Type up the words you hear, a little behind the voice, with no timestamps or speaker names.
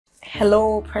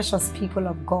Hello, precious people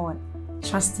of God.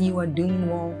 Trust you are doing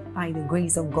well by the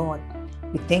grace of God.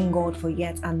 We thank God for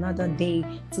yet another day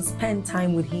to spend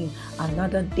time with Him,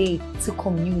 another day to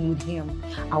commune with Him.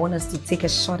 I want us to take a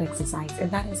short exercise, and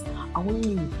that is, I want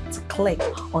you to click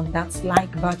on that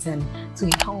like button to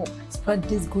help spread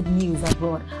this good news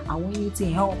abroad. I want you to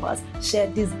help us share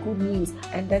this good news,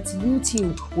 and that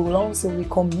YouTube will also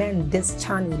recommend this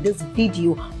channel, this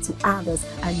video to others,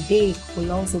 and they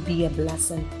will also be a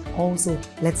blessing. Also,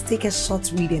 let's take a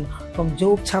short reading from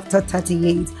Job chapter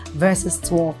 38 verses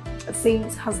 12. It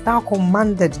says, "Hast thou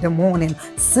commanded the morning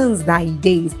since thy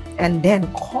days, and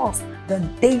then caused the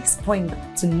day spring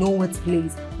to know its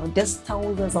place?" Now this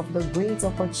tells us of the great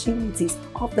opportunities,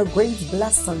 of the great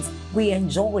blessings we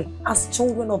enjoy as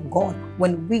children of God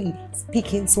when we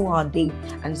speak into our day.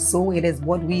 And so it is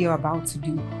what we are about to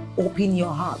do. Open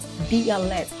your heart, be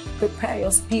alert, prepare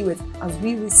your spirit as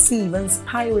we receive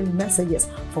inspiring messages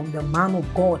from the man of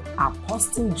God,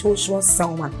 Apostle Joshua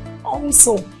Selman.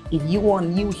 Also, if you are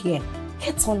new here,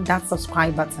 hit on that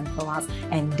subscribe button for us,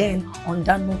 and then on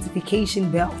that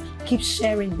notification bell. Keep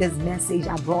sharing this message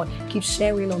abroad. Keep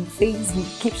sharing on Facebook.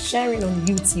 Keep sharing on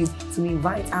YouTube to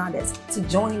invite others to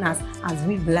join us as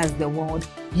we bless the world.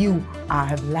 You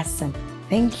are a blessing.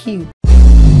 Thank you.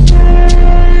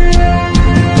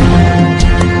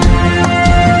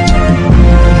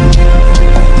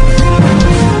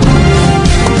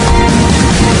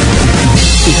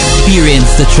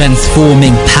 Experience the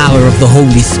transforming power of the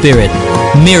Holy Spirit.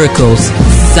 Miracles,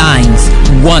 signs,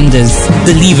 wonders,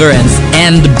 deliverance,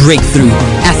 and breakthrough.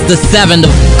 As the servant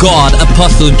of God,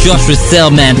 Apostle Joshua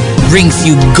Selman brings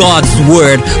you God's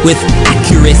word with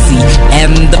accuracy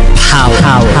and power.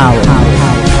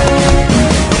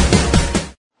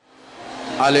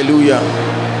 Hallelujah.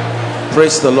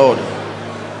 Praise the Lord.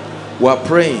 We are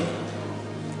praying.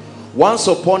 Once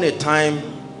upon a time,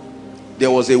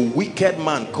 there was a wicked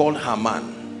man called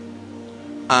Haman,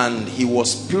 and he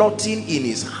was plotting in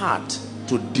his heart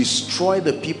to destroy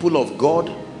the people of God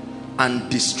and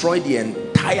destroy the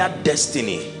entire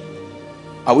destiny.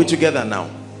 Are we together now?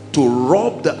 To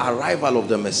rob the arrival of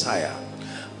the Messiah.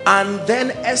 And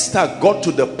then Esther got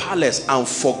to the palace and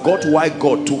forgot why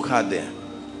God took her there.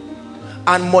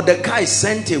 And Mordecai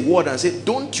sent a word and said,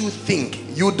 "Don't you think,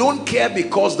 you don't care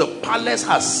because the palace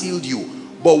has sealed you,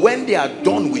 but when they are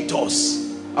done with us,"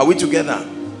 are we together?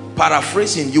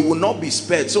 Paraphrasing, "you will not be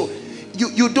spared." So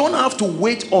you don't have to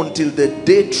wait until the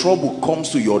day trouble comes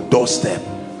to your doorstep.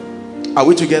 Are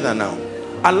we together now?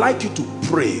 I'd like you to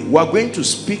pray. We are going to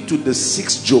speak to the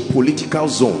 6 geopolitical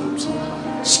zones.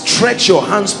 Stretch your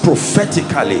hands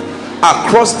prophetically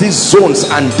across these zones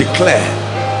and declare,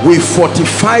 "We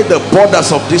fortify the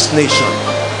borders of this nation."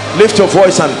 Lift your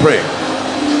voice and pray.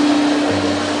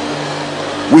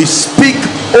 We speak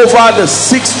over the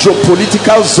 6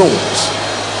 geopolitical zones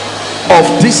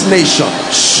of this nation.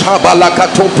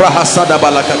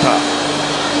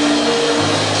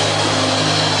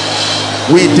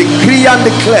 We decree and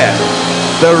declare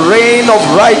the reign of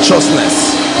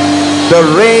righteousness, the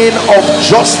reign of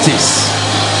justice.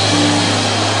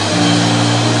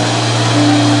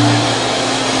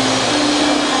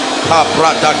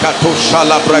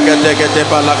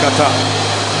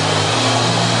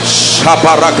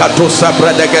 Shabarakatosa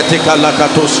bredegetika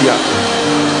lakatosia.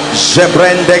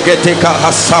 Jebrendegetika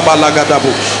hasaba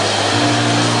lagadabush.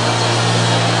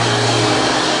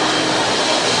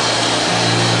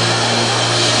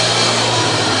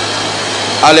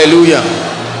 Hallelujah.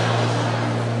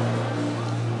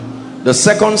 The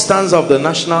second stanza of the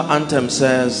national anthem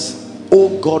says, "O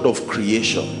God of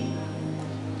creation,"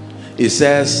 it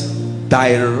says,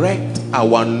 "direct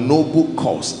our noble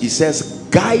course." It says,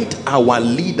 "guide our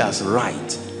leaders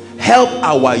right. Help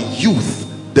our youth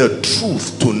the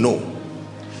truth to know."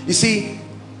 You see,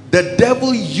 the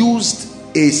devil used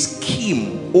a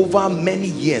scheme over many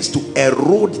years to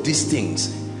erode these things.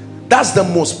 That's the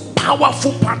most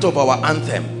powerful part of our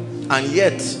anthem. And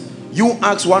yet, you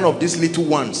ask one of these little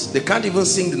ones, they can't even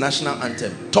sing the national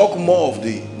anthem. Talk more of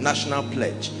the national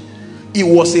pledge. It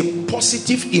was a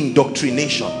positive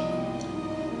indoctrination.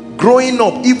 Growing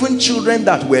up, even children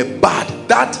that were bad,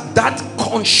 that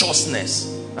consciousness,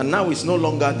 and now it's no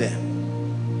longer there.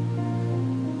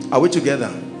 Are we together?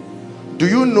 Do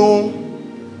you know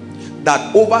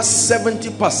that over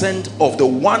 70% of the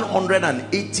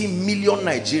 180 million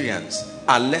Nigerians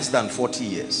are less than 40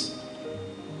 years?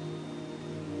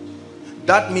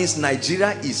 That means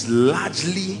Nigeria is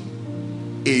largely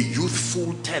a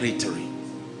youthful territory.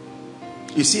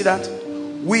 You see that?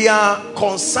 We are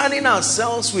concerning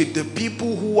ourselves with the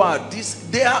people who are this.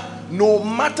 They are, no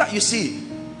matter, you see,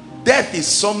 death is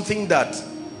something that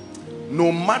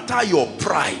no matter your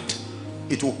pride,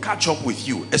 it will catch up with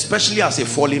you, especially as a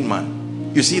fallen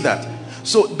man. You see that?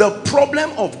 So the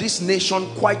problem of this nation,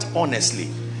 quite honestly,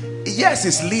 yes,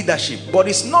 it's leadership, but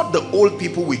it's not the old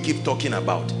people we keep talking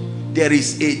about. There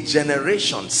is a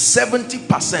generation,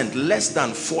 70%, less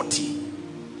than 40.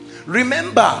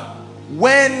 Remember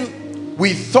when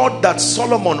we thought that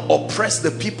Solomon oppressed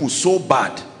the people so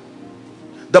bad?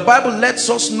 The Bible lets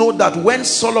us know that when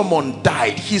Solomon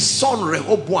died, his son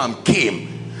Rehoboam came,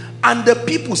 and the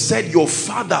people said, your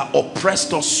father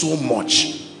oppressed us so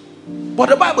much. But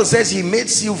the Bible says he made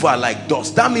silver like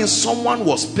dust. That means someone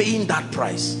was paying that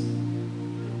price.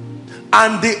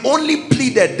 And they only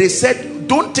pleaded, they said,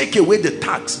 don't take away the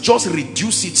tax, just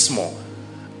reduce it small.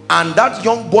 And that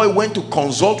young boy went to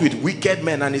consult with wicked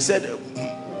men, and he said,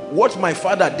 what my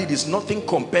father did is nothing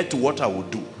compared to what I would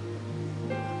do.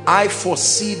 I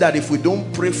foresee that if we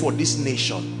don't pray for this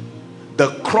nation, the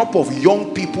crop of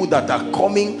young people that are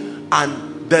coming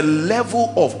and the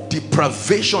level of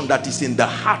deprivation that is in the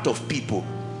heart of people,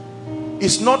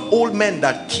 it's not old men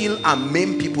that kill and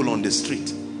maim people on the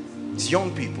street. It's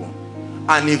young people.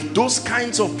 And if those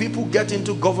kinds of people get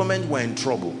into government, we're in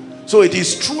trouble. So it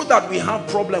is true that we have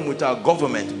problem with our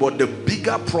government, but the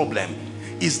bigger problem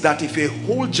is that if a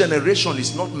whole generation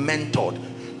is not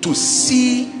mentored to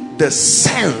see the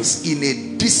sense in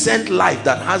a decent life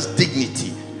that has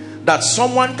dignity, that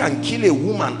someone can kill a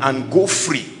woman and go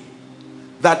free,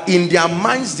 that in their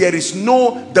minds there is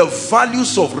the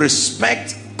values of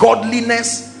respect,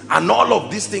 godliness, and all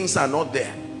of these things are not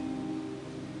there.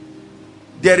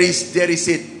 There is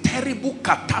a terrible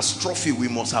catastrophe we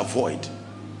must avoid.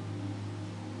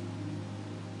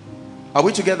 Are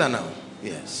we together now?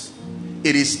 Yes.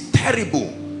 It is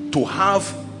terrible to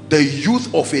have the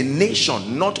youth of a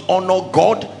nation not honor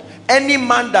God. Any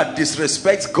man that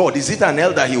disrespects God, is it an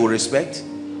elder he will respect?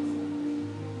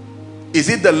 Is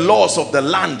it the laws of the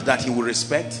land that he will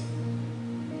respect?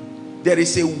 There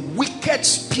is a wicked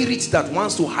spirit that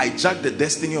wants to hijack the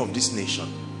destiny of this nation,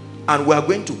 and we are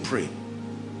going to pray.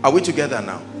 Are we together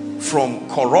now? From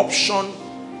corruption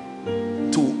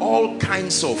to all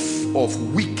kinds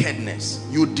of wickedness.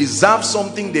 You deserve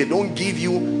something they don't give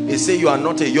you. They say you are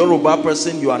not a Yoruba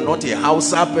person, you are not a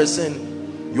Hausa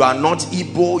person, you are not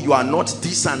Igbo, you are not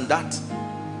this and that.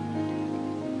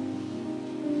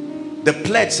 The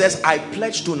pledge says, I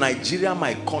pledge to Nigeria,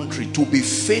 my country, to be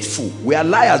faithful. We are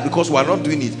liars because we are not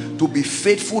doing it. To be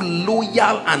faithful,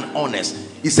 loyal, and honest.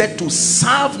 He said to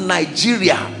serve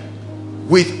Nigeria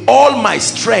with all my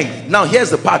strength. Now here's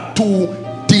the part, to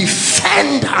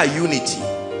defend her unity.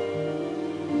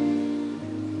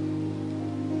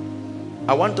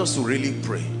 I want us to really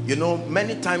pray. You know,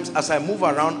 many times as I move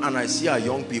around and I see our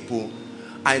young people,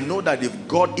 I know that if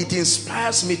God, it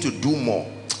inspires me to do more.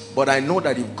 But I know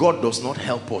that if God does not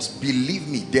help us, believe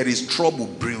me, there is trouble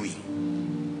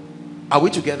brewing. Are we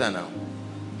together now?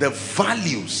 The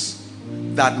values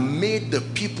that made the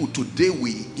people today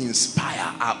we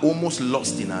inspire are almost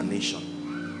lost in our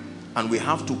nation. And we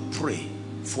have to pray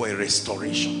for a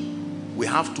restoration. We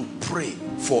have to pray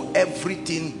for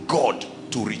everything God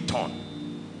to return.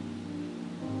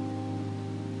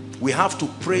 We have to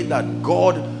pray that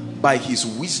God, by his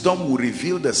wisdom, will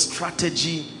reveal the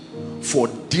strategy for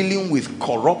dealing with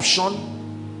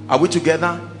corruption. Are we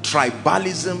together?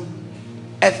 Tribalism,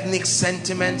 ethnic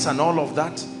sentiments, and all of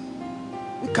that.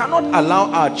 We cannot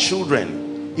allow our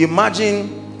children.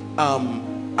 Imagine,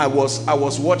 I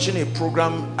was watching a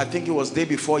program, I think it was day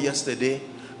before yesterday,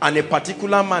 and a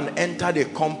particular man entered a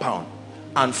compound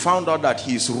and found out that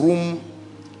his room,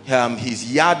 his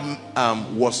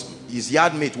yardmate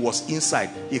was inside.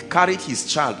 He carried his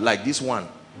child like this one.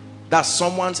 That's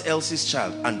someone else's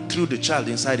child, and threw the child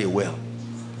inside a well.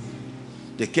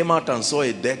 They came out and saw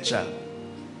a dead child,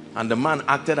 and the man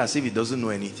acted as if he doesn't know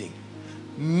anything.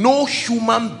 No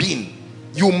human being,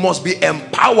 you must be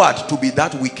empowered to be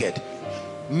that wicked.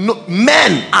 No,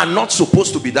 men are not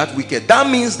supposed to be that wicked. That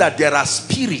means that there are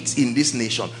spirits in this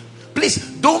nation. Please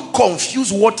don't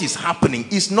confuse what is happening.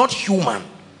 It's not human.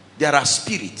 There are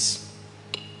spirits.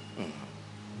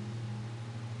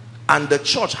 And the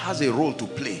church has a role to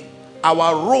play.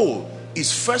 Our role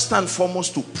is first and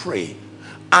foremost to pray,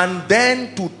 and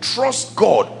then to trust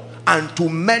God and to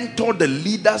mentor the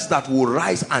leaders that will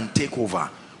rise and take over.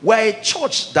 We're a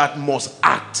church that must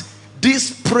act.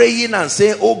 This praying and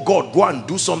saying, oh God, go and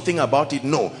do something about it.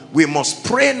 No, we must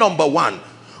pray, number one,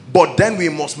 but then we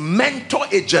must mentor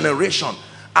a generation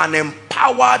and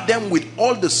empower them with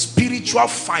all the spiritual,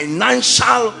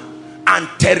 financial, and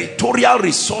territorial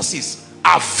resources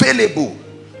available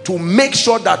to make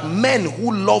sure that men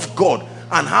who love God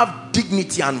and have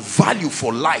dignity and value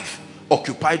for life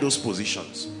Occupy those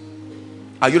positions.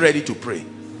 Are you ready to pray?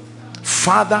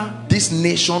 Father, this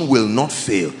nation will not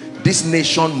fail. This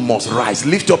nation must rise.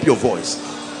 Lift up your voice.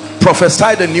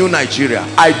 Prophesy the new Nigeria.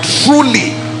 I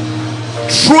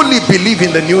truly believe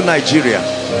in the new Nigeria.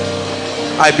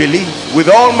 I believe with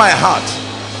all my heart.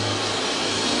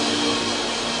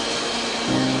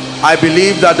 I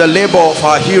believe that the labor of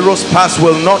our heroes past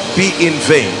will not be in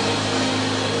vain.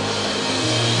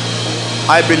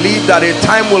 I believe that a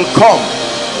time will come,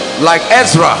 like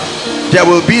Ezra, there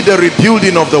will be the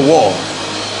rebuilding of the wall.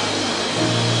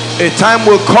 A time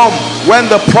will come when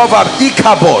the proverb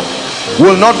Ichabod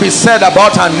will not be said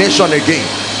about our nation again.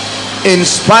 In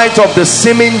spite of the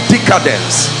seeming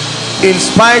decadence, in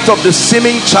spite of the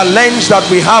seeming challenge that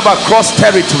we have across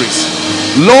territories,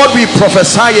 Lord, we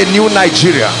prophesy a new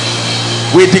Nigeria.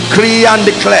 We decree and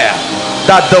declare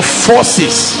that the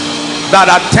forces that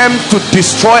attempt to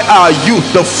destroy our youth,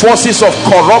 the forces of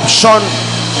corruption,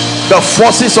 the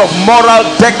forces of moral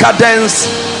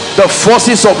decadence, the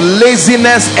forces of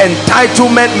laziness,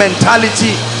 entitlement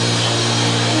mentality,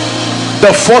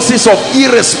 the forces of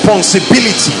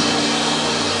irresponsibility,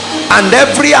 and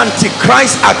every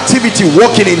antichrist activity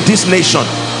working in this nation,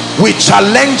 we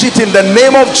challenge it in the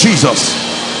name of Jesus.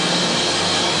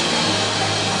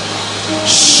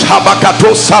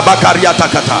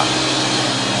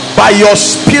 By your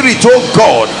spirit, oh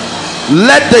God,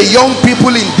 let the young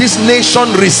people in this nation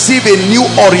receive a new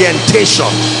orientation.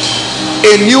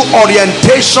 A new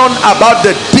orientation about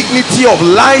the dignity of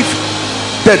life,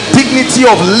 the dignity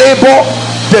of labor,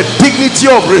 the dignity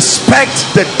of respect,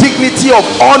 the dignity of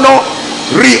honor.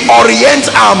 Reorient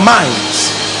our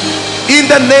minds in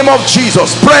the name of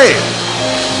Jesus. Pray.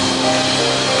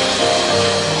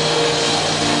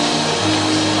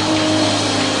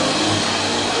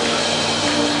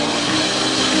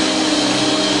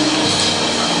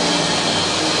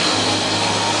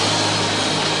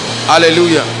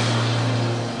 Hallelujah.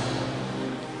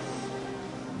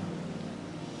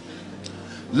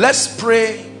 Let's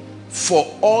pray for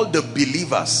all the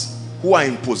believers who are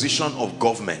in position of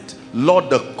government. Lord,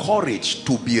 the courage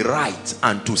to be right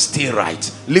and to stay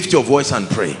right. Lift your voice and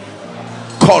pray.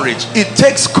 Courage. It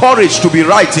takes courage to be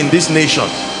right in this nation.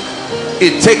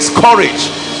 It takes courage,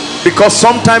 because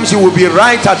sometimes you will be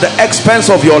right at the expense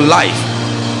of your life.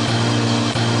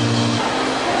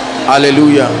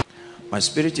 Hallelujah. My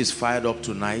spirit is fired up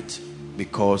tonight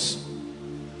because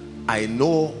I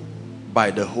know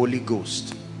by the Holy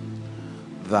Ghost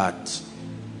that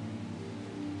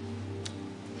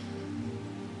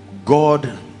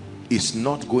God is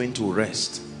not going to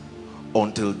rest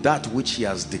until that which he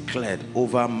has declared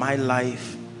over my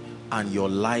life and your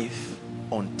life,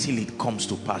 until it comes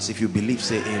to pass. If you believe,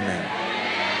 say amen.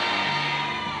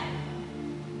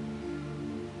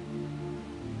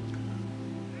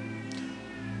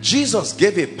 Jesus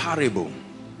gave a parable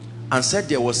and said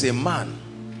there was a man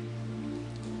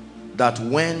that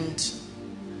went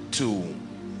to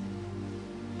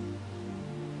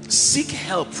seek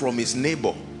help from his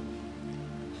neighbor.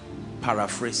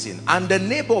 Paraphrasing. And the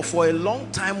neighbor for a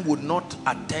long time would not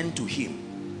attend to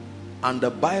him. And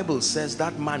the Bible says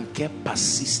that man kept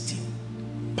persisting.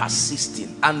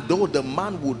 And though the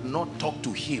man would not talk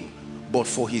to him, but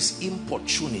for his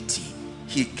importunity,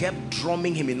 he kept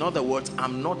drumming him. In other words,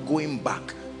 I'm not going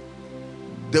back.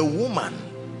 The woman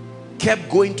kept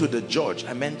going to the judge.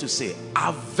 I meant to say,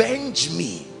 avenge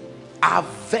me,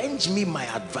 my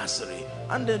adversary.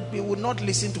 And he would not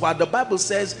listen to her. The Bible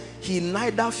says he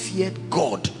neither feared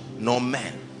God nor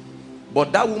man.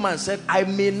 But that woman said, I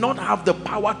may not have the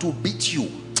power to beat you,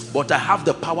 but I have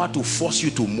the power to force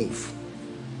you to move.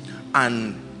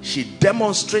 And she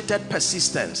demonstrated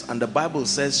persistence, and the Bible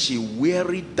says she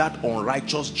wearied that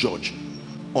unrighteous judge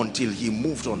until he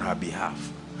moved on her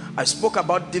behalf. I spoke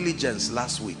about diligence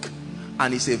last week,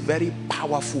 and it's a very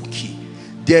powerful key.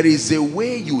 There is a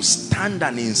way you stand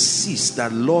and insist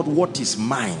that, Lord, what is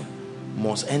mine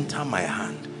must enter my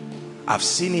hand. I've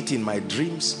seen it in my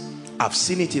dreams, I've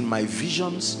seen it in my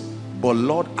visions, but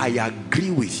Lord, I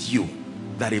agree with you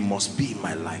that it must be in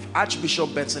my life.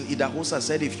 Archbishop Benson Idahosa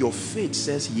said, if your faith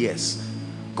says yes,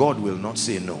 God will not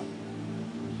say no.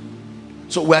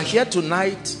 So we're here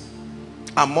tonight,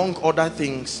 among other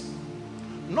things,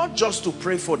 not just to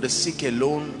pray for the sick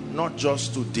alone, not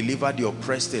just to deliver the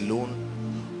oppressed alone,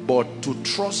 but to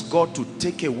trust God to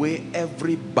take away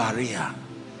every barrier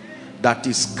that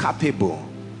is capable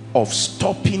of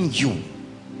stopping you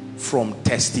from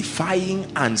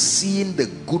testifying and seeing the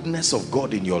goodness of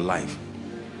God in your life.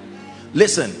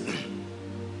 Listen,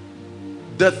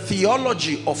 the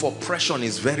theology of oppression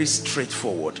is very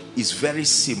straightforward. It's very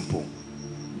simple.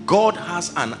 God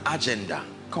has an agenda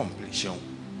completion.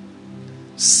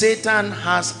 Satan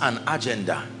has an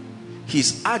agenda.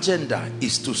 His agenda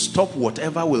is to stop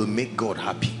whatever will make God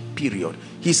happy, period.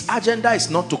 His agenda is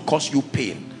not to cause you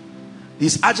pain.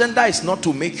 His agenda is not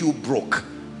to make you broke.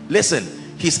 Listen,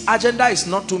 his agenda is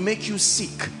not to make you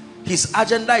sick. His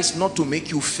agenda is not to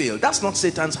make you fail. That's not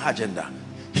Satan's agenda.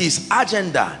 His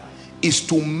agenda is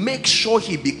to make sure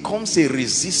he becomes a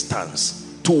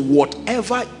resistance to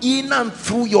whatever in and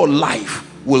through your life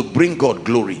will bring God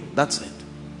glory. That's it.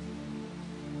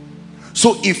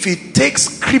 So if it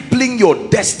takes crippling your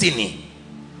destiny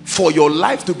for your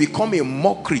life to become a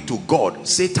mockery to God,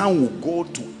 Satan will go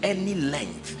to any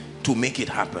length to make it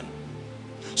happen.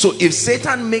 So if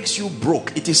Satan makes you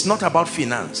broke, it is not about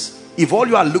finance. If all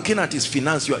you are looking at is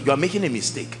finance, you are making a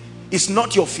mistake. It's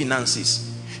not your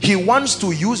finances. He wants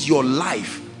to use your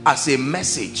life as a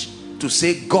message to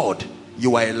say, God,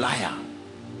 you are a liar.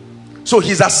 So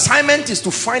his assignment is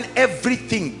to find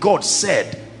everything God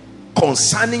said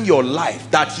concerning your life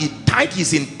that he tied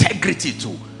his integrity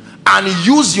to, and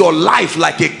use your life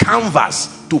like a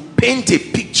canvas to paint a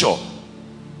picture,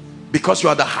 because you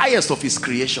are the highest of his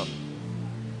creation.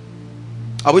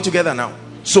 Are we together now?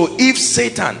 So if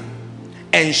Satan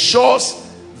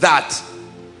ensures that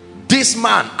this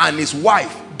man and his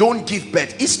wife don't give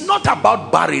birth, it's not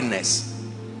about barrenness.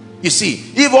 You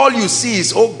see, if all you see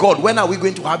is, oh God, when are we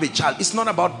going to have a child? It's not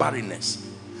about barrenness.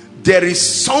 There is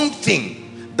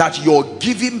something that your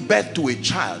giving birth to a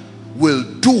child will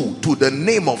do to the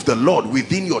name of the Lord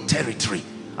within your territory,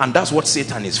 and that's what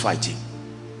Satan is fighting.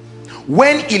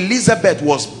 When Elizabeth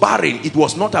was barren, it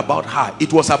was not about her.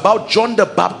 It was about John the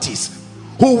Baptist,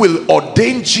 who will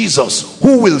ordain Jesus,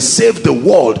 who will save the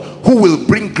world, who will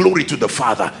bring glory to the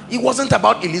Father. It wasn't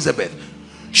about Elizabeth.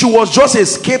 She was just a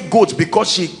scapegoat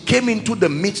because she came into the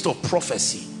midst of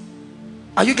prophecy.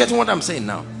 Are you getting what I'm saying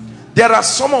now? There are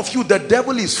some of you, the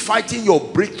devil is fighting your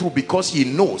breakthrough because he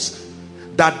knows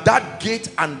that that gate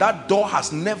and that door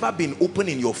has never been open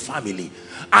in your family,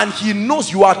 and he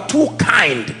knows you are too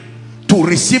kind to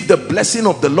receive the blessing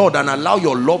of the Lord and allow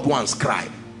your loved ones cry.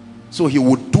 So he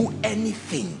would do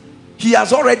anything. He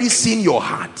has already seen your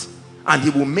heart, and he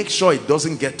will make sure it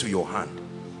doesn't get to your hand.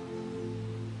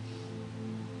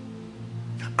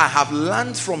 I have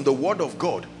learned from the word of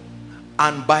God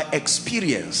and by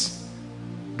experience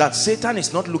that Satan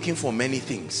is not looking for many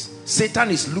things. Satan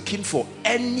is looking for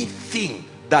anything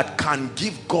that can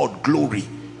give God glory.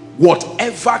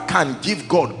 Whatever can give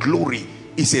God glory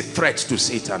is a threat to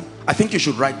Satan. I think you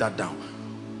should write that down.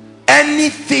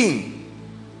 Anything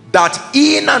that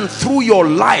in and through your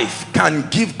life can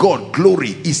give God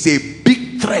glory is a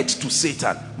big threat to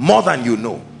Satan, more than you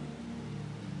know.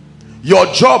 Your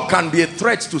job can be a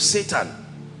threat to Satan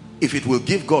if it will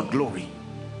give God glory.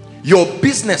 Your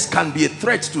business can be a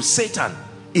threat to Satan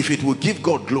if it will give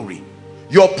God glory.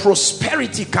 Your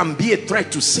prosperity can be a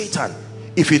threat to Satan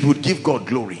if it would give God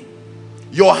glory.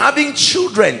 Your having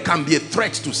children can be a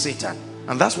threat to Satan,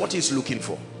 and that's what he's looking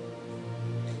for.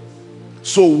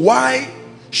 So why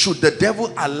should the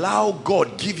devil allow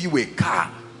God give you a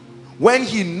car when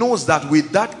he knows that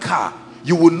with that car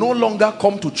you will no longer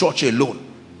come to church alone?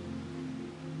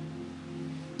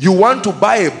 You want to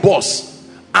buy a bus,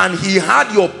 and he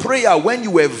had your prayer when you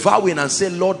were vowing and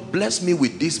said, Lord, bless me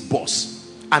with this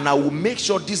bus, and I will make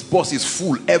sure this bus is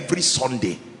full every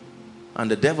Sunday.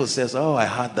 And the devil says, oh, I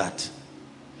heard that.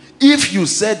 If you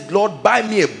said, Lord, buy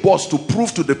me a bus to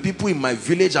prove to the people in my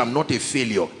village I'm not a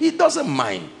failure, he doesn't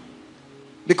mind,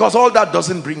 because all that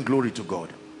doesn't bring glory to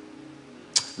God.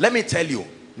 Let me tell you,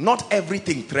 not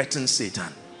everything threatens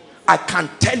Satan. I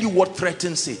can tell you what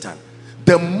threatens Satan.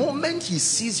 The moment he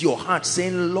sees your heart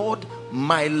saying, Lord,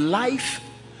 my life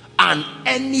and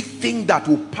anything that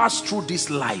will pass through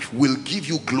this life will give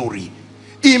you glory.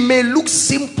 It may look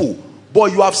simple,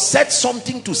 but you have said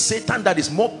something to Satan that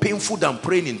is more painful than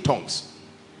praying in tongues.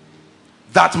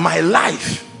 That my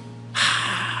life,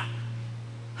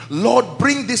 Lord,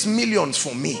 bring these millions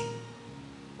for me.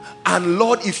 And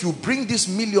Lord, if you bring these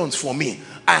millions for me,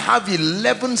 I have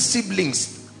 11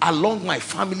 siblings along my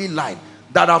family line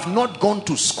that have not gone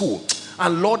to school,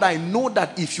 and Lord, I know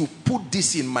that if you put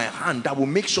this in my hand, I will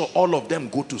make sure all of them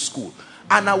go to school,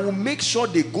 and I will make sure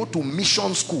they go to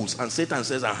mission schools. And Satan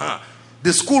says,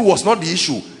 the school was not the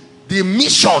issue, the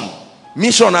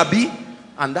mission Abi,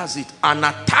 and that's it. An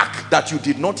attack that you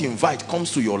did not invite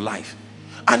comes to your life,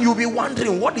 and you'll be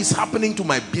wondering, what is happening to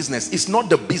my business? It's not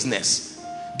the business.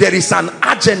 There is an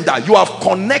agenda. You have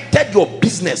connected your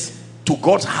business to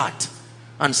God's heart,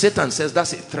 and Satan says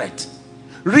that's a threat.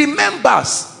 Remember,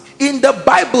 in the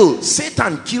Bible,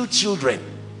 Satan killed children.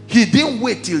 He didn't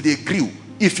wait till they grew.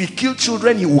 If he killed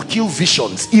children, he will kill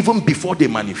visions even before they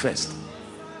manifest.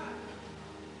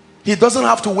 He doesn't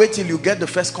have to wait till you get the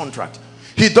first contract.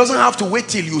 He doesn't have to wait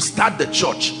till you start the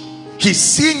church. He's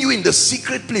seeing you in the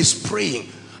secret place praying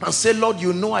and say, Lord,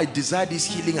 you know I desire this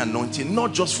healing anointing,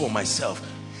 not just for myself.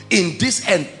 In this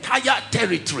entire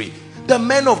territory, the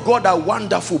men of God are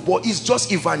wonderful, but it's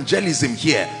just evangelism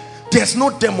here. There's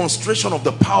no demonstration of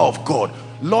the power of God.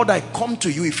 Lord, I come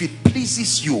to you. If it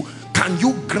pleases you, can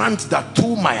you grant that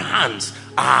through my hands?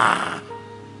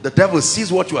 The devil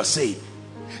sees what you are saying.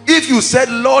 If you said,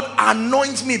 Lord,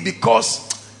 anoint me because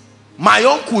my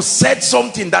uncle said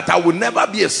something that I will never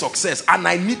be a success and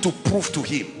I need to prove to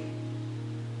him,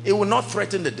 it will not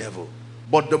threaten the devil.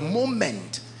 But the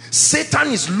moment Satan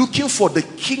is looking for the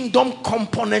kingdom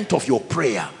component of your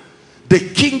prayer, the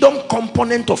kingdom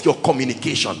component of your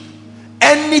communication,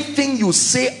 anything you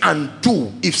say and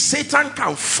do, if Satan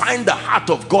can find the heart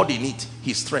of God in it,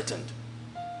 he's threatened.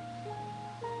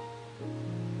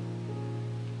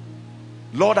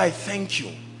 Lord, I thank you.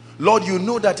 Lord, you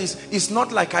know that it's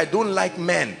not like I don't like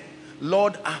men.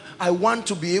 Lord, I want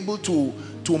to be able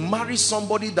to marry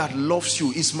somebody that loves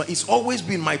you. It's always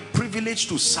been my privilege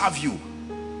to serve you.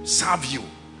 Serve you.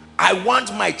 I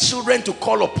want my children to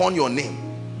call upon your name.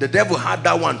 The devil had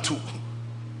that one too.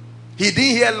 He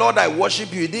didn't hear, Lord, I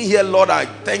worship you. He didn't hear, Lord, I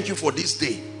thank you for this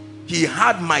day. He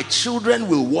had, my children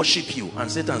will worship you. And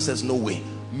Satan says, no way.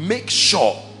 Make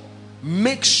sure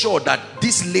that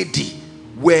this lady,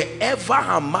 wherever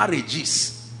her marriage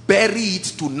is, bury it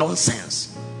to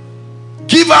nonsense.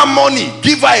 Give her money,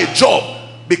 give her a job,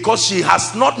 because she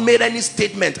has not made any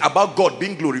statement about God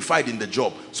being glorified in the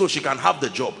job, so she can have the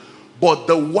job. But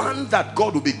the one that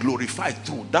God will be glorified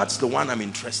through, that's the one I'm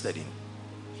interested in.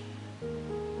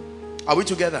 Are we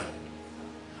together?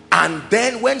 And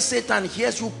then when Satan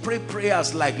hears you pray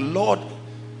prayers like, Lord,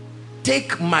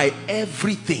 take my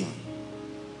everything,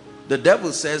 the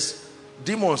devil says,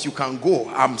 demons, you can go,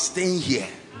 I'm staying here.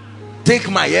 Take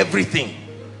my everything.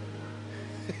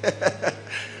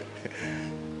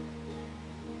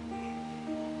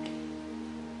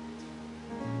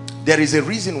 There is a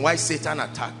reason why Satan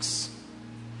attacks.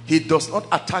 He does not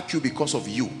attack you because of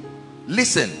you.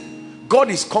 Listen, God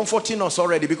is comforting us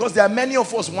already, because there are many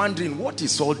of us wondering, what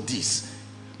is all this?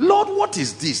 Lord, what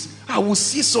is this? I will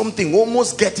see something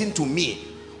almost getting to me.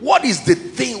 What is the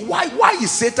thing? Why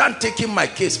is Satan taking my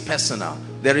case personal?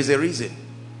 There is a reason.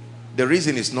 The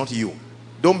reason is not you.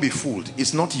 Don't be fooled.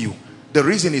 It's not you. The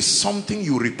reason is something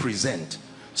you represent.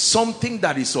 Something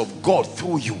that is of God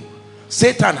through you.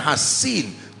 Satan has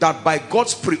seen that by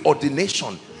God's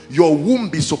preordination, your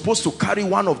womb is supposed to carry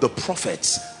one of the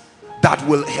prophets that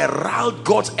will herald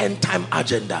God's end time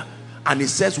agenda. And he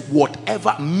says,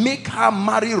 whatever, make her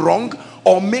marry wrong,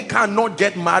 or make her not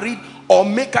get married, or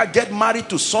make her get married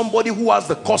to somebody who has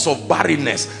the cause of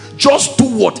barrenness. Just do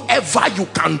whatever you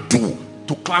can do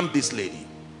to clamp this lady.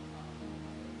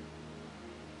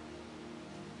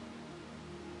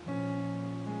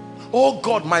 Oh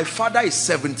God, my father is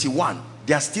 71.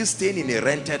 They are still staying in a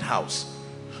rented house.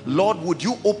 Lord, would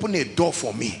you open a door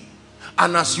for me?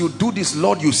 And as you do this,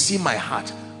 Lord, you see my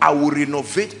heart. I will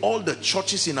renovate all the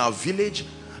churches in our village.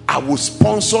 I will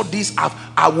sponsor this.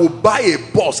 I will buy a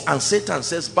bus. And Satan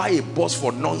says, buy a bus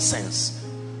for nonsense.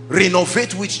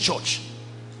 Renovate which church?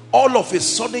 All of a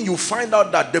sudden you find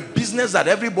out that the business that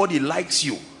everybody likes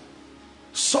you,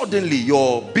 suddenly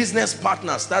your business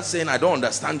partner starts saying, I don't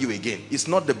understand you again. It's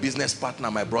not the business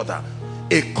partner, my brother.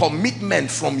 A commitment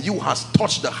from you has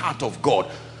touched the heart of God,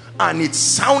 and it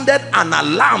sounded an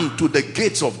alarm to the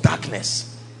gates of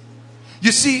darkness.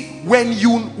 You see, when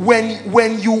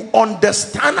you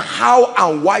understand how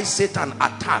and why Satan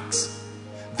attacks,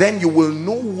 then you will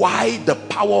know why the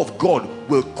power of God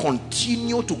will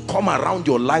continue to come around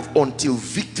your life until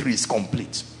victory is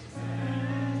complete.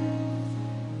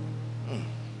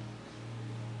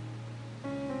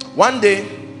 One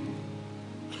day,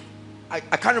 I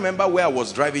can't remember where I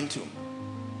was driving to.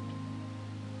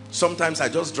 Sometimes I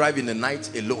just drive in the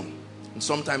night alone, and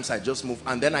sometimes I just move.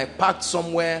 And then I parked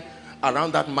somewhere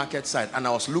around that market side, and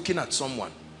I was looking at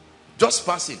someone just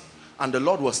passing, and the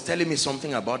Lord was telling me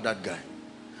something about that guy.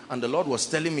 And the Lord was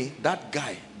telling me, that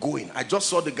guy going, I just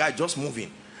saw the guy just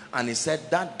moving, and he said,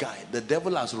 that guy, the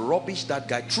devil has rubbished that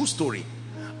guy. True story.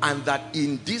 And that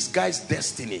in this guy's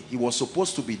destiny, he was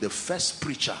supposed to be the first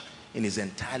preacher in his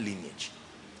entire lineage.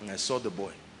 And I saw the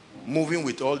boy moving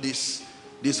with all these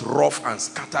rough and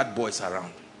scattered boys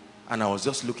around. And I was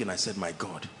just looking, I said, my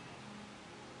God.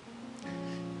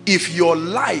 If your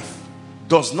life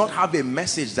does not have a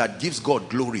message that gives God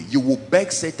glory, you will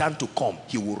beg Satan to come,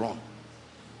 he will run.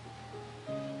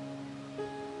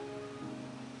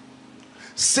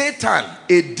 Satan,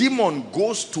 a demon,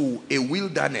 goes to a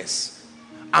wilderness,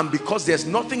 and because there's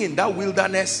nothing in that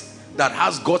wilderness that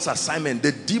has God's assignment,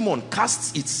 the demon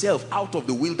casts itself out of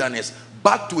the wilderness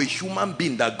back to a human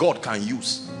being that God can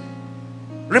use.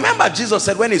 Remember, Jesus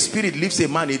said when a spirit leaves a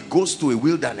man, it goes to a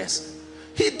wilderness.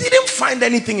 He didn't find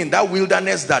anything in that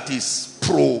wilderness that is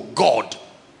pro-God,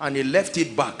 and he left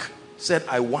it back. Said,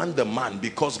 I want the man,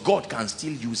 because God can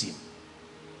still use him.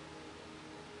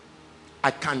 I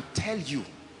can tell you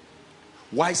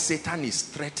why Satan is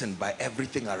threatened by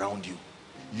everything around you.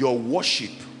 Your worship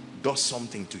does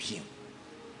something to him.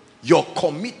 Your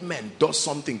commitment does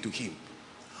something to him.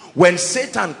 When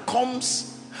Satan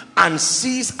comes and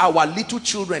sees our little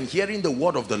children hearing the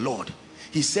word of the Lord,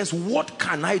 he says, what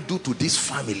can I do to this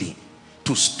family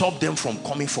to stop them from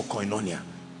coming for koinonia?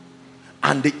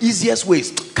 And the easiest way is,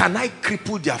 can I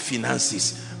cripple their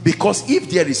finances? Because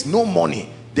if there is no money,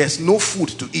 there's no food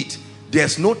to eat,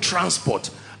 there's no transport.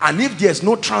 And if there's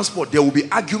no transport, there will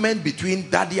be argument between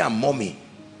daddy and mommy.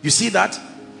 You see that?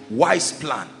 Wise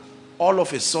plan. All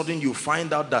of a sudden you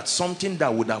find out that something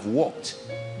that would have worked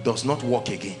does not work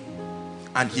again.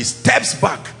 And he steps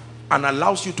back and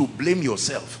allows you to blame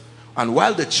yourself. And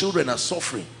while the children are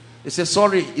suffering, they say,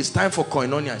 sorry, it's time for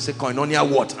koinonia. I say, koinonia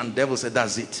what? And the devil said,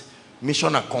 that's it.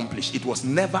 Mission accomplished. It was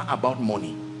never about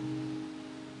money.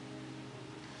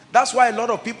 That's why a lot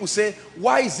of people say,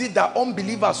 why is it that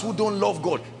unbelievers who don't love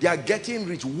God, they are getting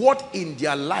rich? What in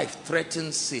their life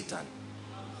threatens Satan?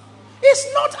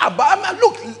 It's not about,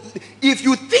 look, if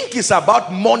you think it's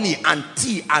about money and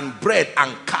tea and bread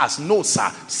and cars, no sir.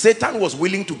 Satan was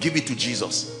willing to give it to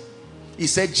Jesus. He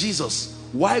said, Jesus,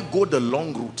 why go the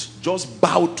long route? Just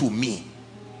bow to me.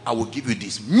 I will give you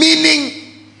this.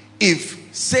 Meaning, if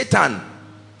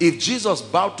Jesus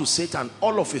bowed to Satan,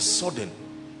 all of a sudden,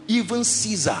 even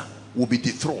Caesar will be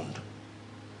dethroned.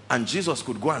 And Jesus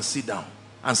could go and sit down.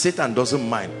 And Satan doesn't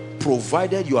mind.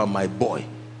 Provided you are my boy,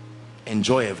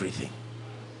 enjoy everything.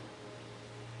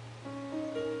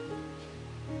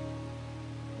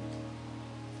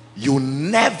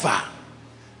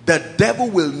 The devil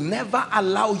will never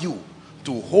allow you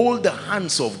to hold the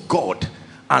hands of God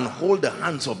and hold the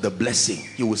hands of the blessing.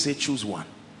 He will say, choose one.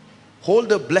 Hold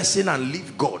the blessing and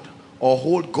leave God, or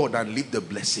hold God and leave the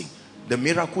blessing. The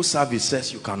miracle service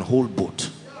says you can hold both.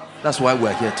 That's why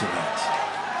we're here tonight.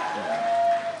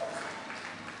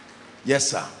 Yes,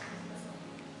 sir.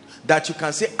 That you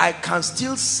can say, I can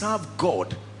still serve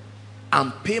God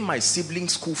and pay my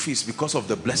siblings' school fees because of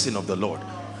the blessing of the Lord.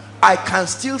 I can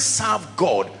still serve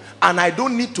God and I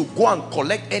don't need to go and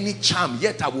collect any charm,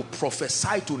 yet I will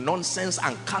prophesy to nonsense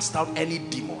and cast out any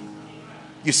demon.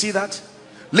 You see that?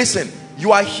 Listen,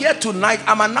 you are here tonight.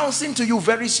 I'm announcing to you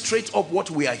very straight up what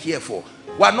we are here for.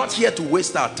 We are not here to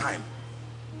waste our time.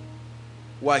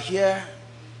 We are here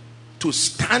to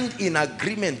stand in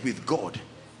agreement with God.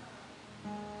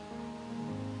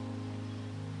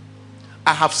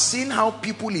 I have seen how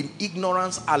people in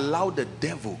ignorance allow the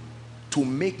devil to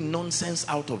make nonsense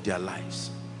out of their lives.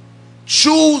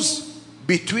 Choose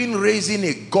between raising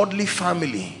a godly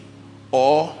family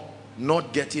or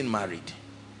not getting married.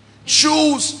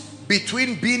 Choose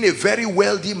between being a very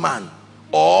wealthy man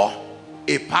or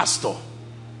a pastor.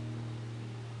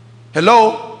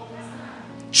 Hello?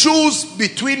 Choose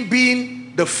between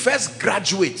being the first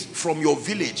graduate from your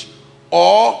village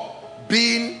or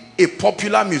being a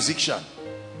popular musician.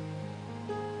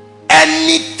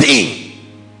 Anything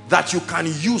that you can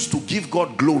use to give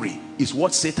God glory is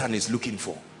what Satan is looking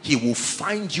for. He will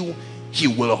find you, he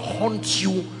will hunt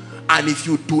you, and if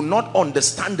you do not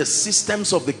understand the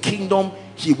systems of the kingdom,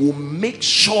 he will make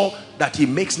sure that he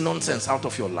makes nonsense out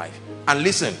of your life. And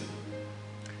listen,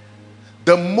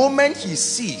 the moment he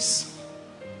sees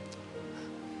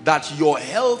that your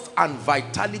health and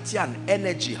vitality and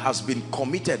energy has been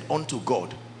committed unto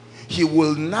God, he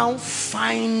will now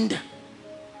find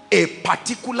a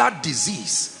particular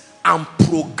disease and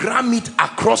program it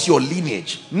across your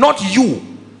lineage, not you.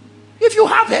 If you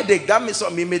have headache, that means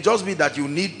it may just be that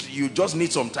you just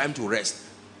need some time to rest.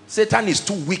 Satan is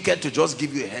too wicked to just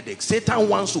give you a headache. Satan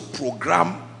wants to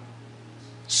program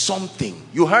something.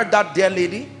 You heard that, dear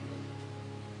lady?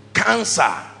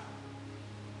 Cancer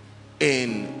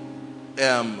in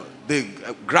the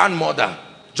grandmother,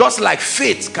 just like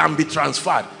faith can be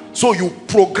transferred. So you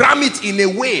program it in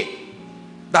a way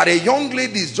that a young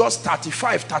lady is just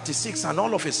 35, 36, and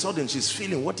all of a sudden she's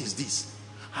feeling, what is this?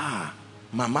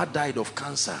 Mama died of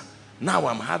cancer. Now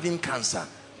I'm having cancer.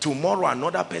 Tomorrow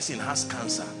another person has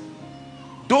cancer.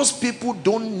 Those people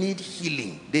don't need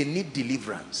healing. They need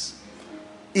deliverance.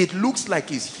 It looks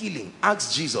like it's healing.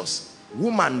 Ask Jesus,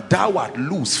 woman, thou art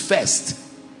loose first.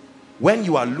 When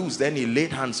you are loose, then he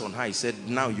laid hands on her. He said,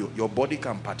 now your body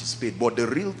can participate. But the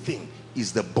real thing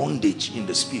is the bondage in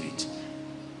the spirit.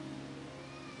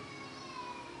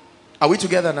 Are we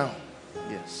together now?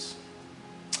 Yes.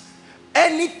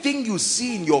 Anything you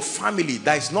see in your family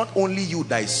that is not only you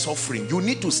that is suffering, you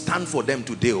need to stand for them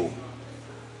today. Oh.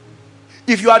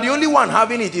 If you are the only one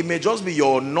having it, it may just be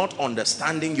your not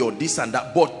understanding, your this and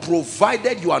that. But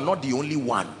provided you are not the only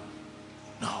one.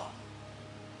 No.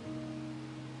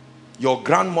 Your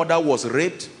grandmother was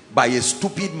raped by a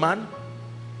stupid man.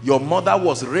 Your mother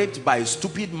was raped by a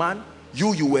stupid man.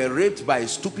 You were raped by a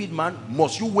stupid man.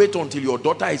 Must you wait until your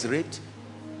daughter is raped?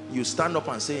 You stand up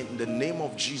and say, in the name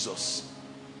of Jesus.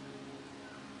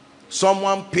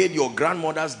 Someone paid your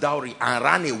grandmother's dowry and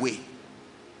ran away.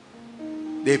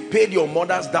 They paid your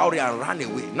mother's dowry and ran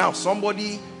away. Now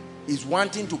somebody is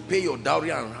wanting to pay your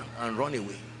dowry and run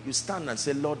away. You stand and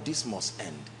say, Lord, this must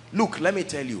end. Look, let me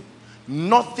tell you,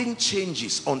 nothing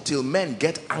changes until men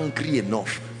get angry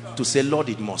enough to say, Lord,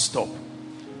 it must stop.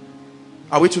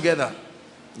 Are we together?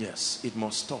 Yes, it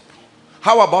must stop.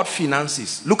 How about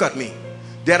finances? Look at me.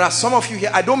 There are some of you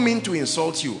here, I don't mean to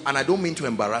insult you and I don't mean to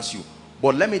embarrass you,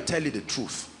 but let me tell you the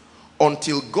truth.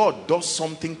 Until God does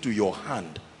something to your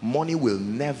hand, money will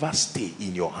never stay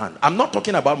in your hand. I'm not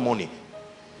talking about money.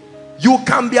 You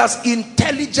can be as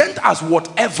intelligent as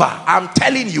whatever. I'm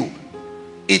telling you,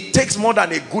 it takes more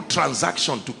than a good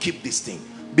transaction to keep this thing.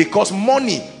 Because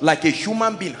money, like a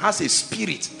human being, has a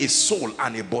spirit, a soul,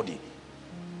 and a body.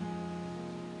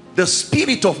 The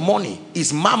spirit of money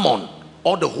is mammon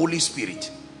or the Holy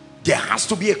Spirit. There has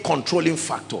to be a controlling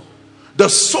factor. The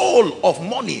soul of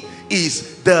money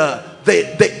is the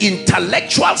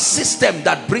intellectual system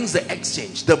that brings the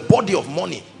exchange. The body of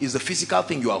money is the physical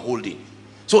thing you are holding.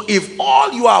 So if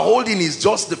all you are holding is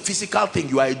just the physical thing,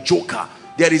 you are a joker.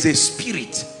 There is a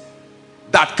spirit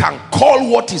that can call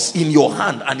what is in your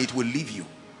hand and it will leave you.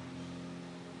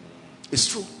 It's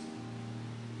true.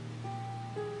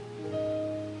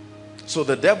 So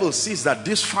the devil sees that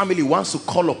this family wants to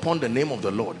call upon the name of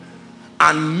the Lord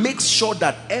and makes sure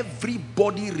that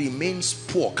everybody remains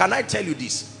poor. Can I tell you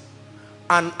this?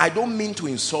 And I don't mean to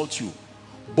insult you,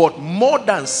 but more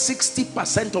than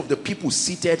 60% of the people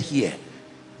seated here,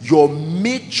 your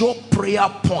major prayer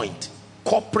point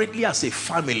corporately as a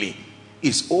family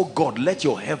is, oh God, let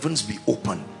your heavens be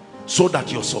open so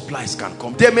that your supplies can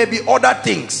come. There may be other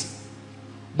things,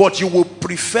 but you will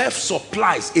prefer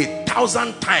supplies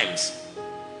 1,000 times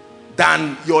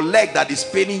than your leg that is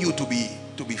paining you to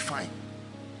be fine.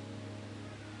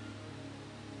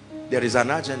 There is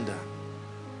an agenda.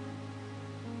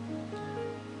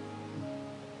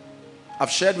 I've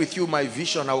shared with you my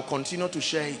vision. I will continue to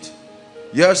share it.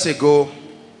 Years ago,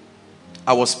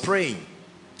 I was praying.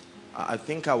 I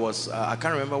think I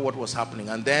can't remember what was happening.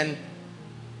 And then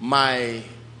my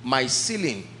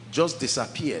ceiling just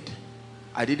disappeared.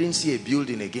 I didn't see a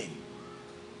building again.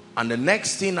 And the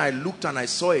next thing I looked and I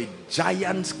saw a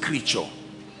giant creature.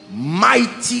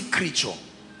 Mighty creature.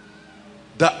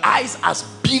 The eyes as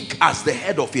big as the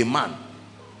head of a man.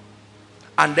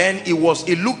 And then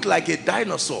it looked like a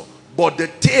dinosaur. But the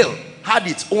tail had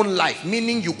its own life.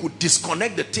 Meaning you could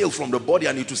disconnect the tail from the body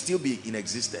and it would still be in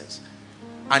existence.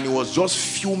 And it was just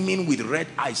fuming with red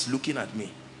eyes looking at me.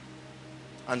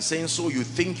 And saying, so you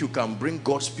think you can bring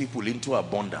God's people into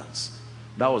abundance?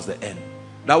 That was the end.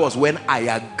 That was when I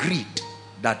agreed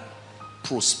that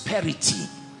prosperity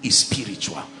is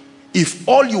spiritual. If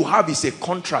all you have is a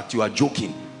contract, you are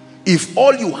joking. If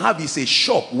all you have is a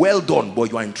shop, well done,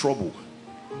 but you are in trouble.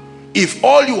 If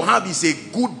all you have is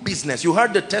a good business, you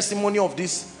heard the testimony of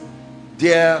this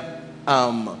dear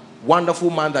wonderful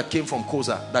man that came from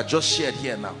Koza that just shared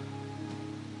here now.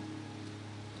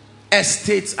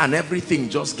 Estates and everything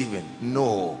just given.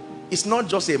 No, it's not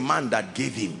just a man that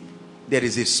gave him. There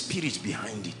is a spirit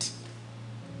behind it.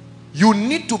 You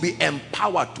need to be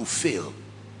empowered to fail.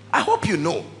 I hope you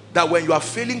know that when you are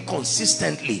failing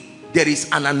consistently, there is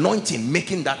an anointing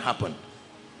making that happen.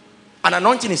 An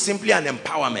anointing is simply an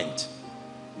empowerment.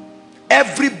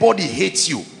 Everybody hates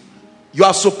you. You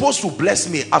are supposed to bless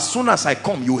me. As soon as I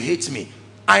come, you hate me.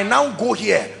 I now go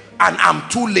here and I'm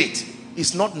too late.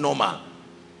 It's not normal.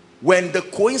 When the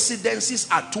coincidences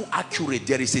are too accurate,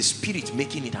 there is a spirit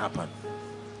making it happen.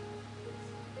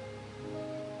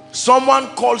 Someone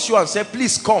calls you and says,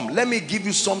 please come, let me give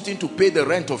you something to pay the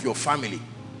rent of your family.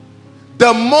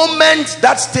 The moment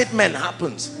that statement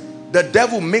happens, the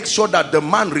devil makes sure that the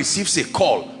man receives a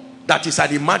call that is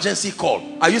an emergency call.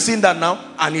 Are you seeing that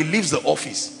now? And he leaves the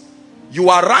office. You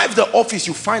arrive the office,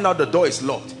 you find out the door is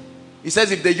locked. He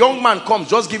says, if the young man comes,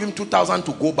 just give him 2,000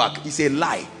 to go back. It's a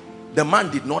lie. The man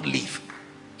did not leave.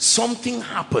 Something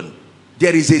happened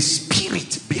There is a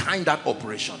spirit behind that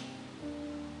operation.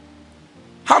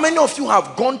 How many of you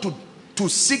have gone to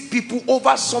seek people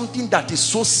over something that is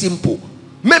so simple?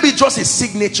 Maybe just a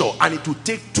signature, and it will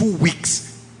take 2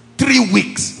 weeks, 3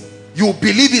 weeks. You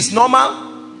believe it's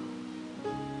normal?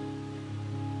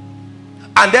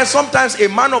 And then sometimes a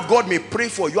man of God may pray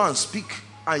for you and speak,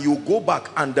 and you go back,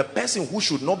 and the person who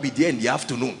should not be there in the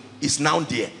afternoon is now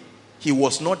there. He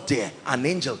was not there. An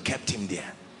angel kept him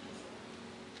there.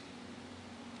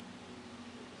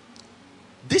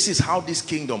 This is how this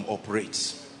kingdom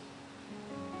operates.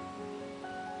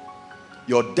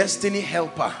 Your destiny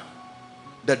helper,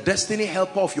 the destiny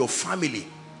helper of your family,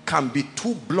 can be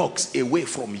 2 blocks away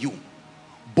from you.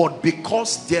 But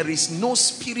because there is no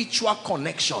spiritual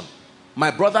connection,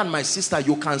 my brother and my sister,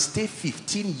 you can stay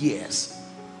 15 years.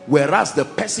 Whereas the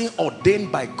person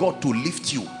ordained by God to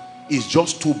lift you is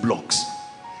just 2 blocks.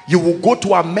 You will go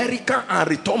to America and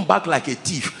return back like a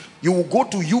thief. You will go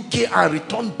to UK and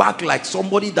return back like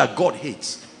somebody that God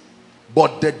hates.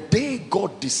 But the day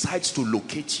God decides to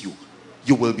locate you,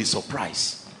 you will be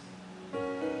surprised.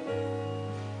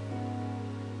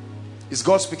 Is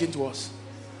God speaking to us?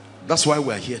 That's why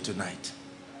we're here tonight.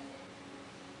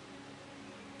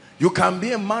 You can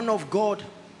be a man of God,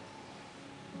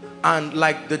 and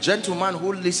like the gentleman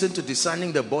who listened to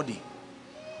Discerning the Body,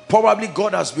 probably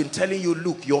God has been telling you,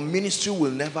 look, your ministry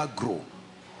will never grow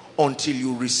until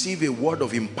you receive a word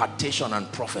of impartation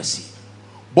and prophecy.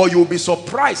 But you'll be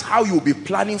surprised how you'll be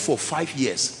planning for 5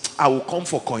 years. I will come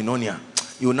for koinonia.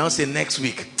 You will now say next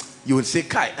week, you will say,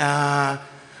 Kai,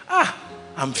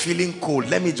 I'm feeling cold,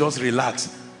 let me just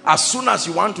relax. As soon as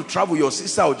you want to travel, your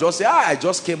sister will just say, I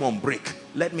just came on break.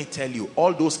 Let me tell you,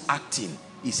 all those acting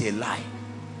is a lie.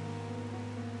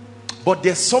 But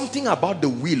there's something about the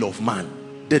will of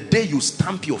man. The day you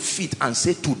stamp your feet and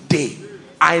say, today,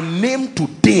 I name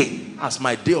today as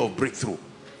my day of breakthrough.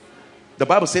 The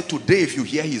Bible said today, if you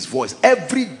hear his voice,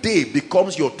 every day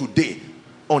becomes your today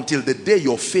until the day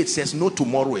your faith says no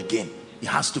tomorrow again. It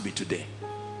has to be today.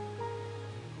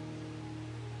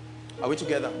 Are we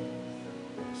together?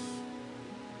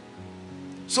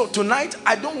 So tonight,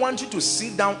 I don't want you to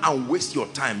sit down and waste your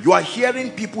time. You are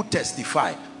hearing people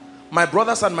testify. My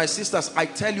brothers and my sisters, I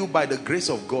tell you, by the grace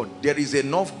of God, there is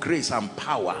enough grace and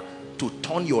power to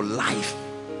turn your life,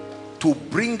 to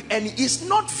bring any. It's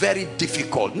not very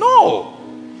difficult. No.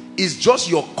 It's just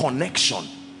your connection.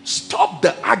 Stop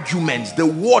the arguments, the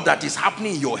war that is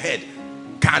happening in your head.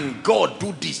 Can God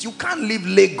do this? You can't leave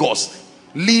Lagos,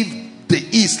 leave the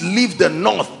east, leave the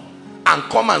north, and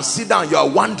come and sit down. You are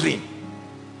wondering.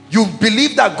 You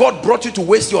believe that God brought you to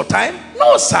waste your time?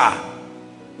 No, sir.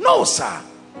 No, sir.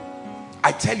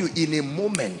 I tell you, in a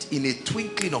moment, in a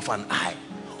twinkling of an eye.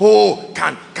 Oh,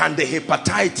 can the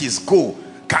hepatitis go?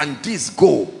 Can this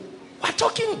go? We're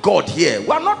talking God here.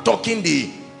 We're not talking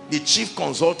the chief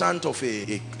consultant of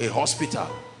a hospital.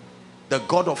 The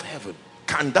God of heaven.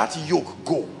 Can that yoke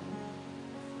go?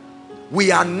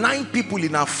 We are 9 people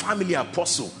in our family,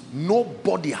 apostle.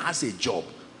 Nobody has a job.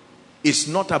 It's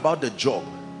not about the job.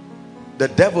 The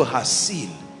devil has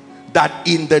seen that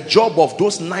in the job of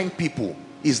those 9 people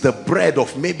is the bread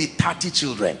of maybe 30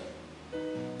 children.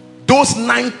 Those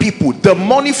 9 people, the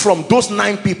money from those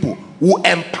 9 people will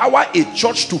empower a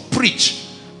church to preach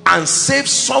and save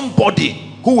somebody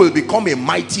who will become a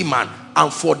mighty man.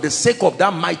 And for the sake of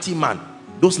that mighty man,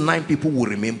 those 9 people will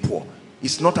remain poor.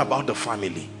 It's not about the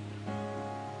family.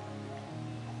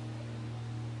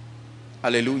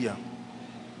 Hallelujah.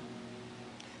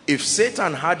 If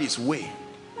Satan had his way,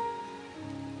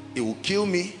 he will kill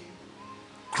me,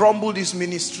 crumble this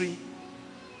ministry,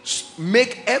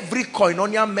 make every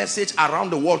koinonia message around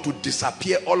the world to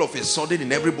disappear all of a sudden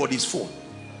in everybody's phone.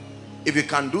 If he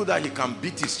can do that, he can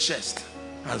beat his chest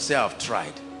and say, I've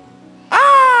tried.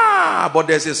 But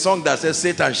there's a song that says,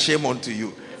 Satan, shame unto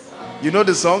you. You know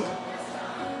the song?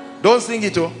 Don't sing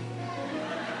it, oh.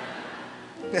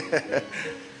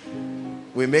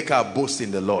 We make our boast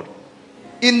in the Lord.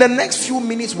 In the next few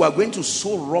minutes, we are going to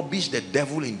sow rubbish the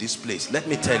devil in this place. Let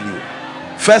me tell you.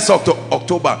 1st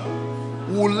October,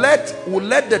 we'll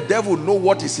let the devil know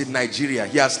what is in Nigeria.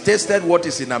 He has tasted what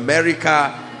is in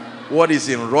America, what is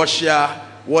in Russia,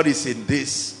 what is in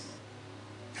this.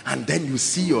 And then you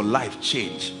see your life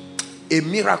change. A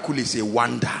miracle is a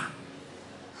wonder.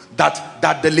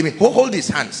 That the limit. Hold his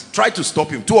hands. Try to stop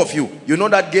him. 2 of you. You know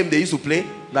that game they used to play?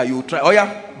 That you try. Oh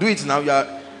yeah, do it now.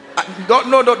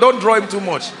 Don't draw him too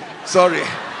much. Sorry.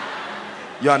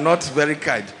 You are not very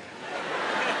kind.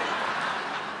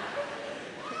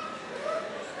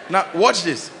 Now watch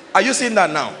this. Are you seeing that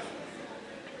now?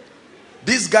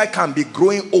 This guy can be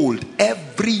growing old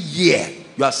every year.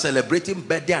 You are celebrating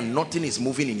birthday and nothing is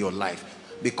moving in your life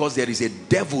because there is a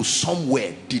devil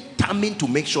somewhere determined to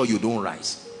make sure you don't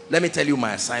rise. Let me tell you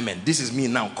my assignment. This is me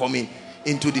now coming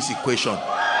into this equation.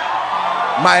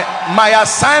 My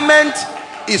assignment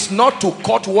is not to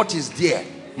cut what is there.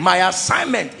 My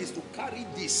assignment is to carry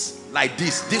this like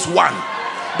this one.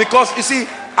 Because you see,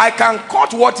 I can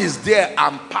cut what is there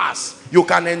and pass. You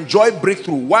can enjoy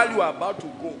breakthrough. While you are about to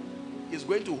go, he's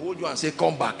going to hold you and say,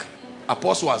 come back.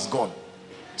 Apostle has gone.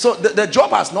 So the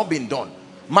job has not been done.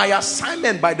 My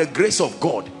assignment by the grace of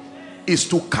God is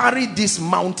to carry this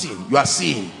mountain you are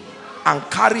seeing and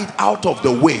carry it out of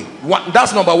the way.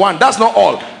 That's number one. That's not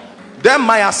all. Then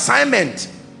my assignment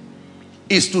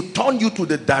is to turn you to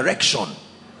the direction.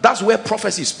 That's where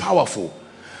prophecy is powerful.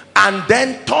 And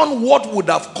then turn what would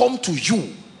have come to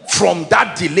you from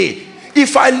that delay.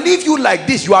 If I leave you like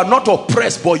this, you are not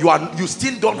oppressed, but you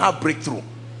still don't have breakthrough.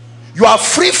 You are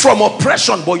free from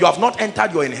oppression, but you have not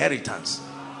entered your inheritance.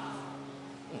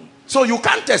 So you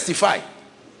can't testify.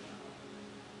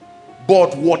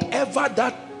 But whatever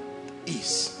that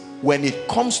is, when it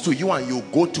comes to you and you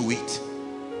go to it,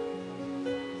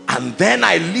 and then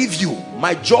I leave you,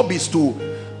 my job is to,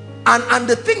 and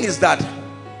the thing is that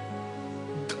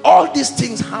all these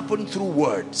things happen through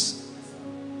words.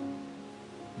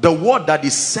 The word that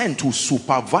is sent to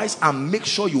supervise and make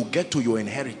sure you get to your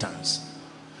inheritance.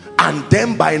 And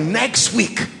then by next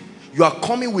week, you are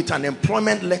coming with an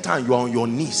employment letter and you are on your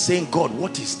knees saying, God,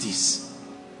 what is this?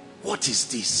 What is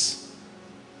this?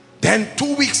 Then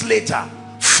 2 weeks later,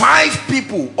 5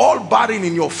 people, all barren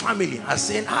in your family, are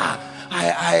saying,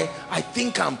 I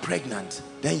think I'm pregnant.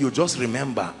 Then you just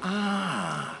remember,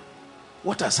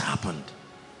 what has happened?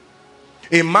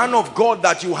 A man of God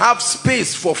that you have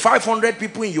space for 500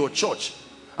 people in your church,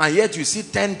 and yet you see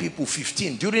 10 people,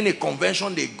 15. During a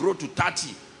convention, they grow to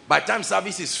 30. By the time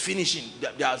service is finishing,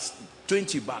 there's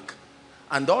 20 back.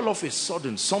 And all of a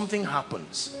sudden, something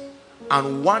happens.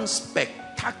 And one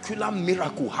spectacular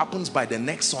miracle happens by the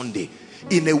next Sunday.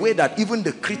 In a way that even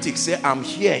the critics say, I'm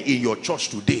here in your church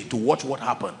today to watch what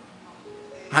happened.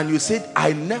 And you said,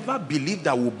 I never believed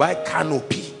I would buy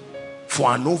canopy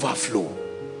for an overflow.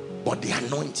 But the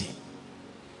anointing.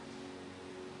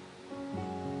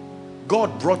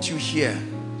 God brought you here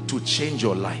to change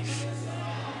your life.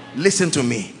 Listen to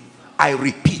me. I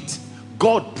repeat,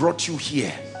 God brought you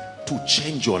here to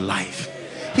change your life.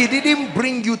 He didn't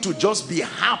bring you to just be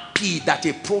happy that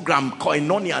a program,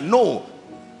 koinonia. No.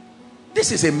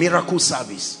 This is a miracle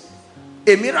service.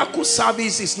 A miracle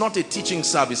service is not a teaching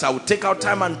service. I will take out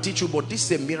time and teach you, but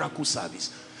this is a miracle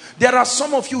service. There are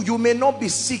some of you, you may not be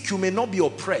sick, you may not be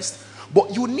oppressed,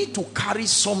 but you need to carry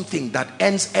something that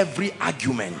ends every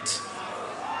argument.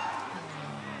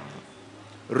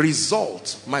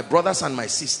 Result, my brothers and my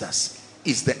sisters,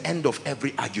 is the end of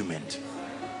every argument.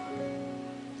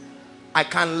 I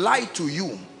can lie to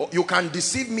you, or you can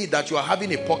deceive me that you are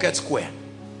having a pocket square,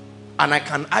 and I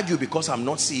can argue because I'm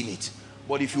not seeing it.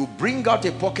 But if you bring out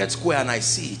a pocket square and I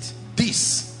see it,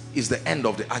 this is the end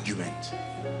of the argument.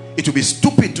 It will be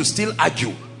stupid to still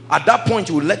argue. At that point,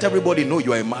 you will let everybody know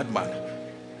you are a madman.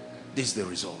 This is the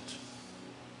result.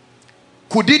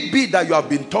 Could it be that you have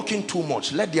been talking too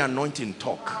much? Let the anointing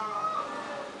talk.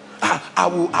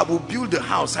 I will build the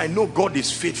house. I know God is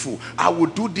faithful. I will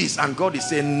do this. And God is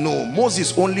saying, no.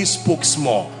 Moses only spoke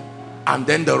small. And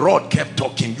then the rod kept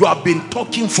talking. You have been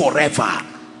talking forever.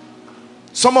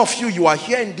 Some of you, you are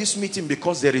here in this meeting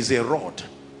because there is a rod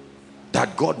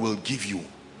that God will give you.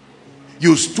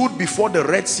 You stood before the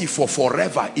Red Sea for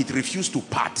forever. It refused to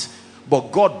part.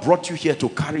 But God brought you here to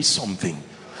carry something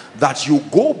that you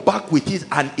go back with it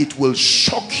and it will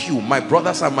shock you, my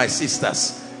brothers and my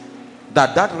sisters,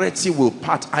 that Red Sea will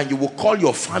part, and you will call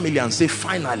your family and say,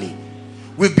 finally,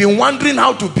 we've been wondering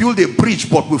how to build a bridge,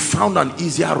 but we found an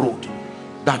easier road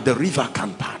that the river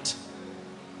can part.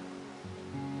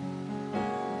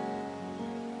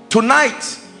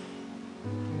 Tonight,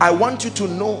 I want you to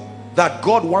know that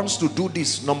God wants to do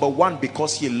this, number one,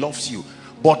 because he loves you.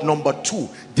 But number two,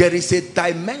 there is a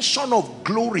dimension of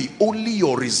glory only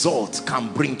your results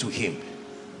can bring to him.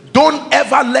 Don't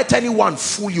ever let anyone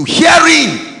fool you.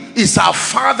 Herein is our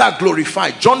Father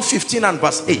glorified. John 15 and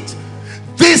verse 8.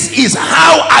 This is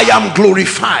how I am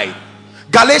glorified.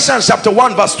 Galatians chapter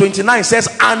 1 verse 29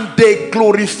 says, and they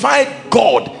glorified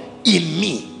God in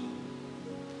me.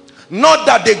 Not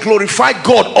that they glorified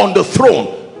God on the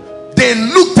throne. They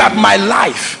looked at my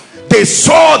life. They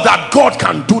saw that God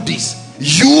can do this.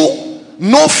 You,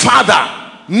 no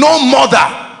father, no mother.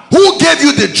 Who gave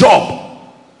you the job?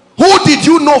 Who did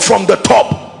you know from the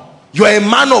top? You're a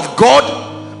man of God.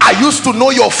 I used to know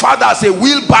your father as a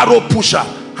wheelbarrow pusher.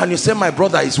 And you say, my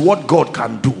brother, is what God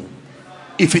can do.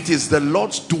 If it is the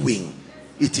Lord's doing,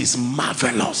 it is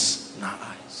marvelous in our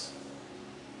eyes.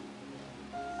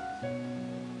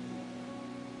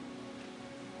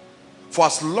 For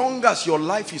as long as your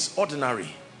life is ordinary,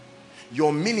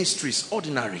 your ministry is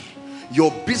ordinary,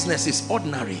 your business is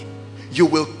ordinary, you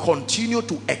will continue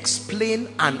to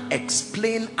explain and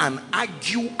explain and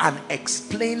argue and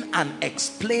explain and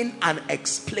explain and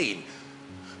explain.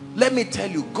 Let me tell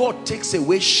you, God takes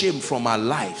away shame from our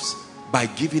lives by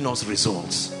giving us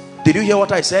results. Did you hear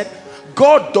what I said?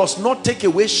 God does not take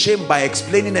away shame by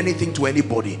explaining anything to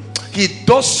anybody. He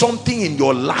does something in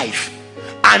your life,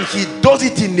 and he does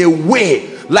it in a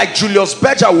way like Julius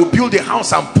Berger will build a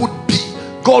house and put B.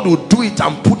 God will do it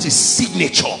and put his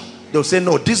signature. They'll say,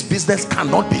 no, this business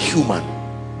cannot be human.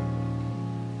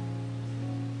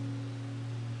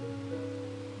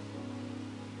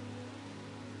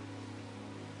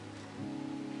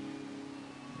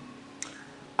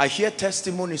 I hear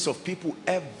testimonies of people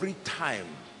every time.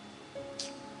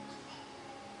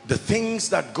 The things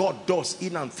that God does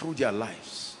in and through their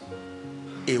lives.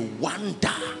 A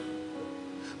wonder.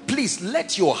 Please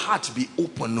let your heart be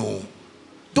open. No.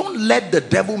 Don't let the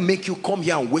devil make you come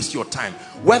here and waste your time.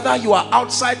 Whether you are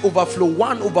outside Overflow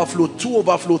 1, Overflow 2,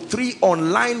 Overflow 3,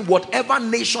 online, whatever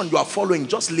nation you are following,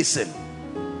 just listen.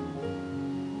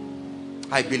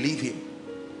 I believe him.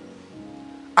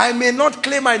 I may not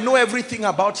claim I know everything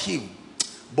about him,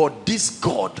 but this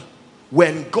God,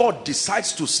 when God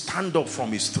decides to stand up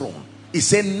from his throne, he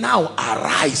said, now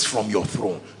arise from your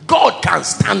throne. God can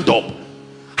stand up.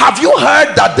 Have you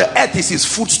heard that the earth is his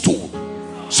footstool?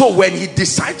 So when he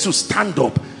decides to stand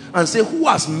up and say, who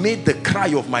has made the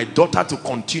cry of my daughter to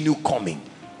continue coming?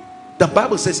 The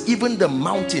Bible says even the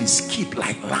mountains skip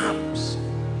like lambs.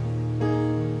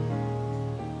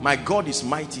 My God is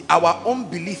mighty. Our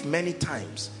unbelief many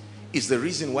times is the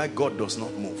reason why God does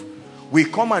not move. We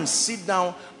come and sit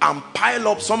down and pile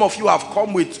up. Some of you have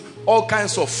come with all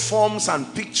kinds of forms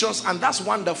and pictures, and that's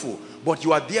wonderful. But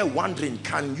you are there wondering,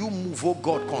 can you move, oh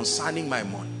God, concerning my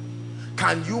money?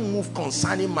 Can you move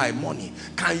concerning my money?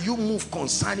 Can you move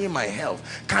concerning my health?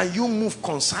 Can you move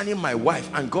concerning my wife?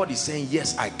 And God is saying,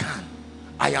 yes, I can.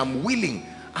 I am willing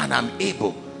and I'm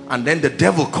able. And then the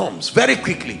devil comes very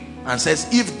quickly and says,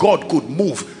 if God could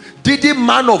move, didn't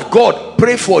man of God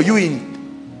pray for you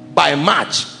by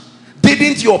March?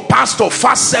 Didn't your pastor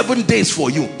fast 7 days for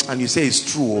you? And you say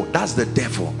it's true. That's the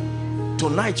devil.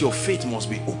 Tonight your faith must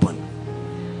be open.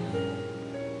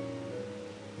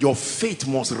 Your faith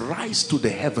must rise to the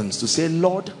heavens to say,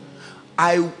 Lord,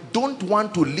 I don't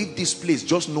want to leave this place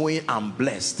just knowing I'm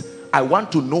blessed. I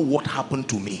want to know what happened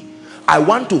to me. I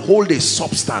want to hold a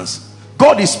substance.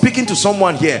 God is speaking to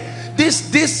someone here.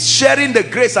 This sharing the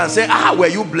grace and saying, were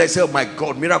you blessed? Oh my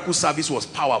God, miracle service was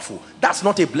powerful. That's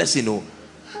not a blessing. No.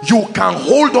 You can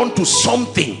hold on to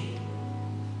something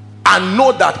and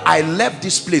know that I left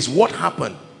this place. What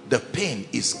happened? The pain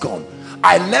is gone.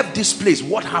 I left this place.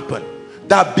 What happened?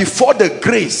 That before the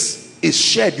grace is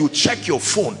shared, you check your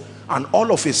phone and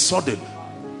all of a sudden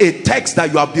a text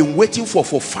that you have been waiting for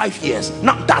 5 years.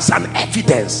 Now that's an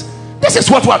evidence. This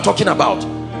is what we are talking about.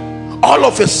 All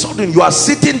of a sudden you are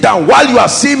sitting down while you are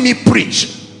seeing me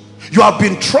preach. You have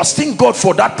been trusting God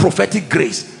for that prophetic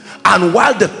grace, and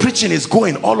while the preaching is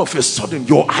going, all of a sudden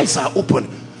your eyes are open.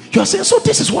 You are saying, so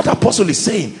this is what Apostle is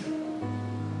saying.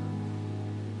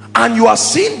 And you are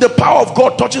seeing the power of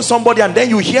God touching somebody, and then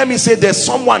you hear me say there's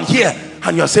someone here,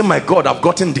 and you are saying, my God, I've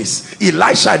gotten this.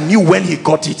 Elisha knew when he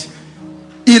got it.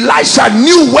 Elisha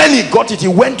knew when he got it. He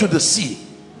went to the sea.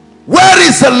 Where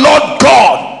is the Lord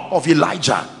God of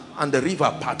Elijah? And the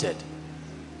river parted.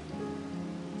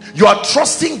 You are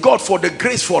trusting God for the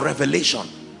grace for revelation,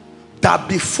 that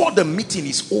before the meeting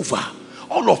is over,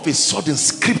 all of a sudden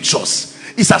scriptures,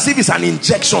 it's as if it's an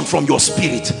injection from your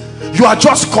spirit. You are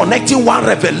just connecting one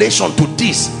revelation to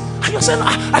this, and you're saying,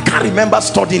 I can't remember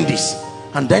studying this.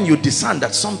 And then you discern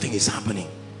that something is happening.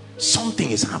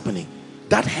 Something is happening.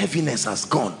 That heaviness has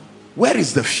gone. Where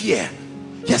is the fear?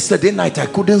 Yesterday night I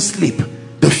couldn't sleep.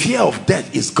 The fear of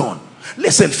death is gone.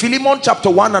 Listen, Philemon chapter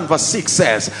 1 and verse 6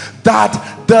 says that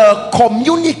the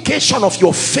communication of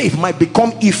your faith might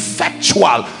become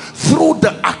effectual through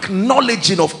the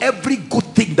acknowledging of every good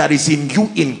thing that is in you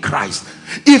in Christ.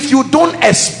 If you don't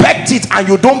expect it and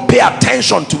you don't pay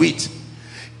attention to it,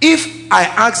 if I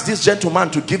ask this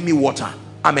gentleman to give me water,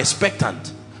 I'm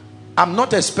expectant. I'm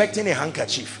not expecting a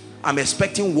handkerchief. I'm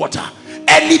expecting water.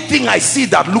 Anything I see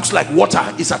that looks like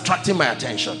water is attracting my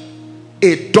attention.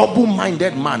 A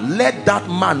double-minded man, let that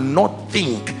man not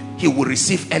think he will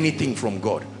receive anything from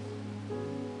God.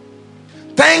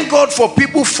 Thank God for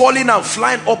people falling and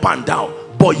flying up and down,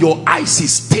 but your eyes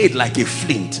is stayed like a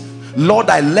flint. Lord,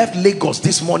 I left Lagos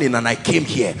this morning and I came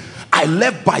here. I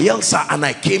left Bayelsa and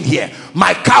I came here.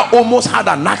 My car almost had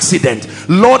an accident.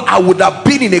 Lord, I would have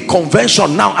been in a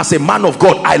convention now as a man of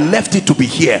God. I left it to be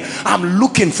here. I'm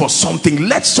looking for something.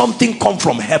 Let something come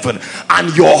from heaven.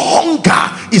 And your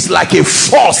hunger is like a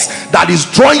force that is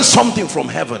drawing something from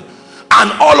heaven.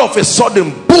 And all of a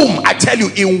sudden, boom, I tell you,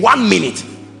 in 1 minute.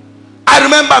 I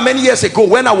remember many years ago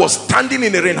when I was standing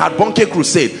in the Reinhard Bonnke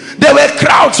crusade, there were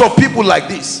crowds of people like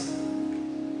this.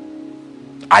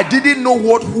 I didn't know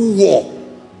who wore,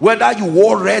 whether you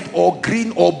wore red or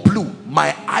green or blue.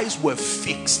 My eyes were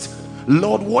fixed.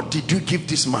 Lord, what did you give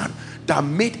this man that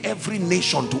made every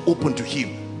nation to open to him?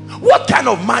 What kind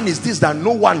of man is this that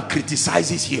no one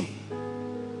criticizes him?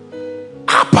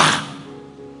 Abba.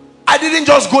 I didn't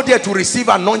just go there to receive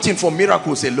anointing for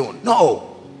miracles alone. No.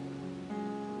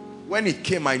 When it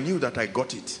came, I knew that I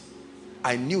got it.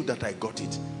 I knew that I got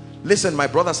it. Listen, my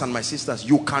brothers and my sisters,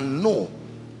 you can know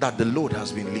that the load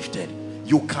has been lifted.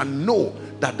 You can know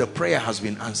that the prayer has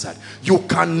been answered. You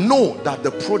can know that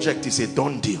the project is a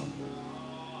done deal.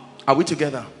 Are we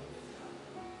together?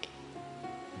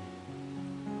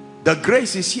 The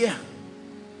grace is here,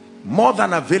 more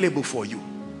than available for you.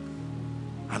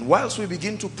 And whilst we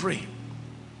begin to pray,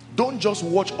 don't just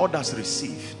watch others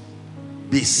receive.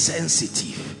 Be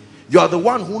sensitive. You are the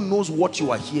one who knows what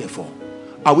you are here for.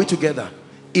 Are we together?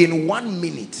 In 1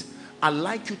 minute, I'd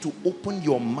like you to open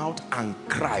your mouth and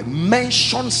cry.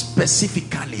 Mention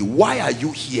specifically, why are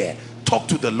you here? Talk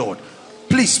to the Lord.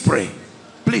 Please pray.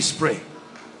 Please pray.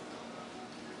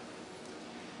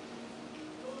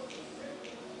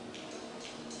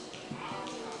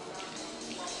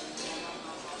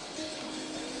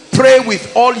 Pray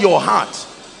with all your heart.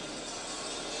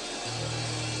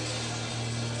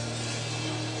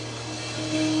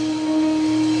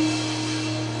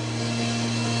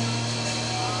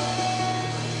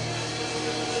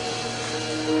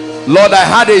 Lord, I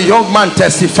had a young man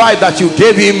testify that you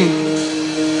gave him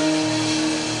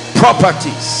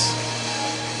properties.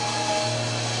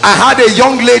 I had a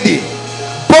young lady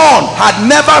born, had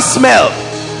never smelled.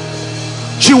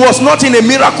 She was not in a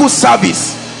miracle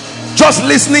service, just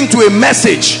listening to a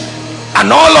message,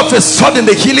 and all of a sudden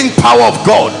the healing power of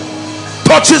God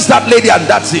touches that lady, and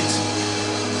that's it.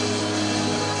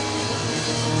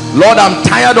 Lord, I'm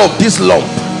tired of this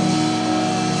lump.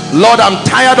 Lord, I'm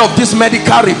tired of this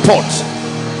medical report.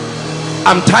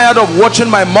 I'm tired of watching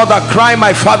my mother cry,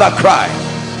 my father cry.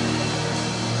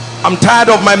 I'm tired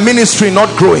of my ministry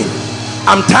not growing.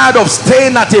 I'm tired of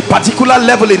staying at a particular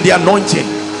level in the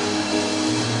anointing.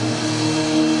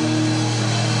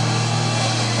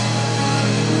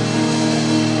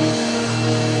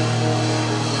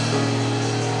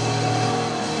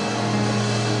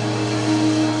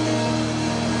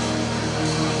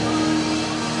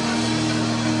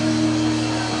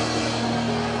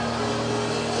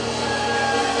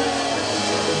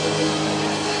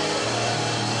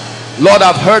 Lord,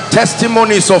 I've heard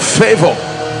testimonies of favor.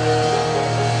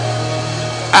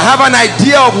 I have an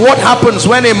idea of what happens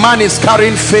when a man is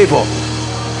carrying favor.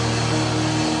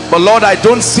 But Lord, I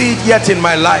don't see it yet in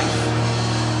my life.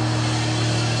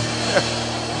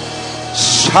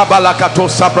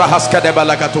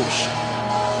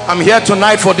 I'm here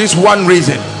tonight for this one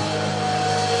reason.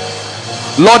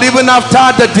 Lord, even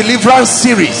after the deliverance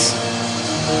series,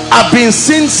 I've been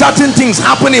seeing certain things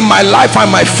happen in my life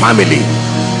and my family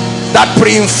that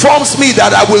pre-informs me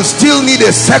that I will still need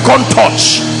a second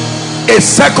touch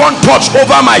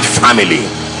over my family.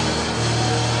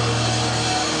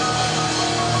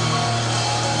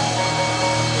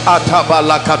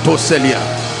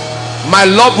 My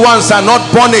loved ones are not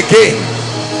born again.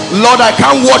 Lord, I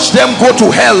can't watch them go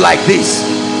to hell like this.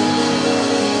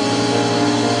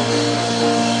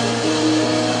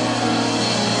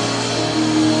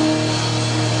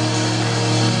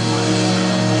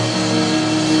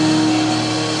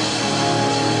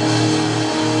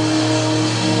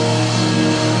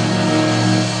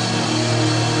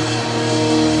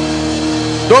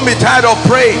 Don't be tired of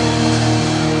praying.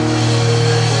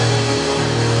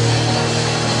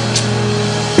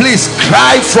 Please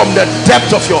cry from the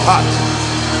depth of your heart.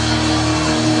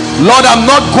 Lord, I'm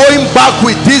not going back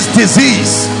with this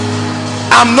disease.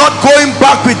 I'm not going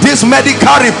back with this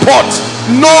medical report.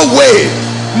 No way.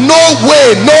 No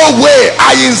way. No way.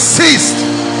 I insist.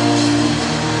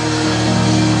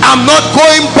 I'm not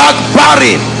going back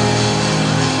barren.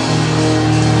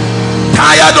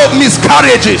 Tired of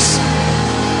miscarriages.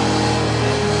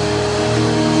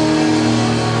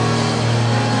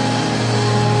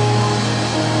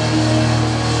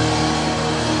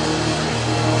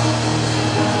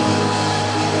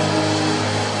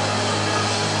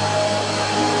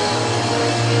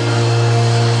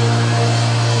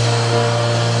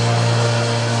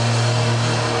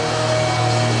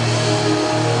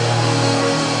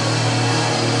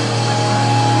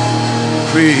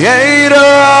 Creator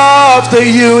of the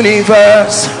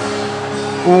universe,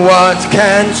 what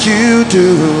can't you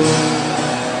do?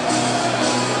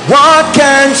 What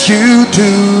can't you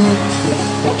do,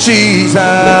 Jesus?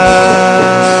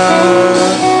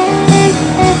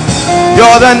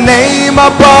 You're the name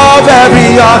above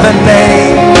every other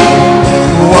name.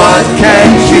 What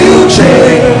can't you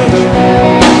change?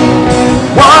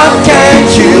 What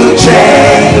can't you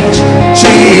change,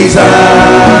 Jesus?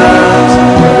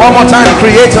 One more time.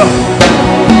 Creator,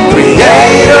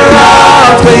 Creator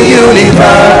of the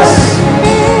universe,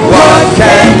 what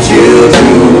can't you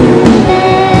do?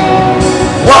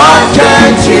 What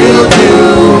can't you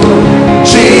do,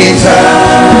 Jesus?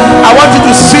 I want you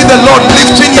to see the Lord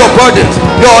lifting your burdens.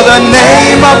 You're the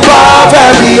name above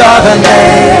every other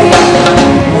name.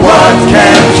 What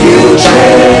can't you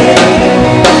change?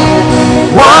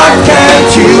 What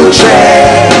can't you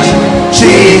change,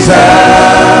 Jesus?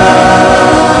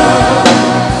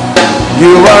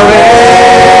 You are able,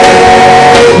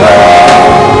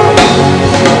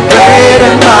 great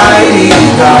and mighty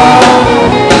God.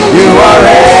 You are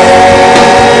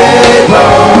able,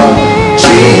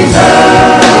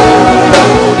 Jesus.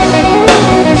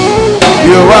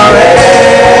 You are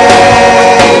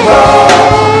able,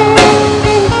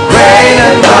 great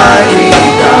and mighty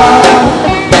God.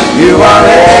 You are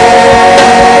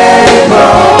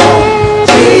able,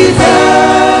 Jesus.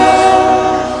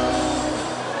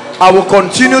 I will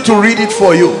continue to read it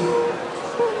for you.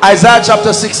 Isaiah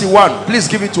chapter 61. Please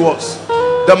give it to us.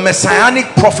 The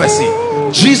messianic prophecy,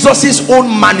 Jesus' own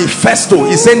manifesto.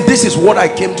 He's saying, this is what I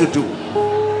came to do.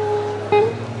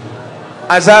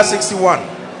 Isaiah 61.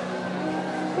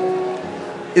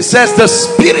 It says, the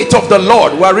Spirit of the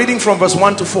Lord, we are reading from verse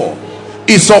 1 to 4,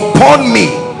 is upon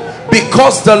me,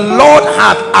 because the Lord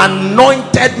hath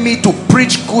anointed me to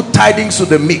preach good tidings to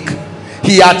the meek.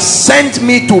 He hath sent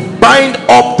me to bind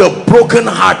up the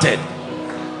brokenhearted,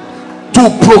 to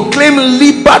proclaim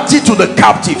liberty to the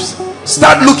captives.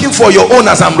 Start looking for your own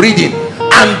as I'm reading.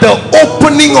 And the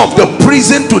opening of the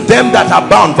prison to them that are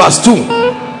bound. Verse 2.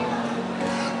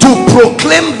 To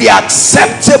proclaim the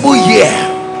acceptable year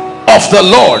of the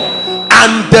Lord,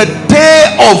 and the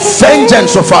day of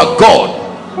vengeance of our God,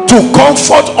 to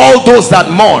comfort all those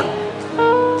that mourn.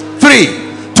 3.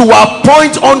 To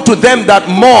appoint unto them that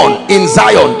mourn in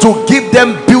Zion, to give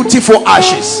them beautiful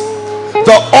ashes,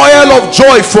 the oil of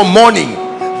joy for mourning,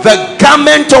 the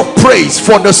garment of praise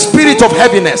for the spirit of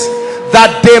heaviness,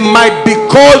 that they might be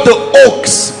called the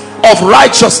oaks of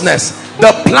righteousness, the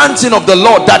planting of the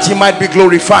Lord, that he might be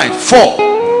glorified. 4.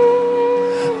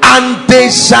 And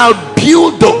they shall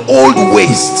build the old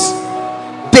wastes,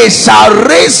 they shall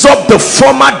raise up the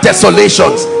former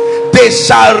desolations, they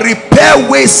shall repair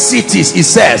waste cities. He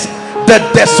says, the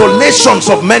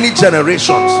desolations of many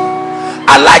generations.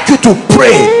 I like you to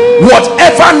pray.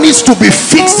 Whatever needs to be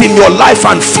fixed in your life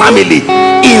and family,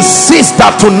 insist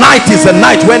that tonight is the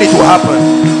night when it will happen.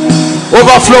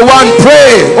 Overflow 1,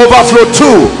 pray. Overflow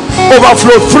 2,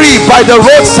 overflow 3, by the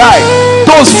roadside.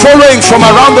 Those following from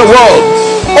around the world,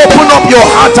 open up your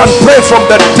heart and pray from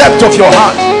the depth of your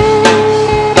heart.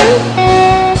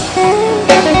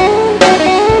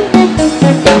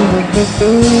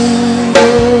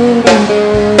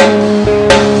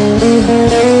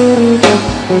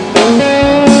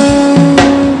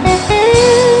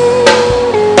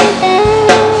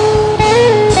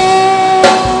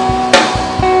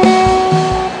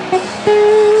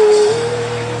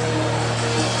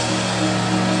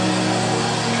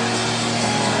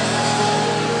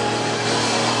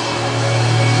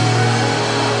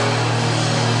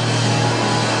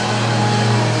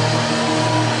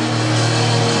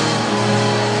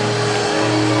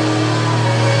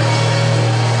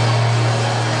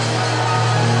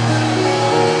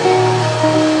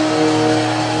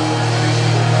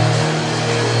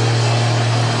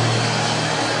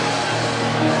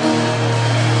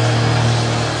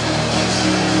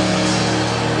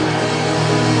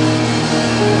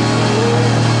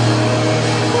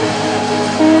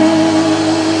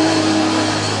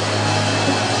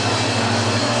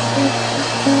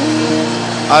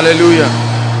 Hallelujah.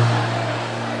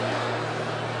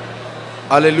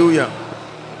 Hallelujah.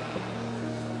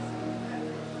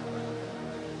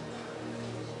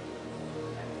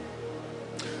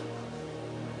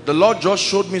 The Lord just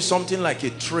showed me something like a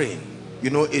train,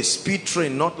 you know, a speed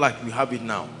train, not like we have it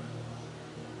now,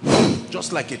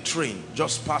 just like a train,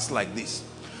 just passed like this.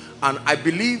 And I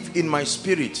believe in my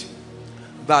spirit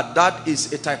that that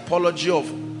is a typology of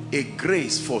a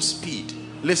grace for speed.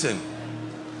 Listen,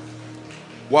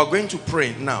 we are going to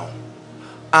pray now,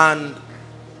 and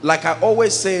Like I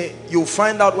always say, you'll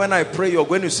find out when I pray, you're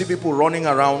going to see people running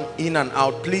around in and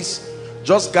out. Please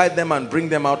just guide them and bring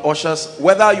them out. Ushers,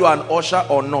 whether you are an usher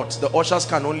or not, the ushers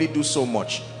can only do so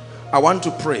much. I want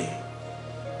to pray.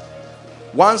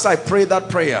 Once I pray that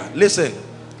prayer, listen,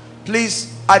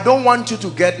 please, I don't want you to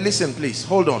get, listen please,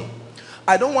 hold on.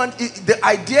 I don't want, the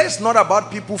idea is not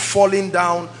about people falling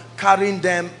down, carrying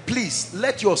them. Please,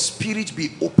 let your spirit be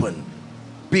open.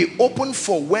 Be open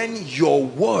for when your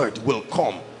word will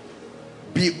come.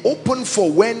 Be open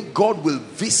for when God will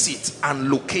visit and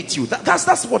locate you.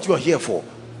 That's what you're here for.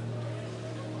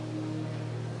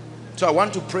 So I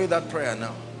want to pray that prayer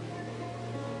now.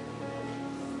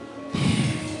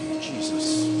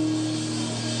 Jesus.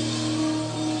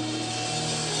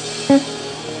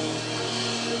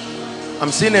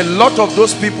 I'm seeing a lot of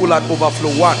those people at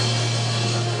Overflow 1.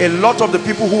 A lot of the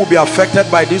people who will be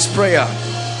affected by this prayer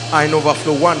are in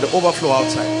Overflow 1, the overflow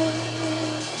outside.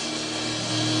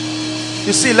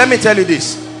 You see, let me tell you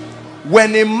this.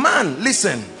 When a man,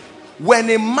 listen, when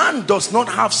a man does not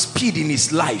have speed in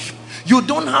his life, you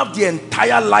don't have the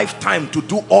entire lifetime to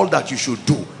do all that you should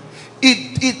do.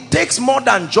 It takes more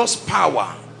than just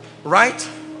power, right?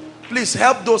 Please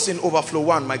help those in Overflow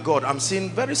 1. My God, I'm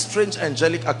seeing very strange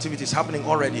angelic activities happening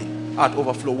already at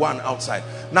Overflow 1 outside.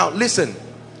 Now listen,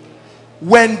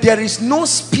 when there is no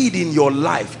speed in your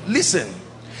life, listen,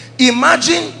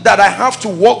 imagine that I have to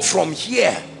walk from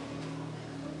here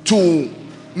to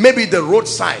maybe the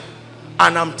roadside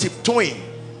and I'm tiptoeing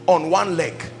on one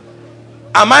leg.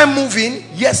 Am I moving?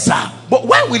 Yes, sir. But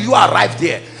when will you arrive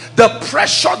there? The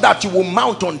pressure that you will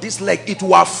mount on this leg, it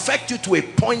will affect you to a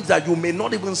point that you may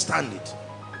not even stand it.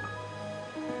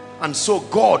 And so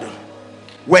God,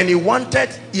 when he wanted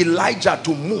Elijah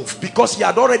to move, because he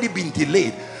had already been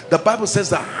delayed, the Bible says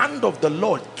the hand of the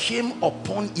Lord came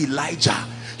upon Elijah.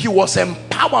 He was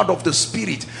empowered of the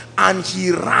Spirit and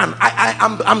he ran.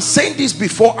 I'm saying this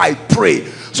before I pray,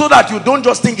 so that you don't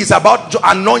just think it's about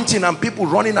anointing and people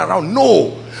running around.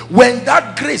 No. When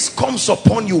that grace comes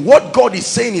upon you, what God is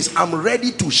saying is, I'm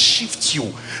ready to shift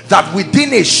you, that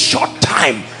within a short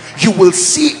time you will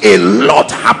see a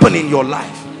lot happen in your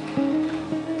life.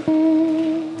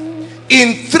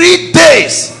 In 3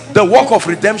 days the work of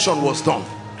redemption was done.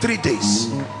 3 days.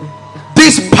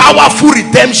 This powerful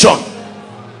redemption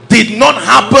did not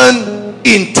happen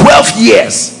in 12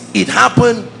 years. It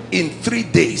happened in 3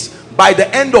 days. By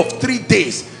the end of 3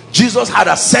 days, Jesus had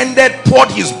ascended,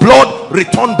 poured his blood,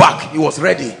 returned back. He was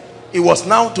ready. It was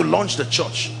now to launch the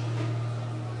church.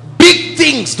 Big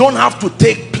things don't have to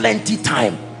take plenty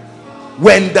time.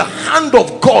 When the hand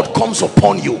of God comes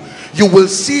upon you, you will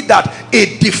see that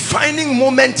a defining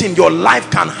moment in your life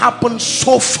can happen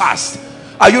so fast.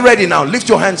 Are you ready now? Lift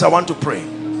your hands. I want to pray.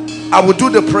 I will do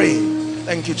the praying.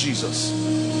 Thank you, Jesus.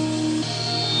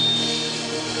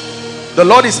 The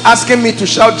Lord is asking me to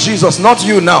shout Jesus, not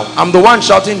you now. I'm the one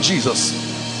shouting Jesus.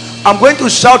 I'm going to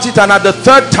shout it, and at the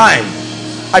third time,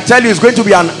 I tell you, it's going to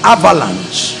be an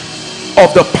avalanche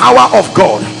of the power of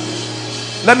God.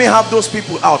 Let me have those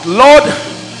people out. Lord,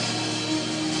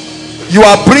 you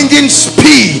are bringing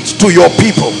speed to your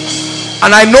people,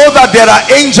 and I know that there are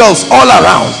angels all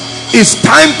around. It's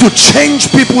time to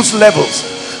change people's levels.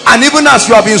 And even as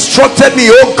you have instructed me,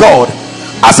 oh God,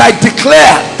 as I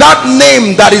declare that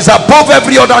name that is above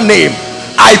every other name,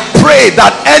 I pray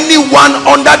that anyone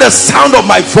under the sound of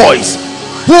my voice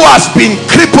who has been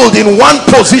crippled in one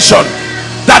position,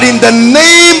 that in the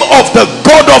name of the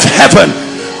God of heaven,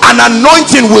 an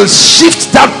anointing will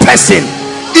shift that person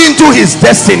into his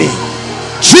destiny.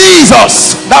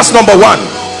 Jesus, that's number one.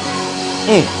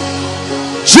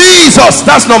 Jesus,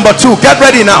 that's number two. Get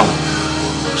ready now.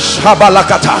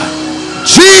 Shabalakata.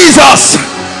 Jesus,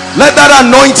 let that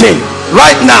anointing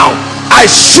right now, I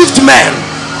shift men.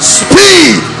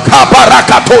 Speed,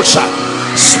 kabarakatosha.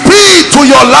 Speed to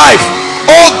your life.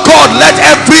 Oh God, let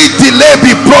every delay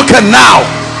be broken now.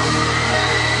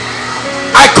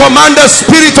 I command the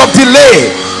spirit of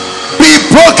delay be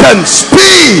broken.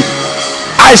 Speed,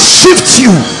 I shift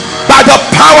you by the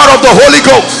power of the Holy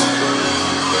Ghost.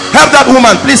 Help that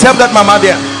woman, please help that mama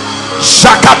there.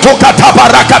 Shakatoka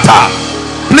tabarakata.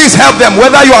 Please help them,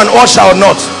 whether you are an usher or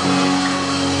not.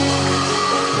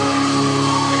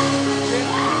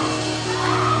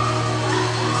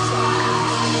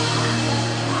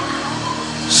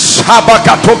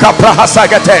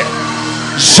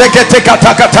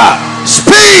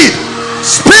 Speed,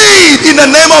 speed in the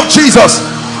name of Jesus.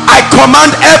 I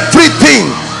command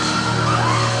everything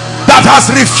that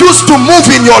has refused to move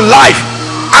in your life,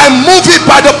 I move it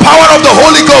by the power of the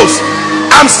Holy Ghost.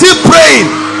 I'm still praying.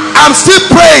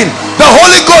 The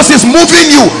Holy Ghost is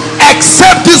moving you,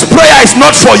 except this prayer is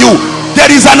not for you.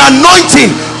 There is an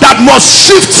anointing that must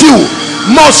shift you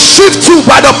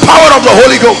by the power of the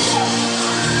Holy Ghost.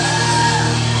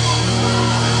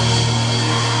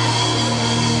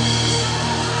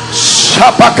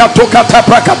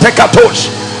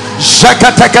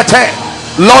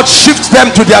 Lord, shift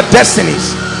them to their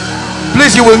destinies.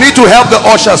 Please, you will need to help the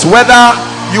ushers, whether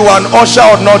you are an usher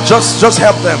or not. Just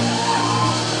help them.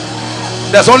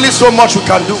 There's only so much we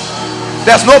can do.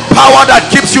 There's no power that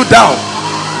keeps you down.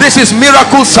 This is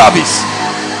miracle service.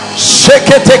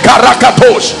 Shekete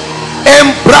karakatosh,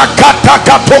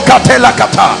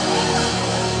 embrakatakatukatelakata.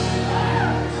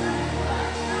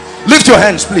 Lift your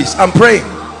hands, please. I'm praying.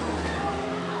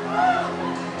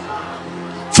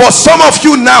 For some of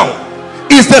you now,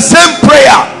 it's the same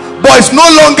prayer, but it's no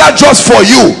longer just for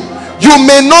you. You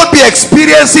may not be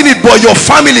experiencing it, but your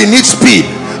family needs speed.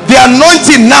 The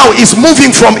anointing now is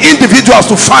moving from individuals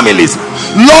to families.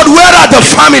 Lord, where are the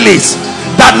families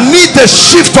that need the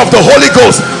shift of the Holy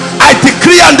Ghost? I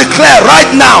decree and declare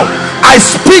right now, I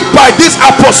speak by this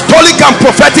apostolic and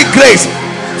prophetic grace,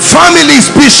 families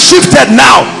be shifted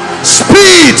now.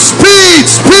 Speed, speed,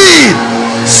 speed,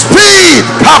 speed.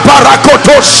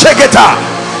 Kaparakoto shegeta,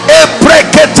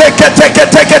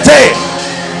 ebreketeketeketekete.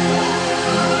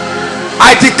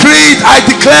 I decree it, I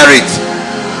declare it.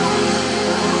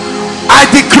 I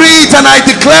decree it and I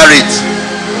declare it.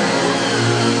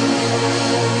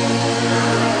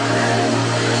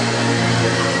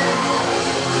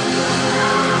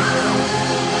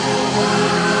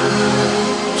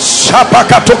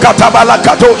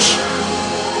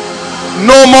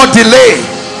 No more delay.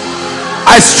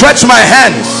 I stretch my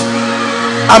hands.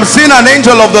 I'm seeing an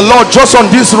angel of the Lord just on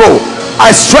this row.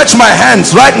 I stretch my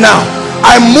hands right now.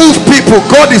 I move people.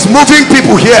 God is moving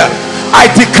people here. I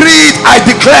decree it, I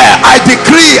declare, I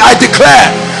decree, I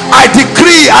declare, I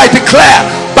decree, I declare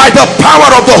by the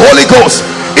power of the Holy Ghost,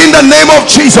 in the name of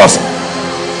Jesus,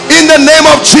 in the name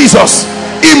of Jesus.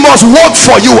 It must work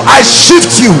for you. I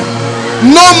shift you.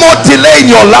 No more delay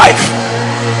in your life.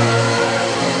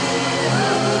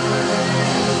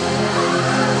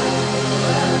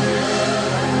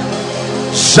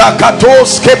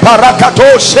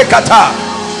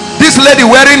 This lady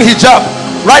wearing hijab,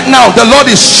 right now the Lord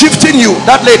is shifting you.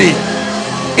 That lady,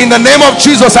 in the name of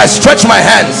Jesus, I stretch my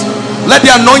hands. Let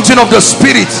the anointing of the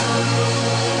Spirit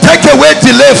take away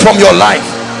delay from your life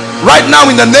right now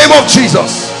in the name of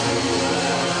Jesus.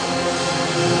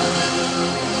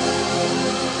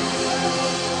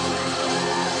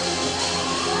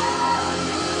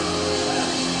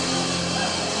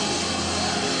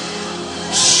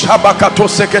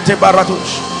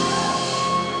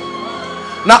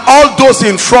 Now all those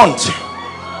in front,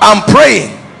 I'm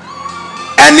praying,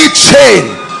 any chain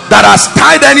that has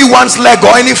tied anyone's leg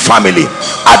or any family,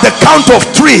 at the count of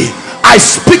 3 I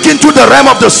speak into the realm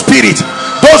of the Spirit.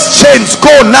 Those chains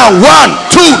go now. 1,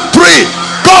 2, 3.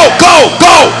 Go, go,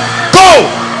 go, go,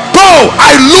 go.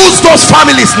 I lose those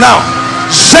families now.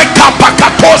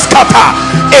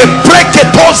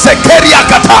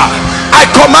 I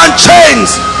command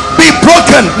chains be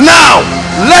broken now.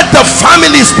 Let the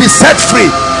families be set free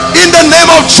in the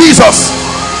name of Jesus.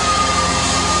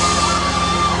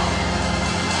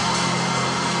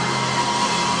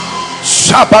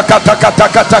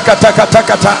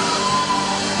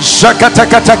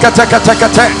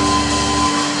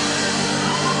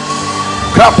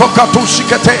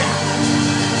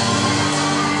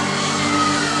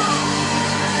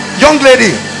 Young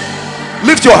lady,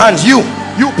 lift your hands. You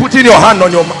put in your hand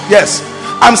on your, yes,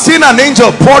 I'm seeing an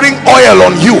angel pouring oil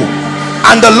on you,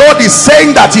 and the Lord is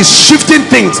saying that he's shifting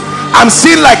things. I'm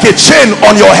seeing like a chain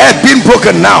on your head being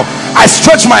broken now. I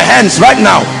stretch my hands right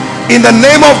now in the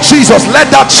name of Jesus.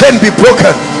 Let that chain be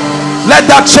broken. Let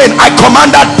that chain, I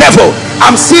command that devil.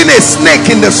 I'm seeing a snake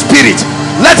in the spirit.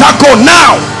 Let her go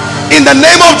now in the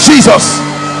name of Jesus.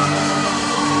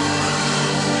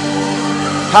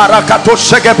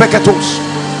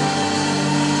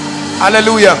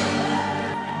 Hallelujah.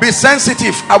 Be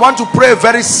sensitive. I want to pray a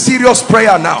very serious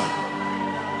prayer now.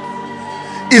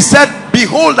 He said,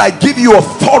 behold, I give you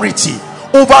authority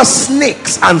over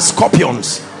snakes and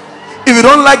scorpions. If you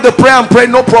don't like the prayer I'm praying,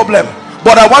 no problem,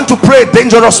 but I want to pray a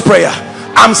dangerous prayer.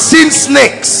 I'm seeing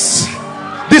snakes.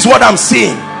 This is what I'm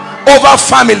seeing over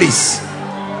families.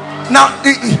 Now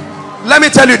let me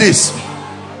tell you this.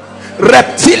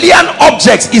 Reptilian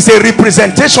objects is a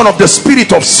representation of the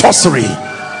spirit of sorcery.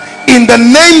 In the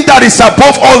name that is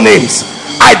above all names,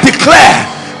 I declare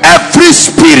every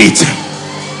spirit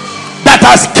that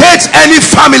has caged any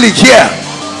family here,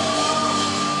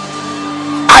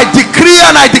 I decree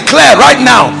and I declare right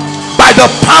now by the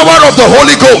power of the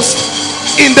Holy Ghost,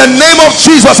 in the name of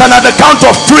Jesus, and at the count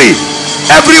of 3,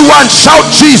 Everyone shout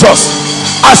Jesus.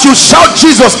 As you shout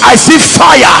Jesus, I see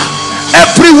fire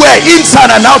everywhere,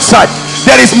 inside and outside.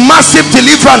 There is massive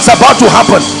deliverance about to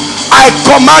happen. I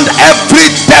command every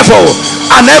devil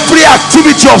and every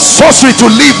activity of sorcery to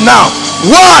leave now.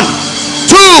 1,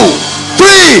 2, 3.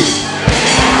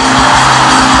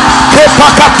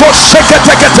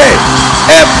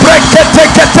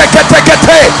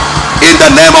 In the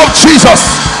name of Jesus,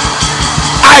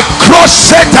 I crush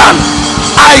Satan.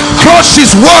 I crush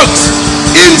his works,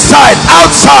 inside,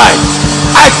 outside.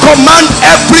 I command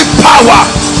every power,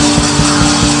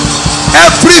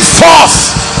 every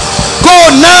force, go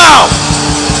now.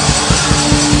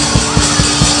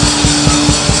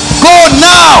 Go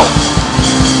now.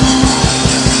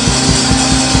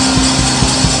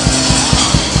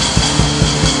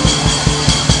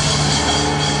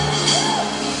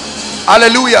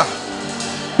 Hallelujah.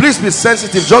 Please be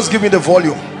sensitive. Just give me the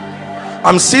volume.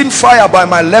 I'm seeing fire by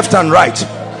my left and right.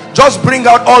 Just bring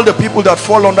out all the people that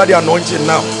fall under the anointing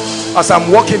now. As I'm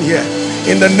walking here,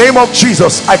 in the name of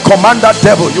Jesus, I command that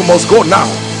devil, you must go now.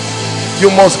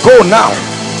 You must go now.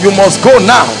 You must go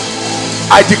now.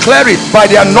 I declare it by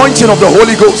the anointing of the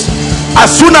Holy Ghost.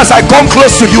 As soon as I come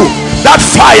close to you, that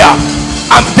fire,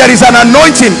 there is an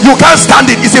anointing. You can't stand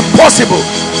it. It's impossible.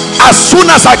 As soon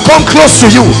as I come close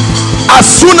to you, as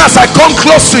soon as I come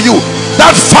close to you,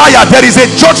 that fire, there is a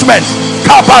judgment.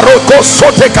 Kabaroko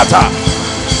sotekata.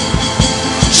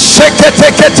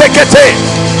 Sheketeketekete.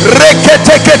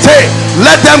 Reketekete.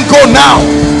 Let them go now.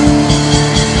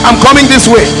 I'm coming this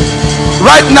way.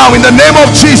 Right now, in the name of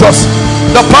Jesus,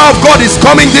 the power of God is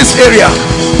coming this area,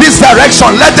 this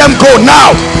direction. Let them go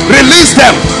now. Release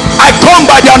them. I come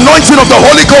by the anointing of the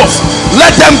Holy Ghost.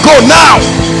 Let them go now.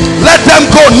 Let them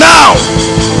go now.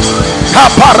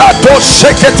 Kaparato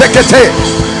sheketekete.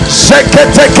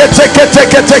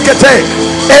 Sheketeketeketeketekete.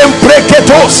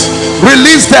 Empreketos.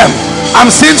 Release them. I'm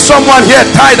seeing someone here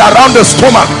tied around the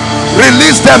stomach.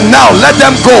 Release them now. Let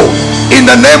them go. In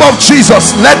the name of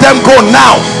Jesus, let them go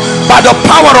now. By the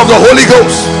power of the Holy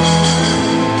Ghost.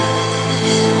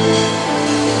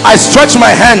 I stretch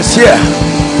my hands here.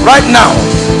 Right now,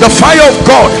 the fire of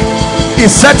God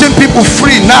is setting people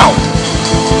free now.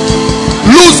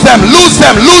 Lose them, lose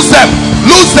them, lose them,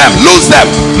 lose them, lose them,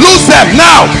 lose them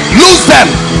now. Lose them,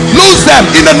 lose them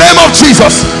in the name of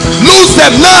Jesus. Lose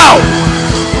them now.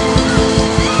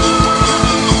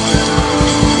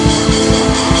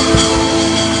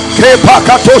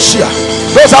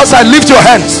 Those outside, lift your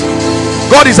hands.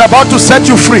 God is about to set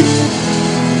you free.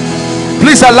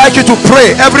 Please, I'd like you to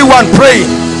pray. Everyone praying.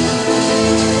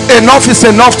 Enough is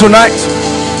enough tonight.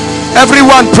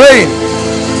 Everyone praying.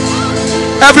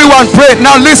 Everyone pray.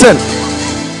 Now listen.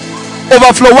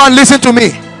 Overflow one, listen to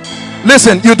me.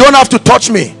 Listen, you don't have to touch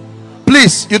me.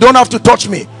 Please, you don't have to touch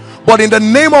me. But in the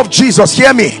name of Jesus,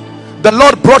 hear me. The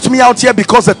Lord brought me out here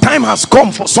because the time has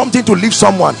come for something to leave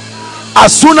someone.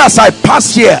 As soon as I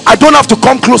pass here, I don't have to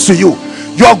come close to you.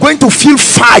 You are going to feel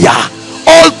fire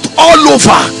all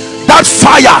over. That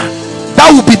fire,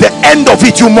 that will be the end of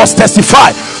it. You must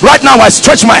testify. Right now, I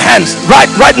stretch my hands. Right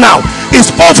now,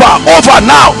 it's over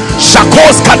now.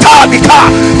 Shakos katalika,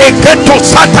 eketo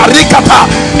satarikata,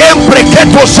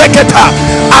 embreketo seketa,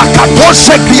 akato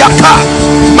sekriaka,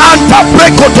 manta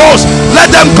brekotos. Let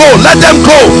them go, let them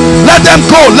go, let them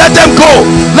go, let them go,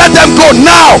 let them go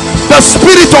now. The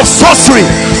spirit of sorcery,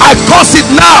 I curse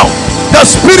it now. The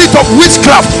spirit of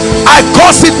witchcraft, I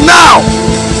curse it now.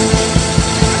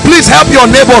 Please help your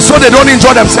neighbors so they don't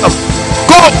injure themselves.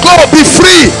 Go, be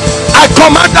free. I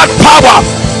command that power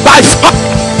by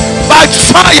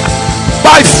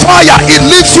fire, it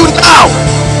leaves you now.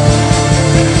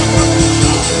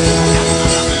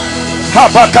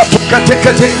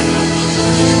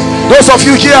 Those of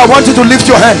you here, I want you to lift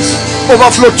your hands.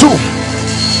 Overflow 2,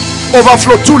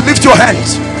 lift your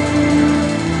hands.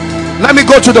 Let me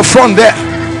go to the front there.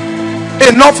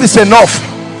 Enough is enough.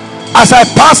 As I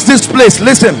pass this place,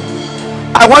 listen,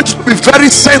 I want you to be very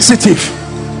sensitive.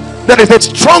 There is a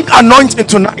strong anointing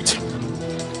tonight.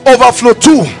 Overflow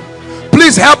 2,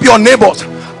 please help your neighbors.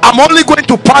 I'm only going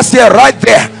to pass here, right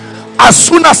there. As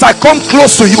soon as I come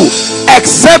close to you,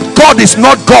 except God is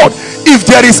not God, if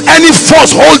there is any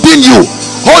force holding you,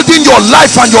 holding your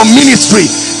life and your ministry,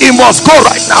 it must go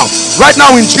right now. Right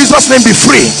now, in Jesus' name, be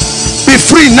free. Be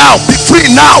free now. Be free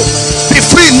now. Be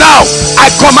free now.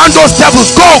 I command those devils,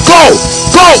 go, go,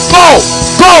 go, go,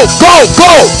 go, go,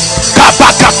 go.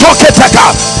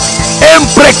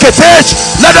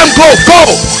 Let them go, go.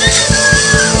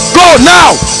 Go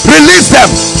now. Release them.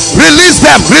 Release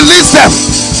them. Release them.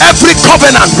 Every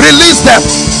covenant, release them.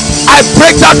 I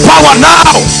break that power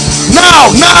now.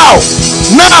 Now.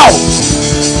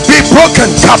 be broken.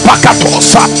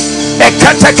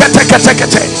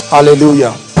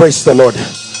 Hallelujah. Praise the Lord.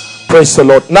 Praise the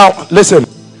Lord. Now listen,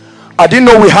 I didn't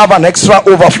know we have an extra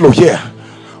overflow here.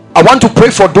 I want to pray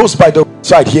for those by the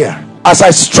side here. As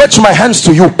I stretch my hands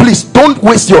to you, please don't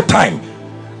waste your time.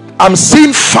 I'm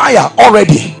seeing fire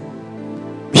already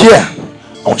here.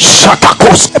 In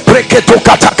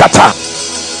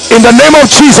the name of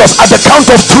Jesus, at the count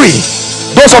of 3,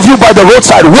 those of you by the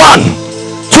roadside, 1,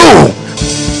 2,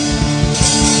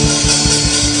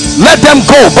 let them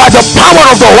go. By the power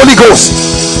of the Holy Ghost,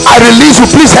 I release you.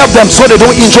 Please help them so they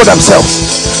don't injure themselves.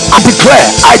 I declare,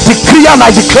 I decree and I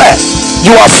declare,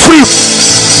 you are free.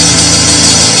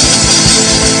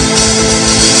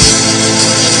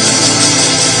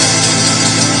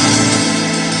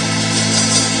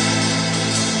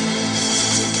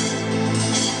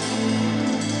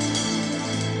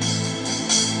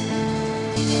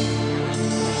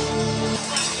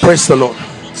 Praise the Lord.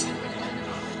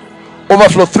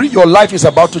 Overflow 3, your life is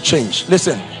about to change.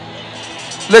 Listen,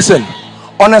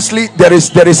 honestly, there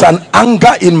is an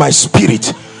anger in my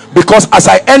spirit, because as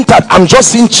I entered, I'm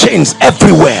just seeing chains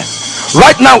everywhere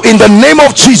right now. In the name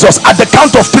of Jesus, at the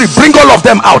count of 3, bring all of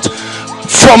them out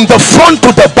from the front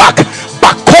to the back.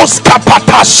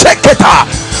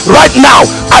 Right now,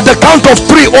 at the count of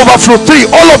 3, overflow 3,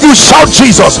 all of you shout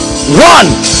Jesus. 1,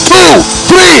 2,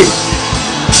 3.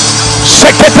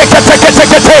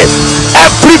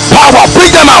 Every power,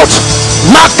 bring them out.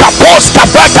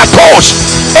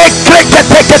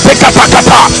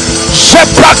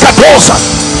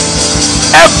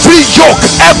 Every yoke,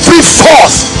 every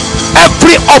force,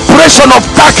 every operation of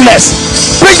darkness,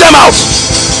 bring them out.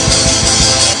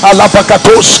 I'm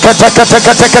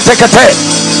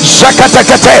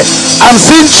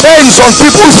seeing chains on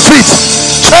people's feet.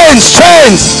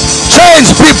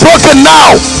 Chains, be broken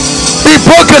now. Be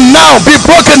broken now. Be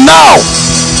broken now.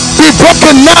 Be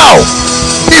broken now.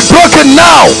 Be broken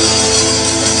now.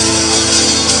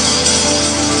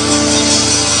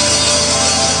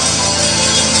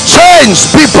 Chains,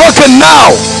 be broken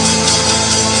now.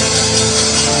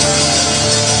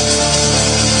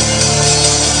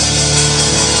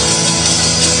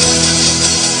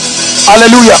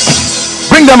 Hallelujah.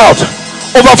 Bring them out.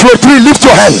 Overflow 3, lift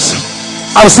your hands.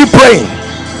 I'm still praying.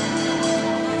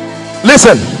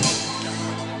 Listen,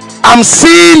 I'm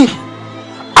seeing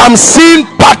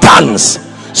patterns.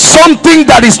 Something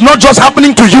that is not just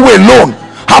happening to you alone,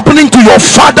 happening to your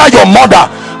father, your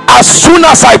mother. As soon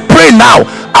as I pray now,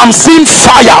 I'm seeing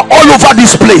fire all over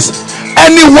this place.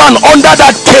 Anyone under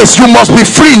that case, you must be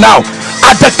free now.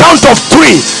 At the count of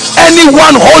 3,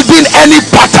 anyone holding any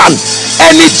pattern,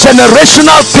 any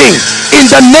generational thing,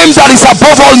 in the name that is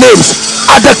above all names,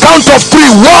 at the count of 3,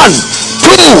 1,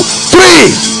 2,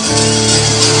 3,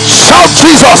 shout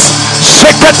Jesus.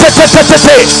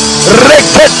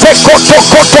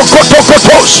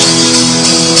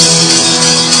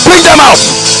 Bring them out.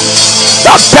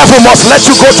 That devil must let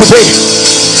you go today.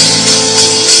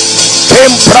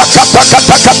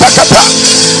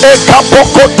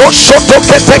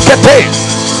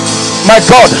 My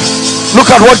God, look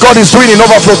at what God is doing in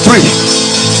overflow 3.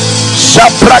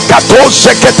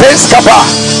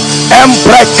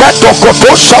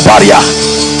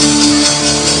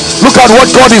 Look at what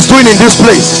God is doing in this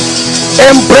place.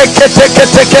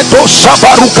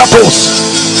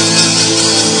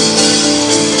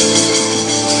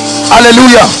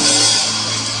 Hallelujah.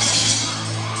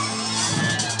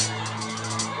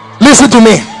 Listen to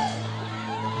me.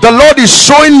 The Lord is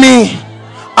showing me,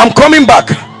 I'm coming back,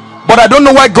 but I don't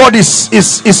know why God is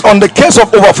on the case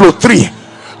of overflow 3.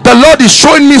 The Lord is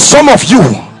showing me some of you.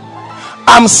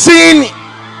 I'm seeing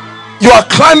you are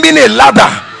climbing a ladder,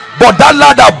 but that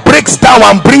ladder breaks down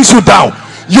and brings you down.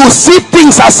 You see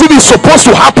things as if it's supposed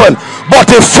to happen, but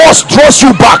a force draws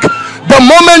you back. The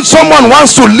moment someone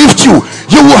wants to lift you,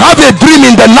 you will have a dream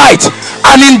in the night,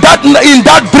 and in that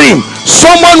dream,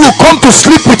 someone will come to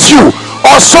sleep with you,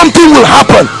 or something will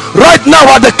happen. Right now,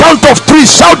 at the count of 3,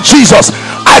 shout Jesus.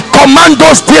 I command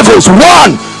those devils. 1,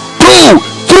 2,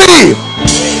 3.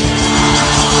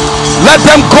 Let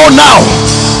them go now.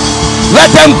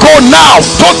 Let them go now.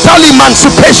 Total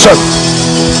emancipation.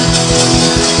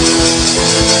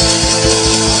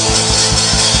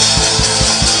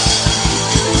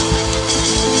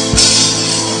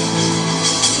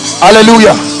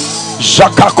 Hallelujah.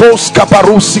 Jakakos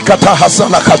kaparusi kata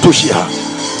hasana katushia.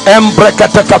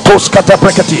 Embrekatakatos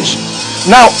kataprekatish.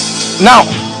 Now,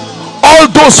 all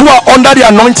those who are under the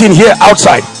anointing here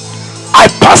outside, I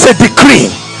pass a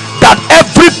decree that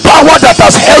every power that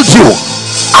has held you,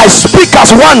 I speak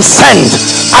as one sent.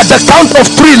 At the count of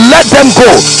 3, let them go.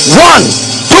 1,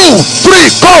 2, 3,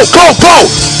 go, go, go,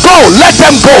 go, go. Let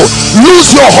them go.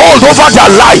 Lose your hold over their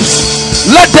lives.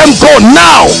 Let them go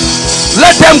now.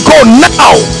 Let them go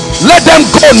now. Let them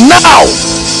go now.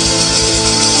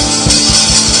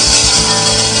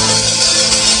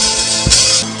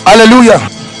 Hallelujah.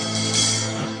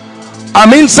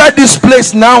 I'm inside this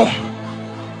place now,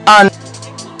 and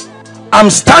I'm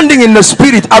standing in the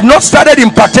spirit. I've not started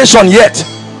impartation yet,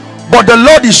 but the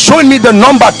Lord is showing me the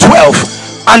number 12,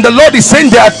 and the Lord is saying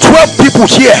there are 12 people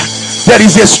here. There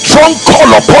is a strong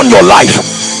call upon your life.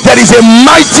 There is a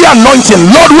mighty anointing.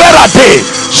 Lord, where are they?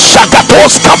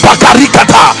 Shakatos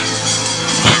kapakarikata.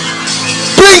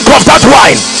 Drink of that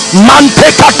wine.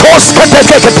 Mantekatos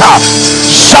keteketa.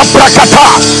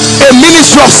 Shaprakata. A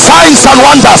ministry of signs and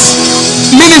wonders.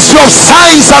 Ministry of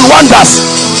signs and wonders.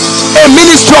 A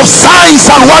ministry of signs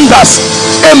and wonders.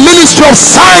 A ministry of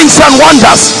signs and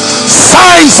wonders.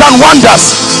 Signs and wonders.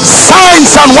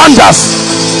 Signs and wonders.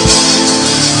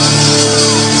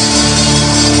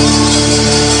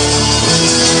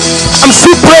 I'm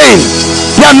still praying.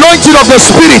 The anointing of the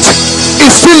Spirit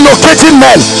is still locating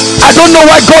men. I don't know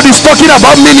why God is talking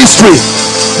about ministry.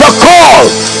 The call.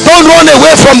 Don't run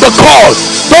away from the call.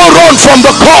 Don't run from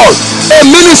the call. A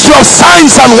ministry of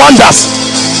signs and wonders.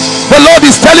 The Lord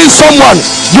is telling someone,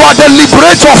 you are the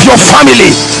liberator of your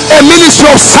family. A ministry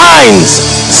of signs.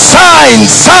 Signs,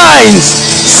 signs,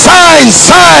 signs,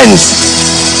 signs.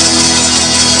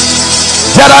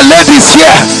 There are ladies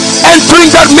here entering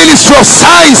that ministry of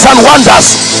signs and wonders.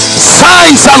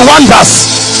 Signs and wonders.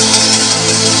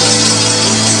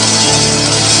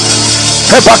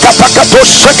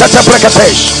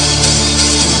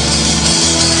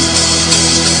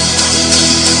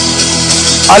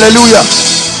 Hallelujah.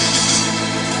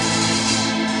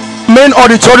 Main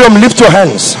auditorium, lift your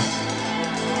hands.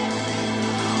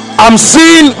 I'm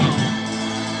seeing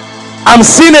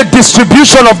a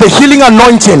distribution of the healing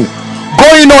anointing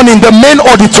going on in the main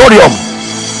auditorium,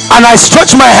 and I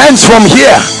stretch my hands from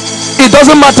here. It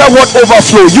doesn't matter what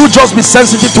overflow, you just be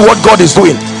sensitive to what God is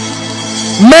doing.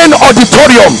 Main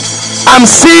auditorium, I'm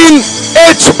seeing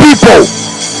 8 people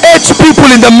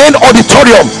in the main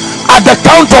auditorium. At the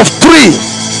count of 3,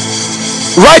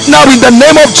 right now, in the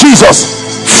name of Jesus,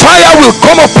 fire will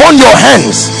come upon your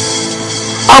hands.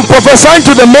 I'm prophesying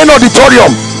to the main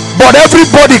auditorium, but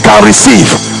everybody can receive.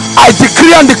 I decree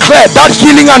and declare that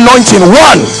healing anointing. 1, 2,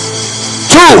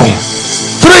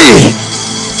 3.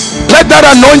 Let that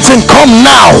anointing come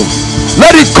now.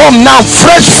 Let it come now.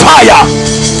 Fresh fire.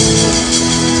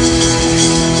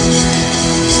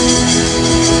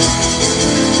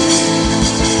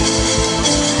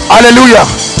 Hallelujah.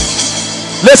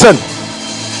 Listen.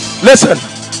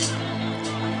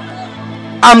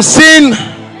 I'm seeing,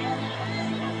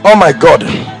 oh my God,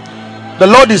 the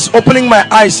Lord is opening my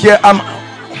eyes here. I'm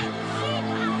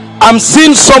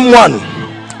seeing someone.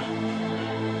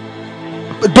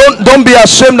 Don't be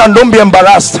ashamed and don't be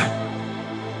embarrassed.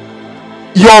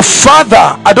 Your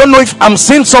father, I don't know if I'm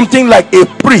seeing something like a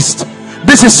priest.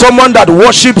 This is someone that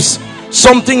worships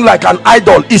something like an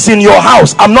idol. Is in your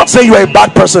house. I'm not saying you're a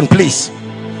bad person, please.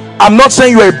 I'm not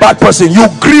saying you're a bad person. You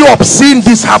grew up seeing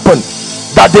this happen,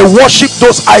 that they worship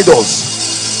those idols.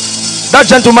 That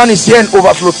gentleman is here in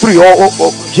overflow 3 or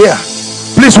here.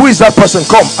 Please, who is that person?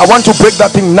 Come, I want to break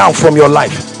that thing now from your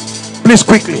life. Please,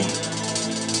 quickly.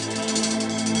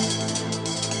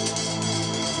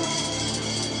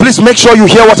 Please make sure you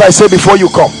hear what I say before you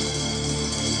come.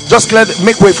 Just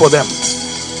make way for them.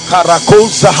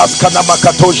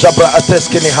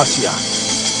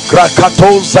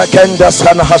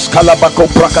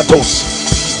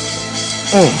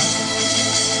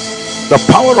 The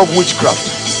power of witchcraft.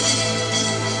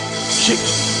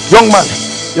 Young man,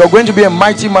 you're going to be a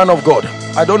mighty man of God.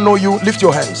 I don't know you. Lift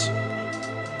your hands.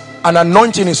 An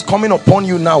anointing is coming upon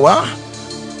you now.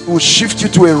 It will shift you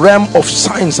to a realm of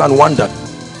signs and wonder.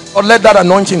 Or let that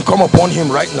anointing come upon him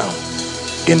right now.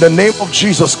 In the name of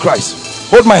Jesus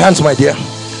Christ. Hold my hands, my dear.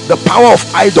 The power of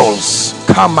idols.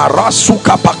 In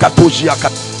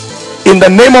the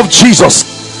name of Jesus,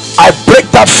 I break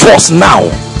that force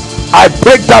now. I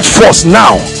break that force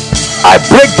now. I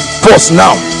break that force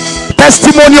now.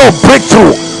 Testimony of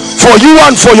breakthrough for you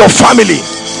and for your family.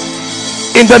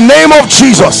 In the name of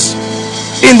Jesus.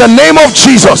 In the name of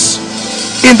Jesus.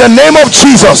 In the name of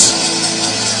Jesus.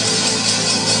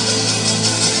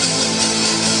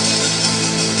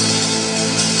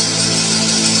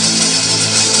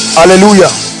 Hallelujah.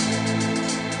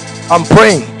 I'm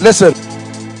praying. Listen.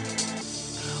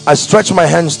 I stretch my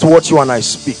hands towards you and I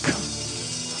speak.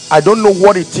 I don't know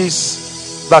what it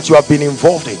is that you have been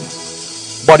involved in,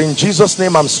 but in Jesus'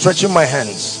 name I'm stretching my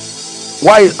hands.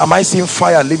 Why am I seeing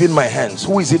fire leaving my hands?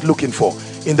 Who is it looking for?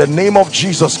 in the name of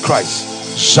Jesus Christ.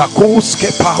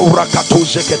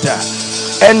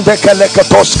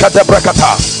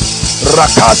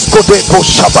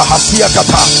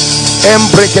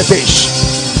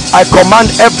 I command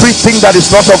everything that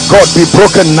is not of God be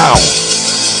broken now.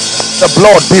 The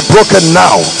blood be broken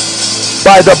now.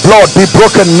 By the blood be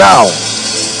broken now.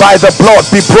 By the blood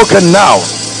be broken now.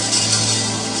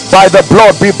 By the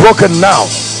blood be broken now.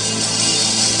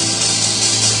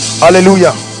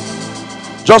 Hallelujah.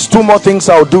 Just two more things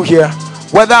I'll do here.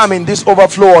 Whether I'm in this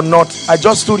overflow or not, I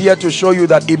just stood here to show you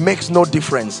that it makes no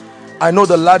difference. I know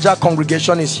the larger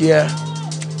congregation is here.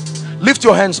 Lift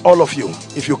your hands, all of you,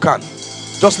 if you can.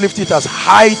 Just lift it as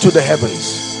high to the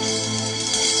heavens.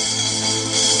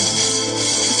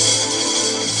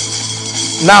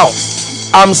 Now,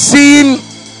 I'm seeing,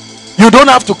 you don't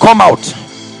have to come out,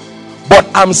 but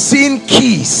I'm seeing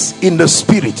keys in the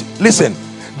spirit. Listen,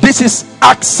 this is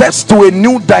access to a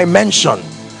new dimension,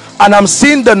 and I'm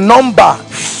seeing the number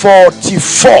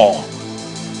 44.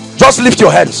 Just lift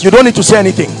your hands. You don't need to say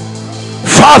anything.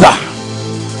 Father,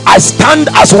 I stand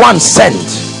as one sent.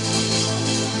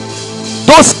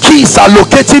 Those keys are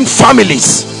locating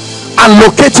families and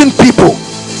locating people.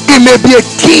 It may be a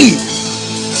key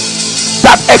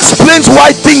that explains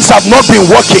why things have not been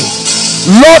working.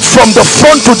 Lord, from the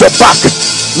front to the back,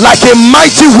 like a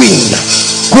mighty wind,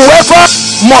 whoever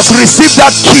must receive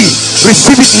that key,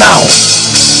 receive it now.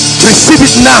 Receive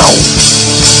it now.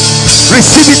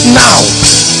 Receive it now.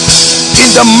 In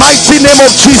the mighty name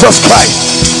of Jesus Christ.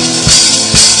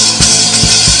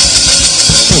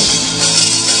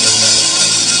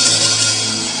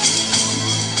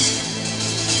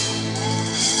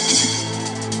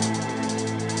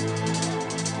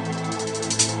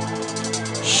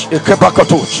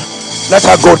 Let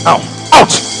her go now.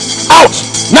 Out. Out.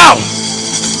 Now.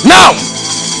 Now.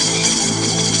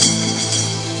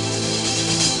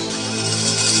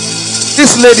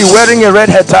 This lady wearing a red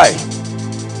hair tie.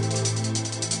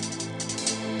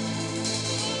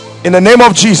 In the name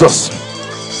of Jesus,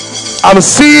 I'm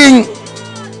seeing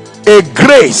a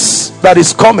grace that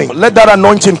is coming. Let that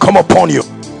anointing come upon you.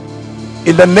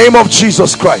 In the name of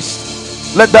Jesus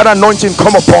Christ, let that anointing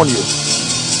come upon you.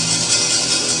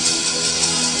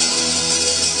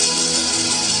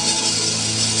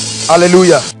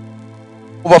 Hallelujah.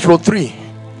 Overflow 3.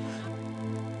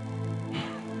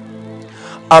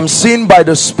 I'm seeing by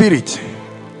the Spirit,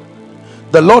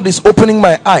 the Lord is opening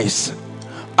my eyes,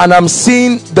 and I'm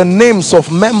seeing the names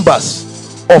of members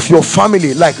of your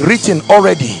family like written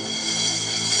already.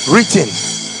 Written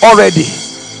already.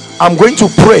 I'm going to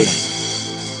pray.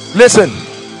 Listen,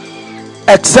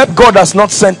 except God has not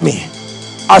sent me,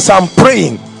 as I'm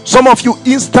praying, some of you,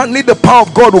 instantly the power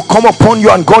of God will come upon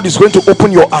you, and God is going to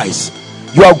open your eyes.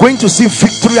 You are going to see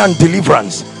victory and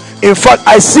deliverance. In fact,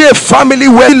 I see a family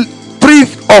where 3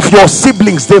 of your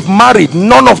siblings, they've married,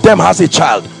 none of them has a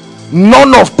child.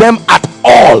 None of them at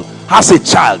all has a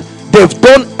child. They've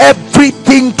done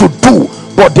everything to do,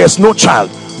 but there's no child.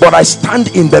 But I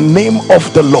stand in the name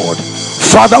of the Lord.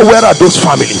 Father, where are those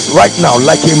families right now?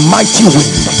 Like a mighty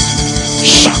wind,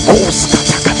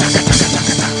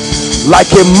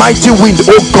 like a mighty wind,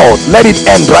 oh God, let it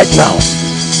end right now.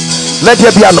 Let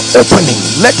there be an opening.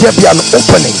 Let there be an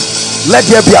opening. Let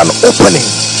there be an opening.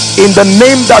 In the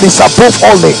name that is above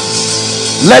all names,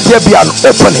 let there be an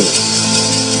opening.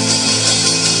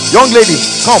 Young lady,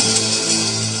 come.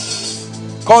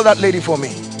 Call that lady for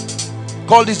me.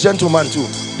 Call this gentleman too.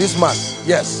 This man,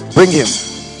 yes, bring him.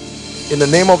 In the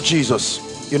name of Jesus,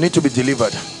 you need to be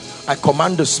delivered. I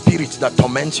command the spirit that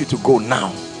torments you to go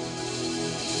now.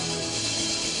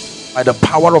 By the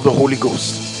power of the Holy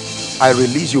Ghost, I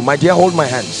release you. My dear, hold my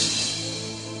hands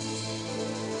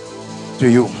to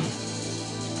you.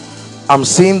 I'm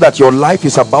saying that your life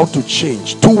is about to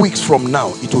change. 2 weeks from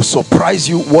now, it will surprise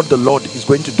you what the Lord is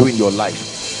going to do in your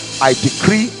life. I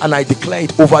decree and I declare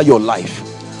it over your life.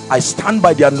 I stand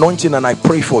by the anointing and I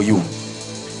pray for you.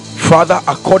 Father,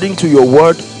 according to your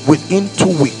word, within 2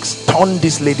 weeks, turn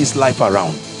this lady's life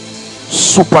around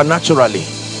supernaturally.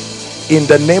 In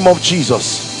the name of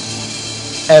Jesus.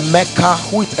 Emeka,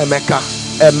 who is Emeka?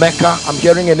 Emeka, I'm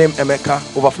hearing a name, Emeka.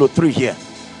 Overflow 3 here.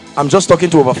 I'm just talking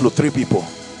to overflow 3 people.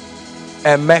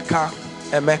 Emeka,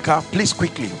 Emeka, please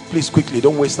quickly,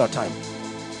 don't waste our time.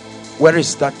 Where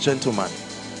is that gentleman?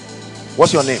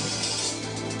 What's your name?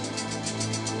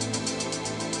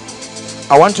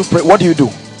 I want to pray. What do you do?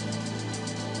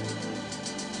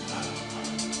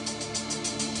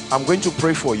 I'm going to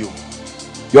pray for you.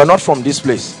 You are not from this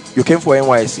place. You came for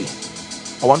NYC.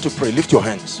 I want to pray. Lift your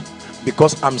hands,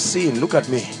 because I'm seeing, look at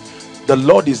me, the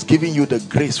Lord is giving you the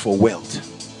grace for wealth.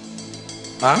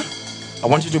 I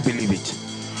want you to believe it.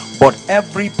 But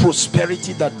every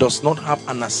prosperity that does not have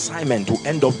an assignment will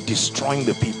end up destroying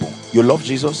the people. You love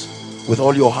Jesus with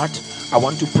all your heart? I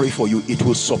want to pray for you. It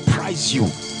will surprise you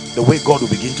the way God will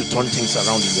begin to turn things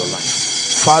around in your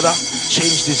life. Father,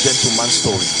 change this gentleman's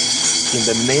story in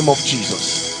the name of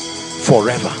Jesus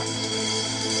forever.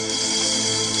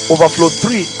 Overflow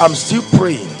 3, I'm still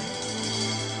praying.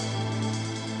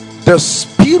 The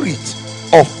spirit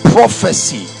of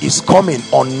prophecy is coming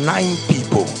on 9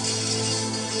 people.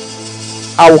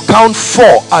 I will count 4.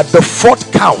 At the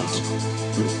 4th count,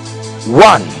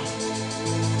 1,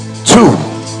 2,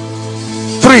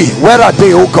 3. Where are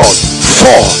they, oh God? 4,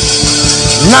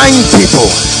 9 people.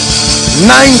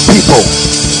 9 people.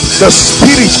 The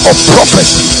spirit of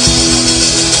prophecy.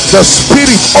 The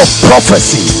spirit of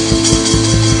prophecy.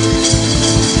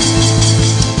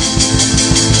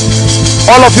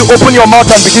 All of you, open your mouth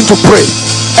and begin to pray.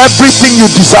 Everything you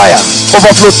desire.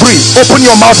 Overflow 3. Open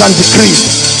your mouth and decree.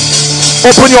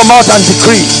 Open your mouth and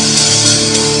decree.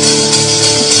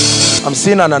 I'm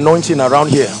seeing an anointing around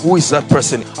here. Who is that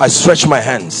person? I stretch my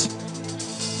hands.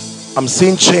 I'm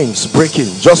seeing chains breaking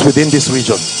just within this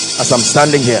region as I'm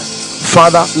standing here.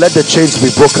 Father, let the chains be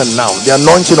broken now. The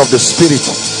anointing of the Spirit.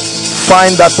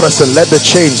 Find that person. Let the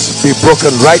chains be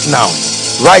broken right now.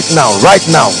 Right now. Right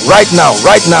now. Right now.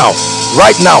 Right now.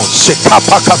 Right now.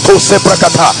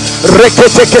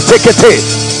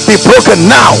 Be broken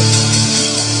now.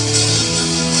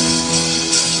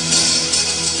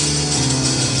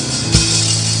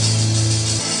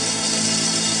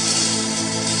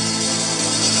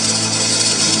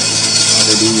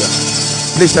 Hallelujah.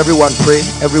 Please, everyone pray.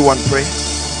 Everyone pray.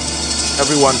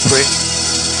 Everyone pray.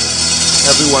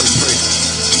 Everyone pray.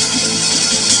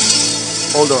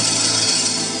 Hold on.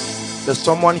 There's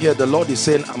someone here. The Lord is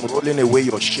saying, I'm rolling away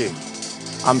your shame.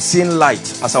 I'm seeing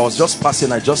light. As I was just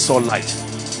passing, I just saw light.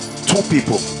 2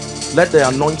 people. Let the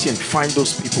anointing find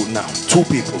those people now. 2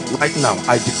 people. Right now.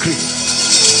 I decree.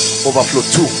 Overflow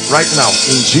 2. Right now.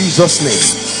 In Jesus' name.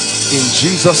 In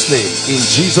Jesus' name. In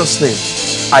Jesus' name.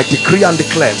 I decree and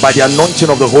declare by the anointing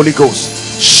of the Holy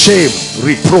Ghost, shame,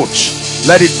 reproach,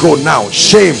 let it go now.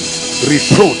 Shame,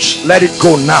 reproach, let it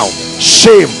go now.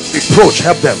 Shame, reproach,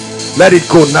 help them. Let it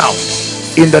go now.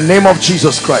 In the name of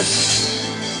Jesus Christ.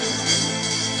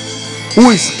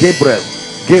 Who is Gabriel?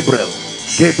 Gabriel.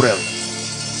 Gabriel.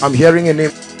 I'm hearing a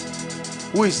name.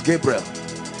 Who is Gabriel?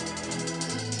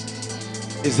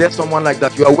 Is there someone like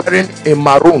that? You are wearing a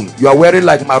maroon. You are wearing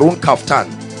like maroon kaftan.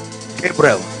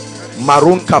 Gabriel.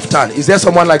 Maroon kaftan. Is there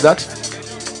someone like that?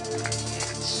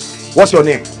 What's your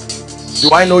name?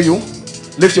 Do I know you?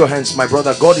 Lift your hands, my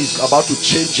brother. God is about to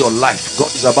change your life. God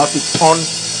is about to turn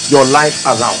your life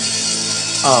around.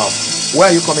 Where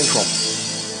are you coming from?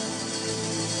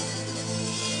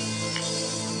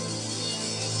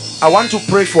 I want to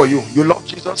pray for you. You love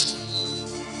Jesus?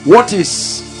 What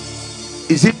is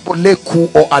it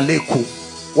Oleku or Aleku?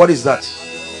 What is that?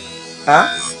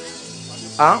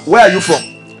 Where are you from?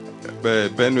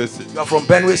 Benue State. You are from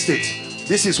Benue State.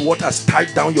 This is what has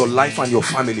tied down your life and your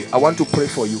family. I want to pray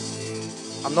for you.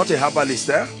 I'm not a herbalist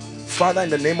there. Father,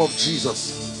 in the name of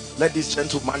Jesus, let this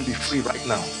gentleman be free right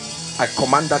now. I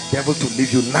command that devil to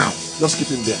leave you now. Just keep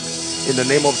him there. In the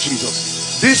name of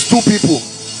Jesus. These 2 people,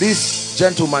 this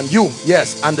gentleman, you,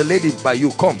 yes, and the lady by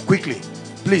you, come quickly,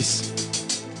 please.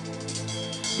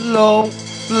 Blow,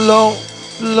 blow,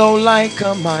 blow like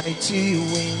a mighty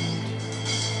wind.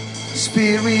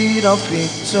 Spirit of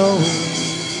victory.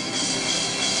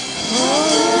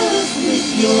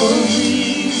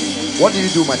 What do you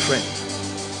do, my friend?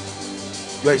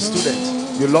 You are a student.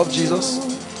 You love Jesus.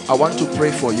 I want to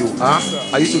pray for you. Are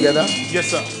you together? Yes,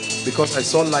 sir. Because I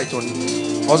saw light on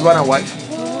husband and wife.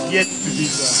 Yes,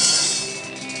 sir.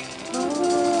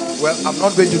 Well, I'm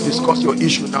not going to discuss your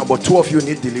issue now, but 2 of you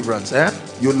need deliverance.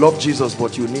 You love Jesus,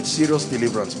 but you need serious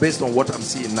deliverance based on what I'm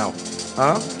seeing now.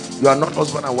 You are not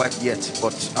husband and wife yet,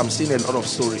 but I'm seeing a lot of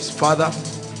stories. Father,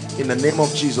 in the name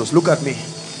of Jesus, look at me.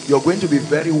 You're going to be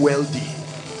very wealthy,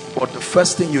 but the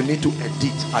first thing you need to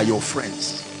edit are your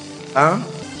friends.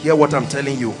 Hear what I'm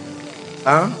telling you.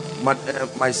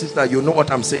 My sister, you know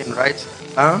what I'm saying, right?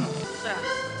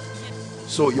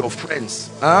 So your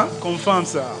friends. Confirm,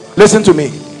 sir. Listen to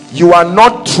me. You are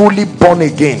not truly born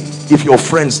again if your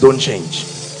friends don't change.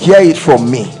 Hear it from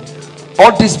me.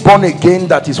 All this born again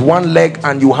that is one leg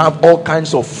and you have all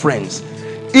kinds of friends.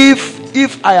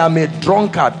 If I am a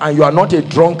drunkard and you are not a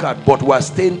drunkard, but we are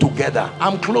staying together,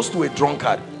 I'm close to a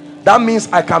drunkard. That means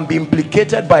I can be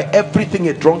implicated by everything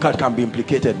a drunkard can be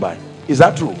implicated by. Is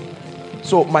that true?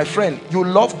 So my friend, you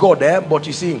love God but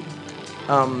you see,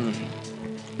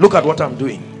 look at what I'm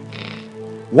doing.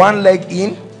 One leg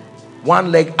in,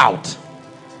 one leg out.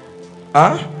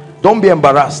 Huh? Don't be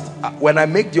embarrassed. When I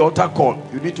make the altar call,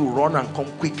 you need to run and come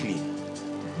quickly.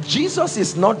 Jesus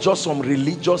is not just some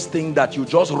religious thing that you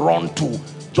just run to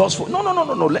just for. No.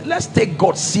 Let's take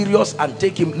God serious and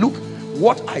take him. Look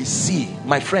what I see,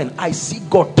 my friend. I see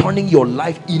God turning your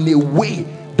life in a way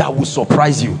that will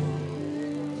surprise you.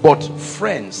 But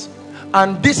friends,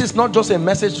 and this is not just a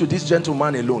message to this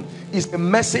gentleman alone, it's a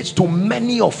message to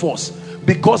many of us,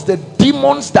 because the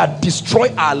demons that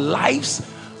destroy our lives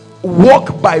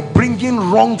work by bringing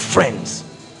wrong friends.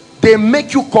 They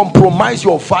make you compromise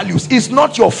your values. It's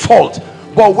not your fault,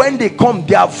 but when they come,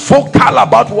 they are vocal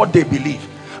about what they believe.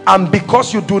 And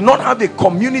because you do not have a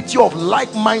community of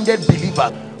like-minded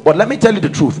believers, but let me tell you the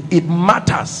truth, it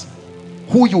matters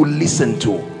who you listen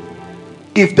to.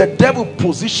 If the devil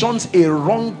positions a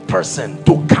wrong person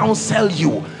to counsel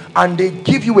you, and they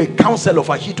give you a counsel of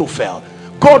Ahithophel,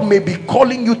 God may be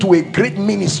calling you to a great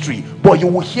ministry, but you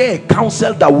will hear a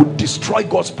counsel that will destroy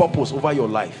God's purpose over your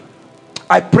life.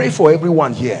 I pray for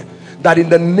everyone here that in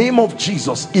the name of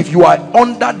Jesus, if you are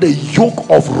under the yoke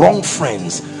of wrong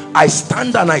friends, I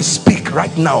stand and I speak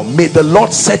right now, may the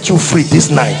Lord set you free this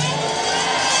night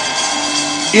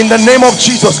in the name of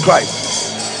Jesus Christ.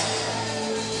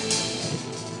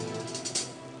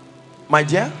 My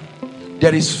dear,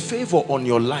 there is favor on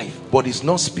your life, but it's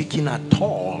not speaking at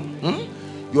all.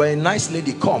 You are a nice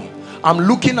lady, come. I'm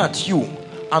looking at you,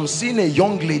 I'm seeing a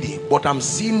young lady, but I'm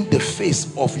seeing the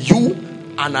face of you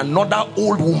and another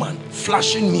old woman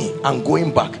flashing me and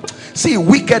going back. See,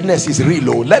 wickedness is real.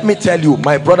 Oh, let me tell you,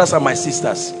 my brothers and my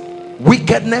sisters,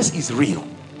 wickedness is real.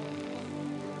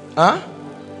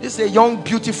 This is a young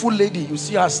beautiful lady, you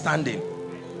see her standing,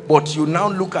 but you now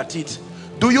look at it.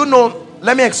 Do you know,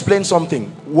 let me explain something.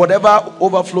 Whatever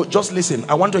overflow, just listen.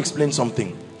 I want to explain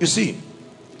something. You see,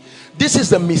 this is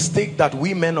the mistake that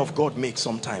we men of God make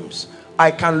sometimes.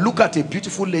 I can look at a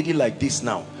beautiful lady like this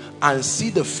now and see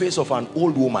the face of an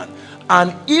old woman,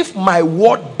 and if my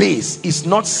word base is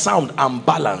not sound and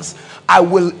balanced, I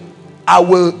will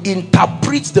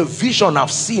interpret the vision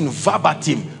I've seen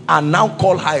verbatim and now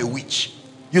call her a witch.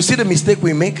 You see the mistake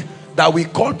we make, that we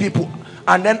call people,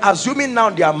 and then assuming now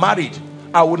they are married,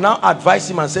 I will now advise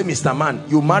him and say, Mr. Man,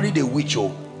 you married a witch.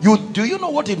 Oh, do you know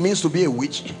what it means to be a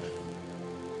witch?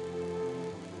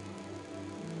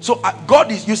 So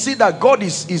God is, you see that God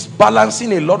is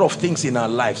balancing a lot of things in our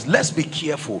lives. Let's be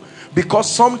careful,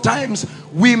 because sometimes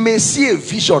we may see a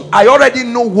vision. I already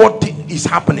know what is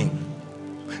happening.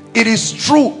 It is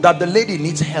true that the lady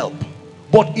needs help,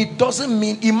 but it doesn't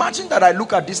mean, imagine that I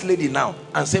look at this lady now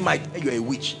and say, my dear, you're a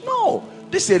witch. No,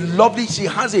 this is a lovely, she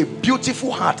has a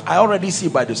beautiful heart. I already see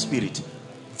by the Spirit,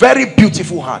 very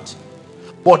beautiful heart.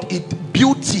 But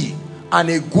beauty and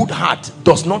a good heart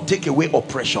does not take away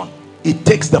oppression. It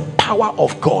takes the power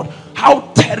of God. How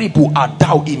terrible art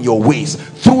thou in your ways!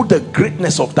 Through the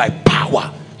greatness of thy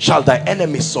power shall thy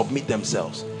enemies submit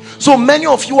themselves. So many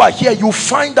of you are here, you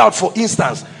find out, for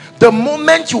instance, the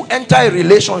moment you enter a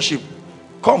relationship,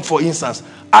 come for instance,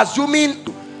 assuming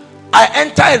I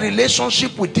enter a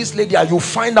relationship with this lady and you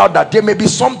find out that there may be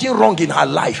something wrong in her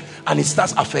life and it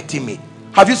starts affecting me.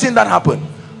 Have you seen that happen?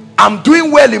 I'm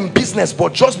doing well in business,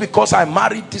 but just because I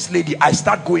married this lady, I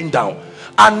start going down.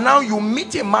 And now you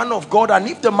meet a man of God, and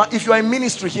if you are in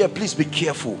ministry here, please be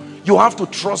careful. You have to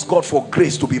trust God for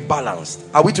grace to be balanced.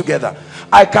 Are we together?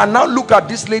 I can now look at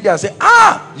this lady and say,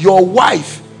 your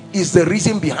wife is the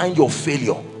reason behind your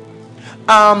failure.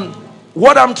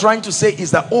 What I'm trying to say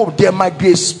is that, there might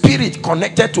be a spirit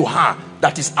connected to her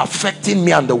that is affecting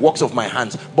me and the works of my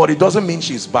hands, but it doesn't mean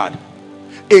she's bad.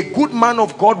 A good man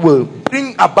of God will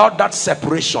bring about that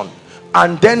separation,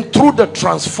 and then through the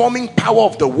transforming power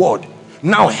of the word,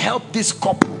 now help this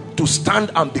couple to stand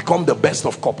and become the best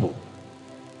of couple.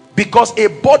 Because a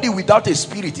body without a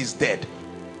spirit is dead.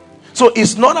 So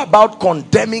it's not about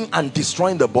condemning and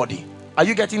destroying the body. Are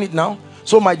you getting it now?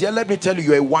 So my dear, let me tell you,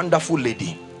 you're a wonderful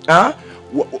lady.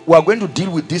 We're going to deal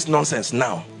with this nonsense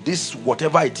now. This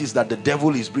whatever it is that the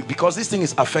devil is bringing, because this thing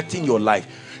is affecting your life.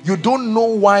 You don't know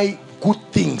why good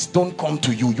things don't come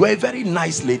to you. You're a very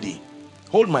nice lady.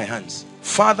 Hold my hands.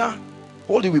 Father,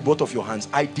 hold it with both of your hands.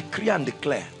 I decree and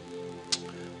declare.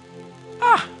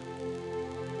 I'm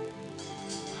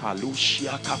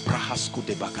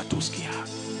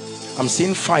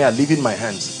seeing fire leaving my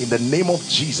hands. In the name of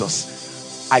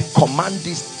Jesus, I command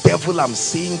this devil I'm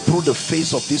seeing through the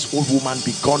face of this old woman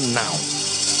be gone now.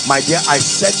 My dear, I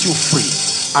set you free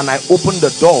and I open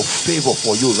the door of favor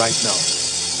for you right now.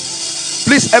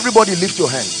 Please, everybody lift your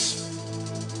hands.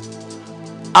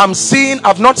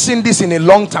 I've not seen this in a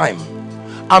long time.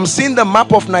 I'm seeing the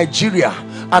map of Nigeria,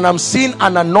 and I'm seeing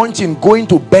an anointing going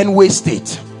to Benue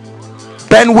State.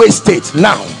 Benue State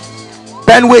now.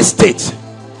 Benue State.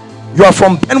 You are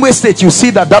from Benue State. You see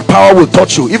that power will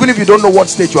touch you, even if you don't know what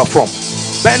state you are from.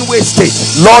 Benue State.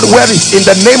 Lord, where is, in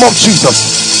the name of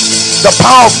Jesus, the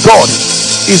power of God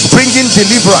is bringing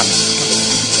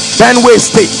deliverance. Benue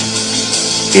State.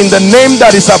 In the name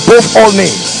that is above all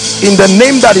names. In the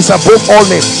name that is above all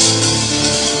names.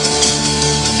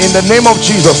 In the name of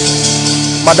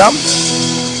Jesus. Madam,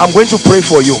 I'm going to pray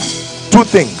for you. Two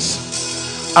things.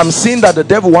 I'm seeing that the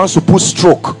devil wants to put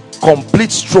stroke,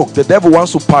 complete stroke. The devil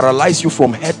wants to paralyze you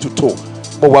from head to toe,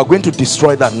 but we're going to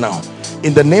destroy that now.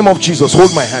 In the name of Jesus,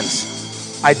 hold my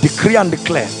hands. I decree and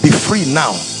declare, be free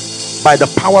now by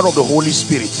the power of the Holy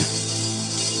Spirit.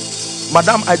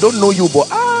 Madam, I don't know you, but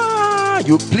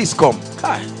you please come.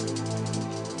 Hi.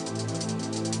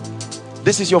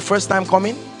 This is your first time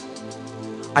coming?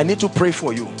 I need to pray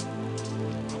for you.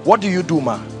 What do you do,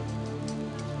 ma?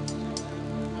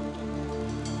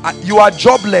 You are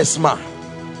jobless, ma.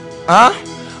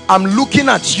 I'm looking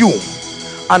at you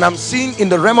and I'm seeing in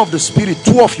the realm of the spirit,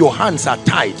 two of your hands are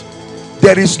tied.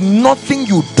 There is nothing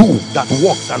you do that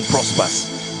works and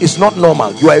prospers. It's not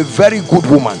normal. You are a very good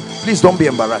woman. Please don't be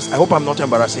embarrassed. I hope I'm not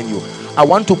embarrassing you. I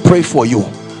want to pray for you.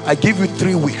 I give you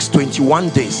 3 weeks, 21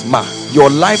 days, ma.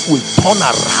 Your life will turn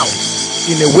around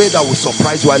in a way that will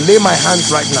surprise you. I lay my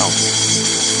hands right now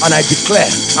and I declare,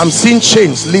 I'm seeing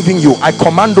chains leaving you. I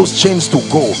command those chains to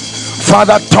go.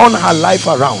 Father, turn her life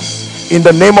around in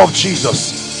the name of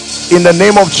Jesus. In the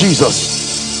name of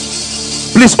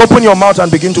Jesus. Please open your mouth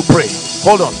and begin to pray.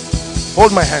 Hold on.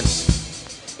 Hold my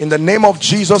hands. In the name of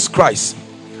Jesus Christ,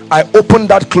 I open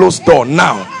that closed door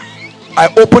now.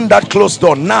 I open that closed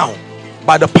door now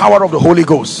by the power of the Holy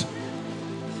Ghost.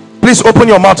 Please open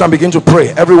your mouth and begin to pray.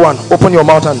 Everyone, open your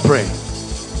mouth and pray.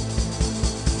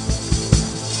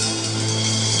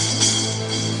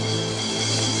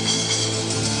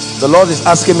 The Lord is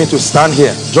asking me to stand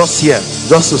here, just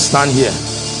to stand here,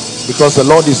 because the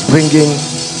Lord is bringing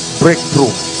breakthrough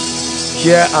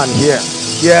here and here,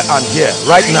 here and here,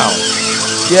 right now,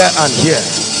 here and here.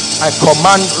 I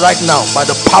command right now by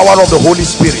the power of the Holy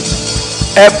Spirit,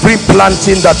 every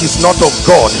planting that is not of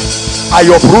God, I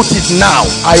uproot it now.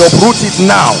 I uproot it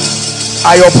now.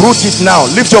 I uproot it now.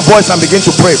 Lift your voice and begin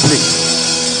to pray,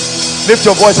 please. Lift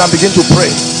your voice and begin to pray.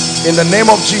 In the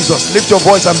name of Jesus, lift your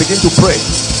voice and begin to pray.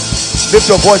 Lift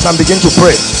your voice and begin to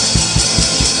pray.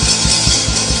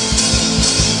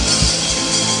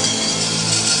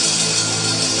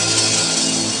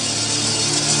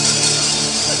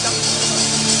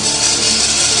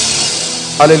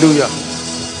 Hallelujah.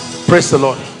 Praise the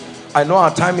Lord. I know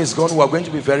our time is gone. We are going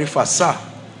to be very fast. Sir,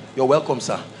 you're welcome,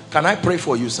 sir. Can I pray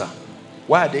for you, sir?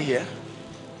 Why are they here?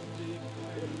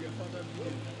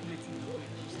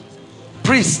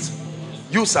 Priest.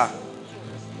 You, sir.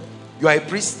 You are a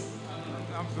priest?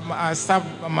 My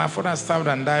father served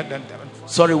and died.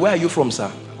 Sorry, where are you from,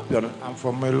 sir? I'm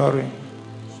from Ilori.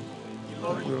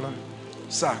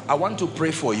 Sir, I want to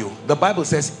pray for you. The Bible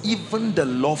says, even the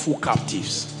lawful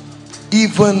captives.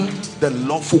 Even the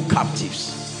lawful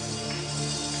captives.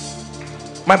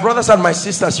 My brothers and my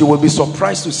sisters, you will be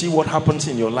surprised to see what happens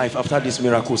in your life after this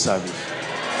miracle service.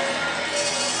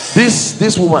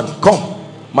 This woman, come.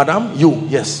 Madam, you,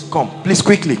 yes, come. Please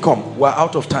quickly come. We're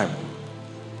out of time.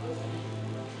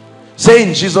 Say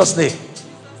in Jesus' name.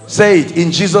 Say it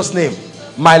in Jesus' name.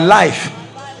 My life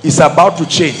is about to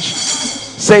change.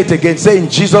 Say it again. Say in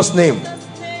Jesus' name.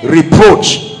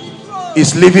 Reproach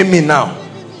is leaving me now.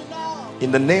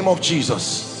 In the name of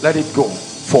Jesus, let it go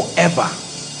forever.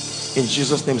 In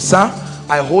Jesus' name. Sir,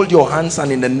 I hold your hands,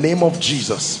 and in the name of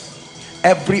Jesus,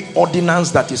 every ordinance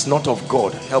that is not of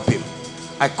God, help him.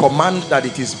 I command that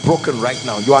it is broken right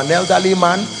now. You are an elderly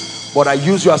man, but I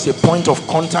use you as a point of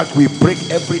contact. We break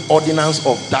every ordinance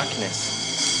of darkness.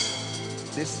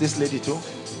 This lady too.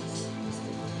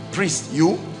 Priest,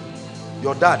 you,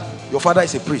 your dad, your father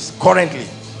is a priest currently.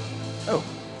 Oh,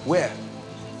 where?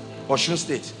 Osun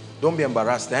State. Don't be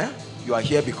embarrassed, eh? You are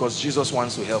here because Jesus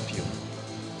wants to help you.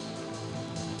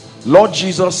 Lord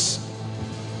Jesus,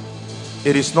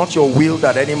 it is not your will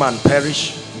that any man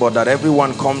perish, but that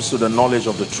everyone comes to the knowledge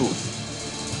of the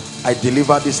truth. I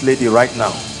deliver this lady right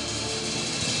now.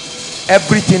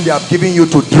 Everything they have given you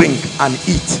to drink and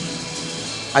eat,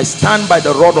 I stand by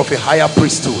the rod of a higher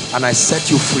priesthood and I set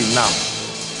you free now.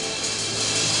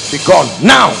 Be gone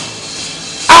now.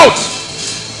 Out.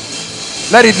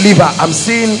 Let it leave her. I'm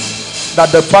seeing that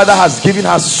the Father has given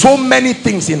her so many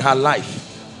things in her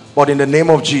life, but in the name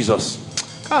of Jesus,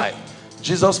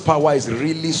 Jesus' power is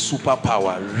really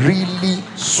superpower. Really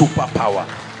superpower.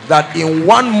 That in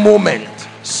one moment,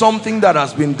 something that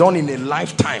has been done in a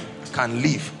lifetime can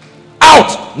leave.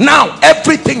 Out now,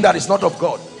 everything that is not of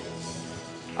God.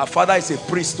 Our father is a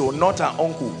priest, or not an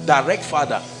uncle, direct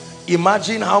father.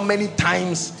 Imagine how many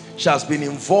times she has been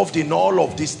involved in all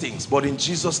of these things, but in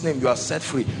Jesus' name you are set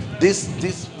free.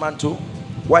 This man too,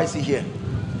 why is he here?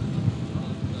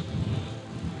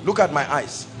 Look at my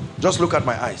eyes. Just look at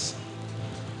my eyes.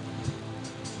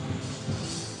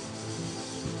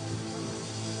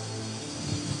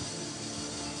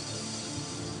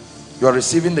 You are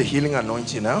receiving the healing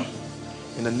anointing now,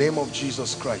 in the name of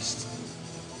Jesus Christ.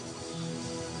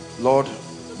 Lord,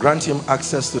 grant him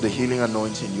access to the healing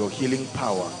anointing, your healing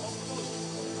power.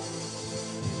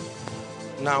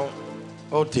 Now,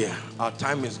 oh dear, our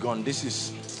time is gone. This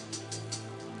is,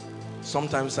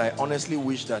 sometimes I honestly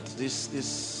wish that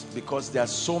this because there are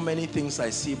so many things I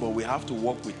see, but we have to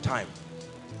work with time.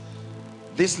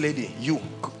 This lady, you,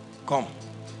 come.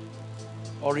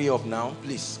 Hurry up now,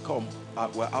 please, come.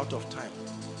 We're out of time.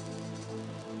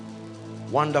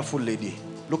 Wonderful lady.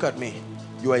 Look at me.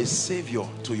 You are a savior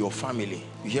to your family.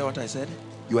 You hear what I said?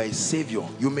 You are a savior.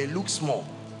 You may look small,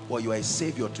 but you are a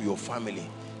savior to your family.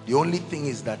 The only thing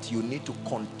is that you need to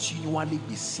continually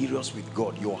be serious with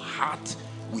God. Your heart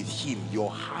with him. Your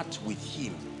heart with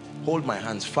him. Hold my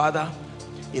hands. Father,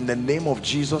 in the name of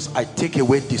Jesus, I take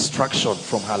away distraction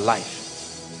from her life.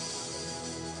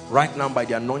 Right now, by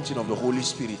the anointing of the Holy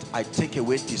Spirit, I take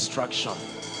away distraction.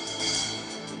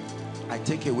 I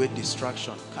take away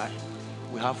distraction.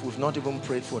 We've not even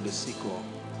prayed for the sick.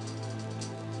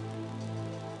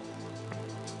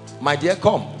 My dear,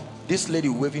 come. This lady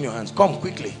waving your hands. Come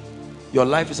quickly. Your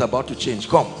life is about to change.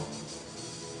 Come.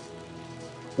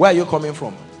 Where are you coming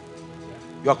from?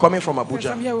 You are coming from Abuja.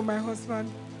 Yes, I'm here with my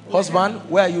husband. Husband,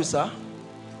 where are you, sir?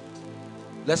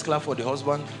 Let's clap for the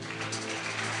husband.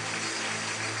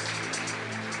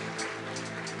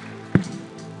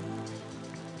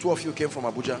 Two of you came from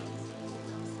Abuja.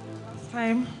 Last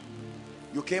time.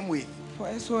 You came with?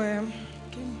 For SOM.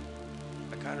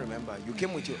 I can't remember. You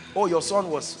came with your... Oh, your son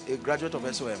was a graduate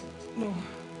of SOM. No.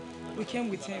 We came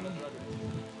with him.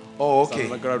 Oh, okay.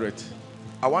 I'm a graduate.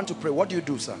 I want to pray. What do you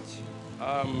do, sir?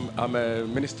 I'm a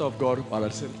minister of God, but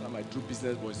at the same time I do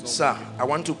business. But it's not sir, working. I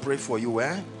want to pray for you.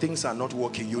 Things are not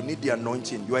working. You need the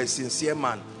anointing. You are a sincere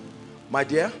man. My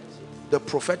dear, the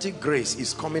prophetic grace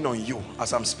is coming on you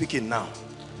as I'm speaking now.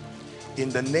 In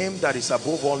the name that is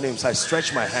above all names, I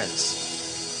stretch my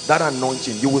hands. That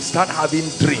anointing, you will start having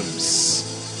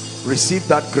dreams. Receive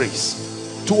that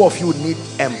grace. Two of you need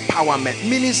empowerment.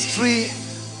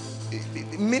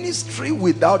 Ministry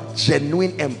without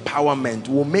genuine empowerment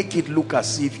will make it look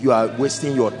as if you are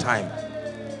wasting your time.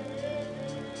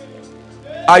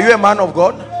 Are you a man of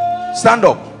God? Stand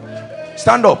up.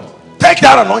 Stand up. Take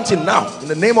that anointing now. In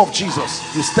the name of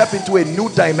Jesus, you step into a new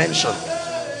dimension.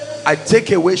 I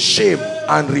take away shame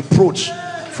and reproach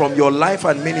from your life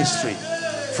and ministry.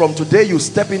 From today, you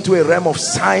step into a realm of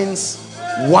signs,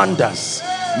 wonders,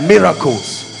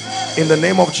 miracles. In the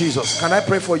name of Jesus. Can I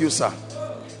pray for you, sir?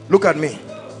 Look at me.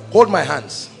 Hold my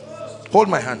hands. Hold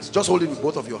my hands. Just hold it with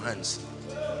both of your hands.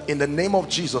 In the name of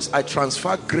Jesus, I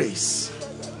transfer grace,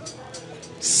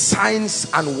 signs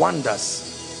and wonders,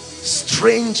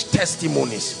 strange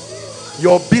testimonies.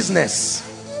 Your business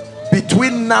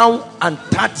between now and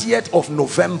 30th of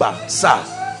November, sir,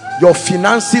 your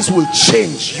finances will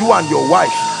change, you and your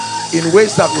wife, in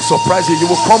ways that will surprise you. You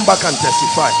will come back and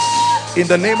testify in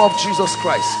the name of Jesus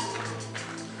Christ.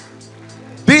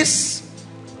 This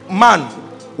man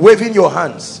waving your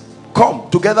hands, come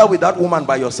together with that woman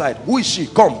by your side. Who is she?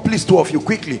 Come, please, two of you,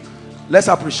 quickly. Let's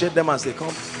appreciate them as they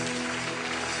come.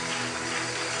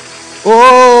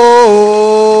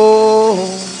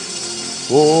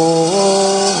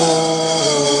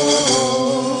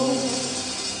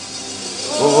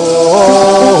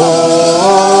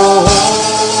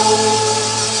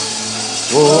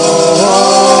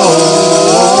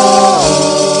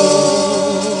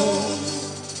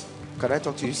 Can I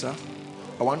talk to you, sir?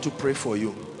 I want to pray for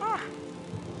you.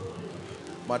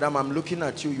 Madam, I'm looking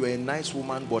at you. You're a nice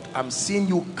woman, but I'm seeing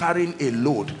you carrying a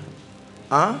load.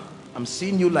 I'm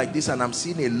seeing you like this, and I'm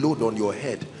seeing a load on your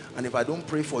head. And if I don't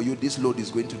pray for you, this load is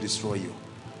going to destroy you.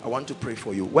 I want to pray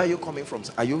for you. Where are you coming from?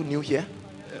 Are you new here?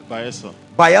 Bayelsa.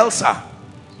 Bayelsa.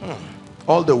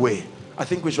 All the way. I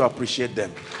think we should appreciate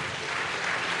them.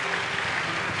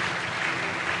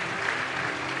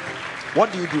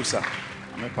 What do you do, sir?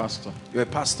 I'm a pastor. You're a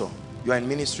pastor. You are in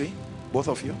ministry, both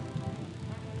of you?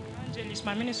 Evangelist.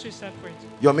 My ministry is separate.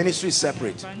 Your ministry is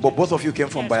separate, but both of you came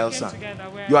from Bayelsa.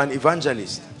 You are an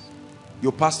evangelist.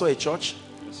 You pastor a church?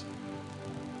 Yes.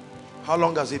 How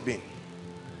long has it been?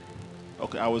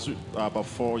 Okay, I was about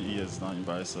 4 years now in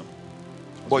Bayelsa.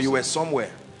 But you were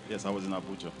somewhere? Yes, I was in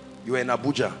Abuja. You were in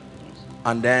Abuja.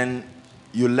 And then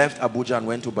you left Abuja and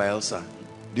went to Bayelsa.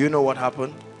 Do you know what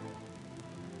happened?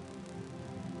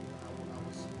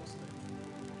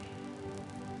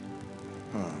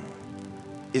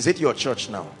 Is it your church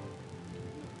now?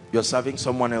 You're serving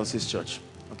someone else's church.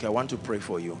 Okay, I want to pray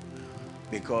for you.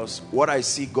 Because what I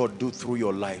see God do through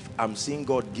your life, I'm seeing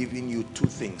God giving you two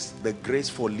things. The grace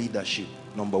for leadership,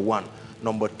 number one.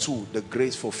 Number two, the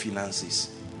grace for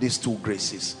finances. These two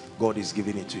graces, God is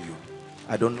giving it to you.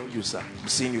 I don't know you, sir. I'm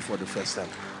seeing you for the first time.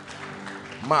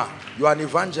 Ma, you are an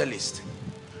evangelist.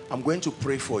 I'm going to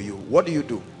pray for you. What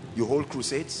do? You hold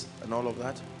crusades and all of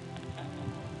that?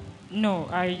 No,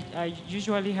 I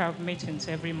usually have meetings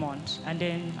every month, and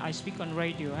then I speak on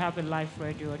radio. I have a live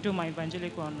radio. I do my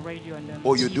evangelical on radio, and then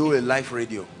Oh, you do a live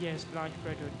radio? Yes, live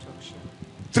radio talk show.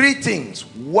 Three things.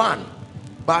 One,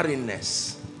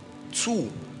 barrenness.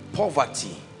 Two,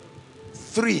 poverty.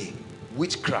 Three,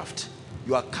 witchcraft.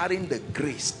 You are carrying the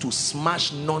grace to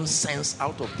smash nonsense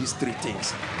out of these three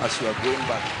things as you are going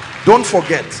back. Don't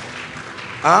forget.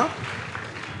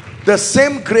 The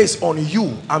same grace on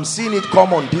you, I'm seeing it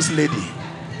come on this lady.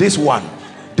 This one.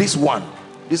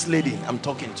 This lady I'm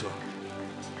talking to.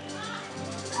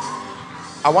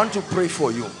 I want to pray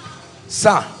for you.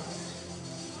 Sir,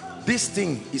 this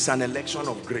thing is an election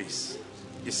of grace.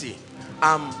 You see,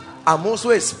 I'm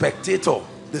also a spectator.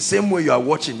 The same way you are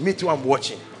watching. Me too, I'm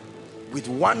watching. With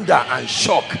wonder and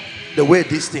shock, the way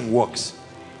this thing works.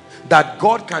 That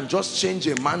God can just change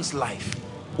a man's life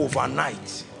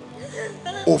overnight.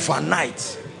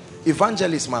 Overnight.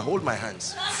 Evangelist, hold my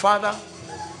hands. Father,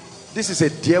 this is a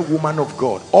dear woman of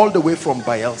God, all the way from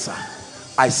Bayelsa.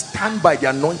 I stand by the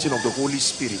anointing of the Holy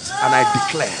Spirit and I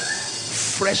declare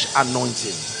fresh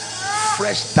anointing,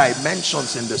 fresh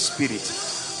dimensions in the Spirit.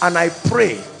 And I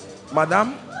pray,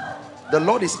 Madam, the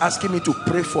Lord is asking me to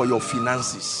pray for your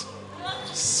finances.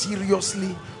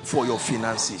 Seriously, for your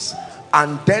finances.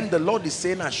 And then the Lord is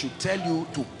saying I should tell you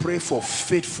to pray for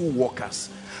faithful workers.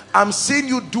 I'm seeing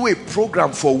you do a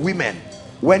program for women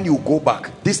when you go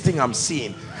back. This thing I'm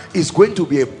seeing is going to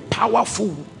be a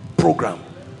powerful program.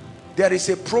 There is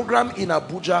a program in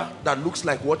Abuja that looks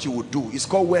like what you would do. It's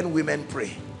called When Women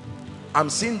Pray. I'm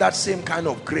seeing that same kind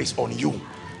of grace on you,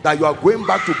 that you are going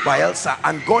back to Bayelsa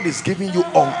and God is giving you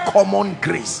uncommon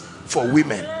grace for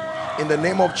women. In the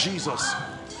name of Jesus,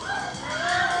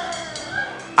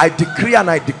 I decree and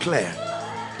I declare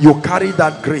you carry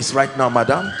that grace right now,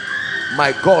 madam.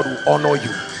 My God will honor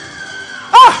you.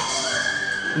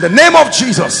 In the name of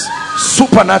Jesus,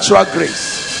 supernatural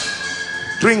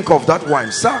grace. Drink of that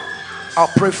wine, sir. I'll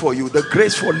pray for you. The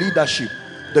grace for leadership,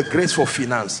 the grace for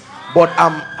finance. But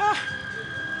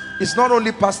it's not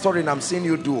only pastoring I'm seeing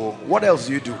you do. What else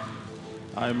do you do?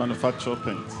 I manufacture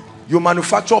paint. You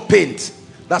manufacture paint.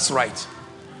 That's right.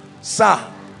 Sir,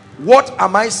 what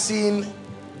am I seeing?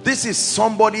 This is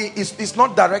somebody, it's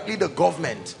not directly the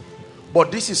government, but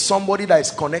this is somebody that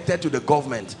is connected to the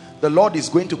government. The Lord is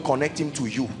going to connect him to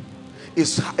you.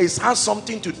 It has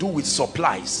something to do with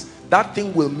supplies. That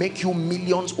thing will make you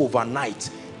millions overnight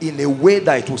in a way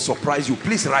that it will surprise you.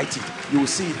 Please write it. You will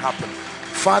see it happen.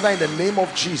 Father, in the name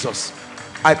of Jesus,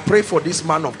 I pray for this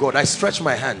man of God. I stretch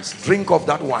my hands. Drink of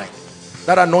that wine.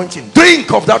 That anointing.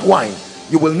 Drink of that wine.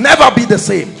 You will never be the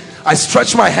same. I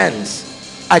stretch my hands.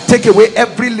 I take away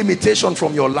every limitation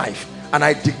from your life. And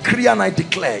I decree and I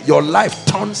declare your life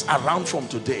turns around from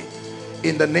today.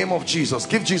 In the name of Jesus.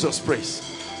 Give Jesus praise.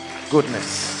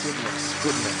 Goodness, goodness,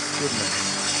 goodness, goodness.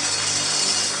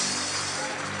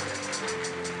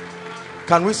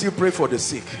 Can we still pray for the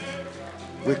sick?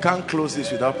 We can't close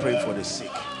this without praying for the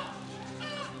sick.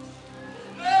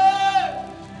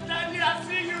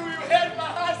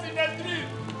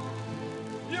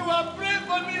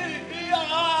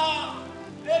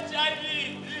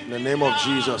 In the name of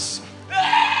Jesus,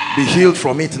 be healed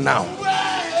from it now.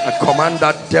 I command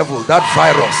that devil, that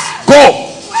virus, go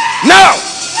now.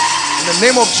 In the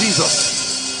name of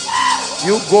Jesus,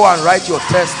 you go and write your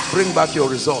test, bring back your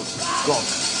results. Go.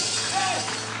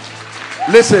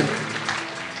 Listen,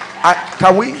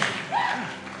 can we?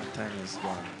 Time is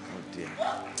gone. Oh dear.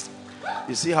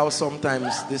 You see how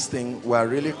sometimes this thing, we are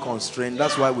really constrained.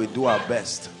 That's why we do our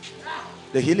best.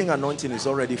 The healing anointing is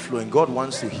already flowing. God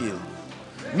wants to heal.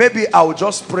 Maybe I'll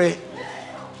just pray.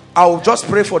 I'll just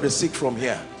pray for the sick from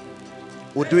here.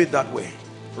 We'll do it that way,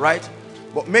 right?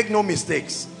 But make no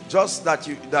mistakes. Just that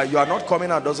you are not coming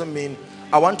out doesn't mean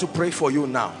I want to pray for you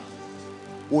now.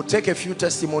 We'll take a few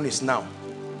testimonies now.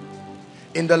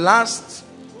 In the last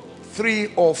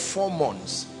 3 or 4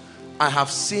 months, I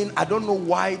have seen, I don't know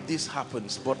why this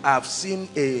happens, but I have seen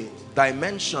a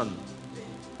dimension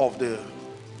of the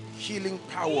healing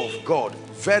power of God,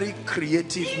 very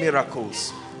creative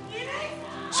miracles.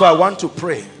 So I want to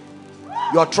pray.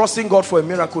 You are trusting God for a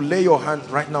miracle. Lay your hand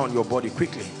right now on your body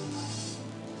quickly.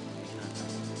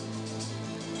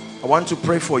 I want to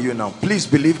pray for you now. Please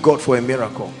believe God for a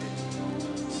miracle.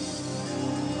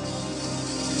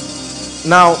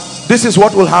 Now, this is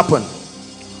what will happen.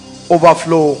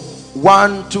 Overflow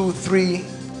 1, 2, 3,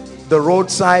 the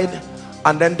roadside,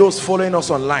 and then those following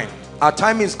us online. Our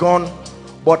time is gone,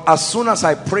 but as soon as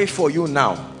I pray for you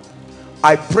now,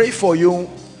 I pray for you,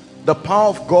 the power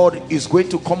of God is going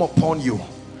to come upon you.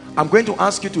 I'm going to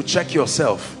ask you to check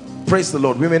yourself. Praise the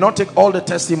Lord. We may not take all the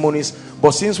testimonies,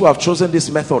 but since we have chosen this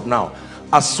method now,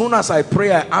 as soon as I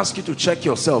pray, I ask you to check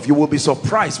yourself. You will be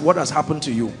surprised what has happened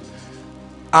to you.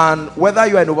 And whether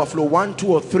you are in overflow 1, 2,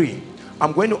 or 3,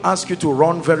 I'm going to ask you to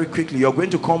run very quickly. You're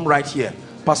going to come right here.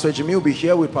 Pastor Jimmy will be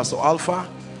here with Pastor Alpha.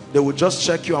 They will just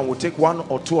check you and we'll take 1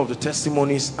 or 2 of the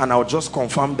testimonies, and I'll just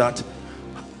confirm that.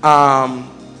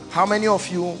 How many of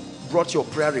you brought your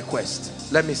prayer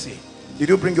request? Let me see. Did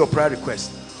you bring your prayer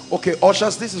request? Okay,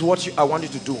 ushers, this is what I want you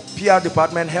to do. PR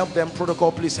department, help them.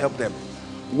 Protocol, please help them.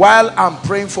 While I'm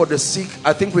praying for the sick,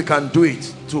 I think we can do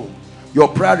it too. Your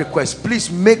prayer request, please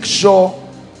make sure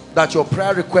that your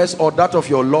prayer request or that of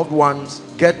your loved ones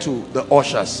get to the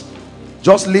ushers.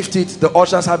 Just lift it. The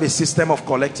ushers have a system of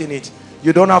collecting it.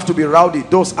 You don't have to be rowdy.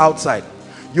 Those outside,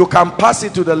 you can pass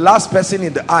it to the last person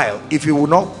in the aisle. If you will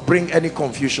not bring any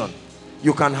confusion,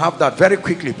 you can have that very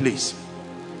quickly, please.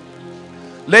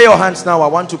 Lay your hands now. I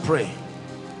want to pray.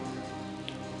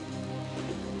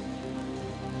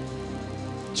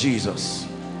 Jesus.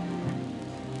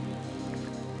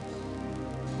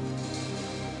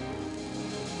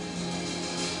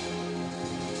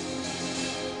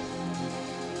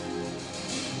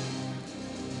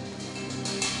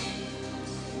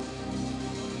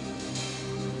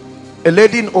 A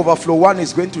lady in overflow 1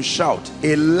 is going to shout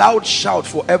a loud shout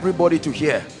for everybody to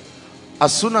hear.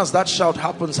 As soon as that shout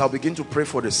happens, I'll begin to pray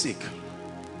for the sick.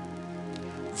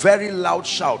 Very loud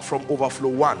shout from overflow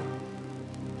 1.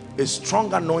 A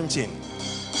strong anointing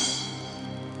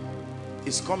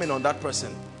is coming on that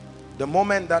person. The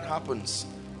moment that happens,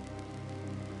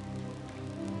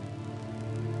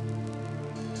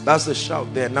 that's the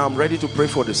shout there. Now I'm ready to pray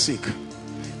for the sick.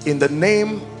 In the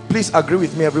name, please agree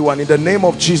with me everyone, in the name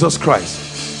of Jesus Christ,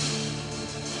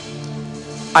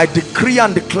 I decree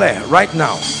and declare right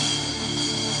now,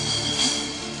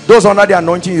 those under the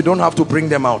anointing, you don't have to bring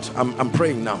them out. I'm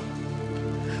praying now.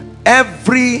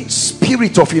 Every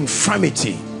spirit of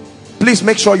infirmity, please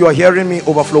make sure you are hearing me.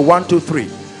 Overflow 1, 2, 3.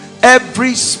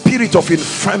 Every spirit of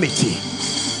infirmity,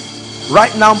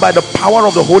 right now by the power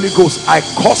of the Holy Ghost, I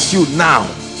curse you now.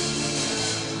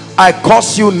 I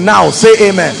curse you now. Say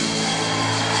amen.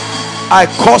 I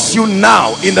curse you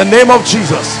now in the name of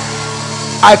Jesus.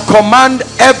 I command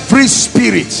every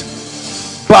spirit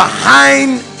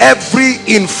behind every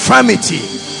infirmity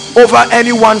over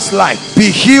anyone's life,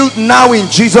 be healed now in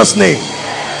Jesus' name.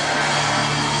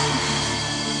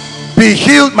 Be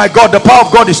healed. My God, the power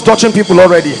of God is touching people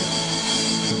already.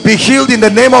 Be healed in the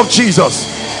name of Jesus.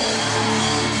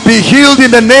 Be healed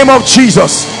in the name of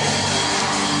Jesus.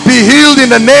 Be healed in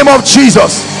the name of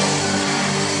Jesus.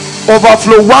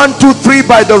 Overflow 1, 2, 3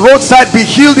 by the roadside, be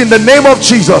healed in the name of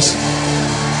Jesus.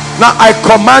 Now I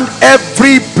command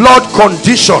every blood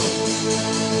condition,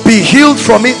 be healed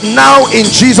from it now in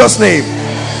Jesus' name.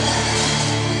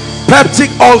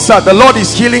 Peptic ulcer, the Lord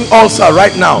is healing ulcer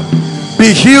right now.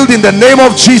 Be healed in the name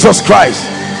of Jesus Christ.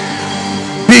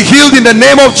 Be healed in the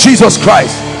name of Jesus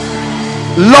Christ.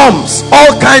 Lumps,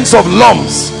 all kinds of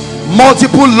lumps,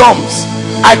 multiple lumps,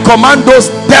 I command those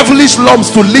devilish lumps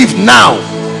to leave now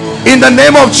in the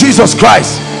name of Jesus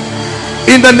Christ.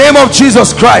 In the name of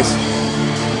Jesus Christ.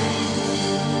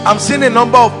 I'm seeing a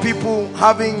number of people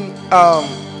having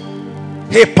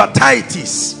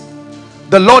hepatitis.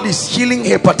 The Lord is healing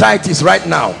hepatitis right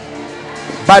now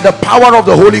by the power of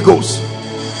the Holy Ghost.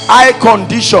 Eye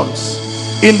conditions,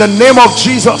 in the name of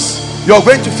Jesus, you're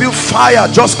going to feel fire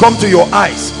just come to your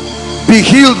eyes. Be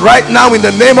healed right now in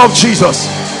the name of Jesus.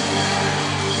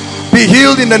 Be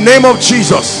healed in the name of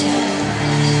Jesus.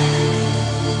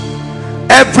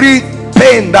 Every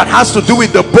pain that has to do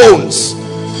with the bones,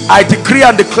 I decree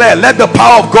and declare, let the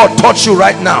power of God touch you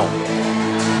right now.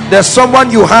 There's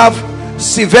someone, you have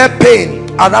severe pain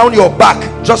around your back,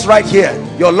 just right here,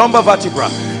 your lumbar vertebra.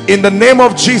 In the name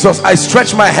of Jesus, I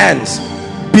stretch my hands.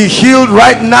 Be healed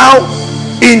right now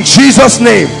in Jesus'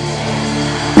 name.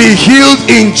 Be healed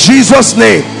in Jesus'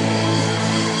 name.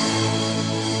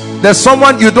 There's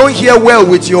someone, you don't hear well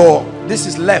with your, this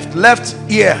is left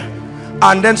ear.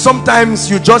 And then sometimes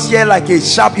you just hear like a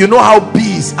sharp, you know how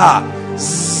bees are,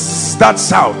 that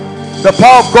sound. The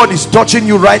power of God is touching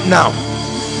you right now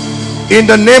in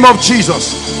the name of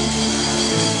Jesus.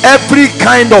 Every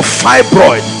kind of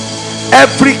fibroid,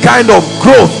 every kind of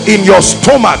growth in your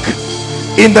stomach,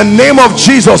 in the name of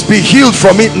Jesus, be healed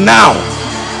from it now.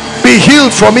 Be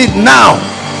healed from it now.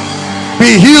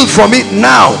 Be healed from it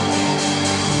now.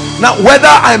 Now, whether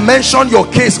I mention your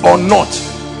case or not,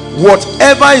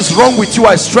 whatever is wrong with you,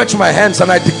 I stretch my hands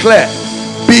and I declare,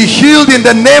 be healed in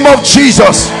the name of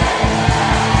Jesus.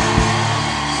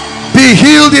 Be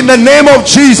healed in the name of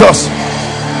Jesus.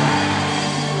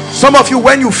 Some of you,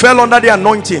 when you fell under the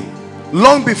anointing,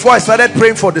 long before I started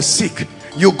praying for the sick,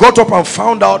 you got up and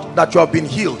found out that you have been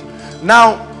healed.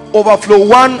 Now, overflow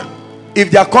 1,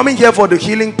 if they are coming here for the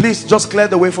healing, please just clear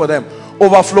the way for them.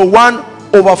 Overflow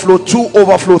 1, overflow 2,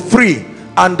 overflow 3,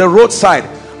 and the roadside.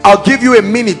 I'll give you a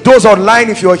minute. Those online,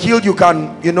 if you're healed, you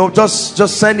can,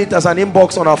 just send it as an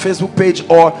inbox on our Facebook page,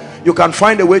 or you can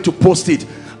find a way to post it.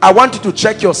 I want you to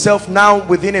check yourself now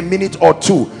within a minute or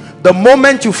two. The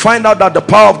moment you find out that the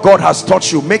power of God has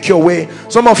touched you, make your way.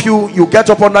 Some of you, you get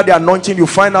up under the anointing, you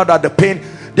find out that the pain.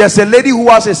 There's a lady who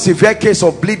has a severe case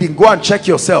of bleeding. Go and check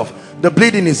yourself. The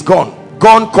bleeding is gone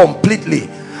completely.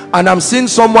 And I'm seeing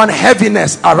someone,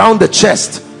 heaviness around the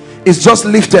chest is just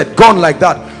lifted, gone like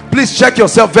that. Please check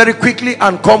yourself very quickly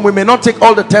and come. We may not take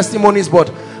all the testimonies,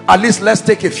 but at least let's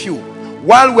take a few.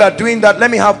 While we are doing that, let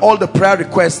me have all the prayer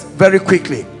requests very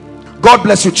quickly. God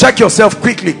bless you. Check yourself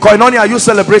quickly. Koinonia, are you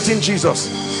celebrating Jesus?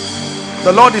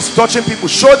 The Lord is touching people.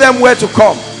 Show them where to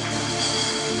come.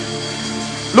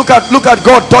 Look at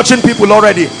God touching people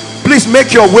already. Please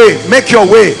make your way. Make your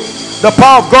way. The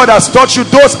power of God has touched you.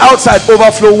 Those outside,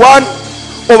 overflow 1,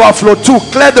 overflow 2,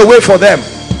 clear the way for them.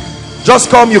 Just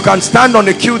come. You can stand on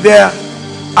the queue there,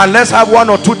 and let's have 1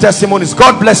 or 2 testimonies.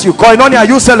 God bless you. Koinonia, are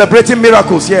you celebrating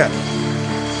miracles here?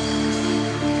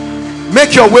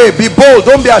 Make your way. Be bold.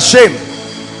 Don't be ashamed.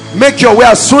 Make your way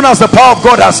as soon as the power of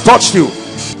God has touched you.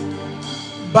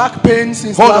 Back pain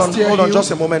since last year. Hold on just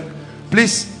a moment.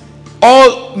 Please,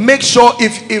 all make sure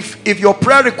if your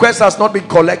prayer request has not been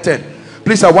collected,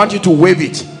 please, I want you to wave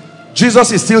it.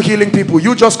 Jesus is still healing people.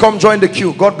 You just come join the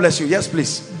queue. God bless you. Yes,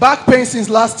 please. Back pain since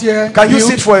last year. Can you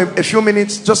sit for a few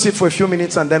minutes? Just sit for a few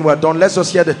minutes and then we're done. Let's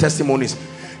just hear the testimonies.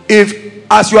 If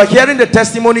as you are hearing the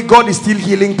testimony, God is still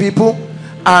healing people,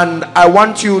 and I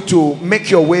want you to make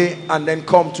your way and then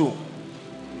come to.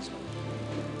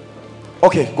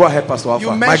 Okay, go ahead, Pastor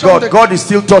Alpha. My God, God is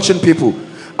still touching people.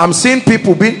 I'm seeing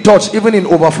people being touched even in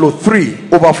overflow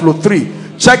 3. Overflow 3.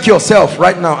 Check yourself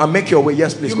right now and make your way.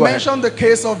 Yes, please. You go ahead. mentioned the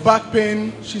case of back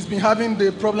pain. She's been having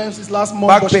the problems since last month,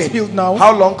 Back but pain. she's healed now.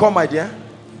 How long? Come, my dear.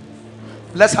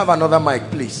 Let's have another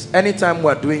mic, please. Anytime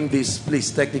we're doing this,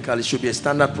 please, technically, it should be a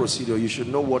standard procedure. You should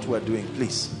know what we're doing,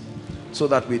 please, so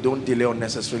that we don't delay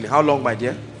unnecessarily. How long, my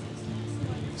dear?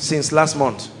 Since last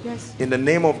month. Yes. In the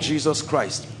name of Jesus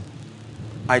Christ,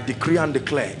 I decree and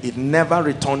declare it never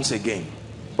returns again.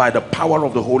 By the power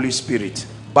of the Holy Spirit,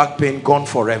 back pain gone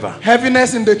forever.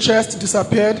 Heaviness in the chest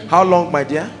disappeared. How long, my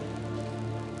dear?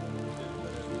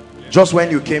 Just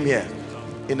when you came here.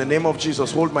 In the name of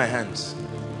Jesus, hold my hands.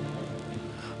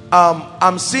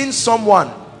 I'm seeing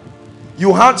someone,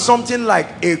 you had something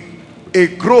like a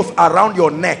growth around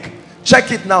your neck.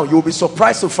 Check it now. You'll be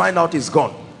surprised to find out it's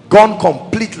gone. Gone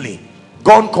completely.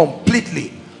 Gone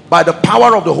completely. By the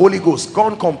power of the Holy Ghost,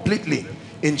 gone completely.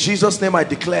 In Jesus' name, I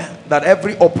declare that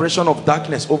every operation of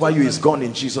darkness over you is gone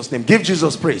in Jesus' name. Give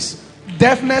Jesus praise.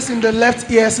 Deafness in the left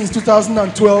ear since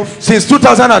 2012. Since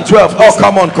 2012. Oh,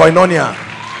 come on, Koinonia.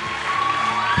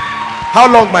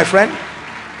 How long, my friend?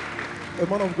 A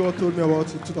man of God told me about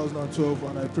it in 2012,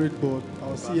 and I prayed, but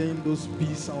I was hearing those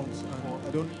B sounds, and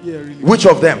I don't hear really. Which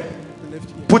of them? The left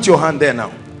ear. Put your hand there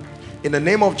now. In the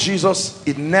name of Jesus,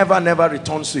 it never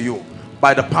returns to you.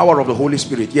 By the power of the Holy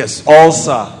Spirit. Yes.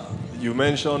 Ulcer. You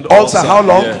mentioned ulcer. How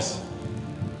long? Yes.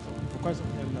 For quite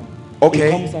some time now. Okay.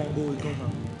 It comes and goes, it comes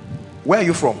and Where are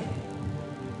you from?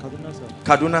 Kaduna, sir.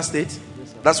 Kaduna State? Yes,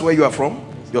 sir. That's where you are from?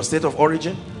 Your state of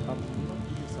origin?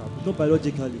 Not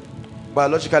biologically.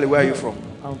 Biologically, where are you from?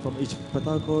 I'm from Port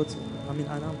Harcourt. I mean,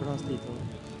 Anambra State.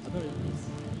 I don't really.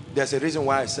 There's a reason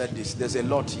why I said this. There's a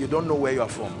lot. You don't know where you are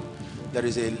from. There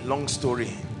is a long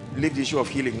story. Leave the issue of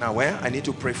healing now. Where? I need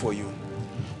to pray for you.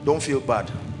 Don't feel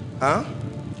bad. Huh?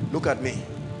 Look at me.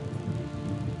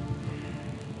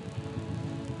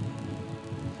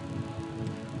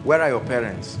 Where are your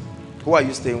parents? Who are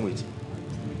you staying with?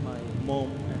 My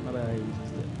mom and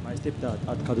my stepdad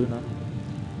at Kaduna.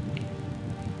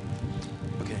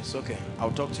 Okay, it's okay.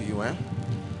 I'll talk to you, eh?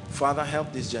 Father,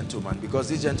 help this gentleman, because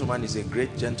this gentleman is a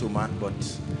great gentleman, but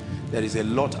there is a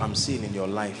lot I'm seeing in your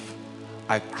life.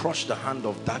 I crush the hand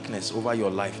of darkness over your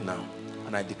life now,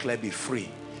 and I declare be free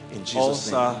in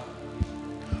Jesus' name.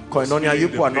 Koinonia, you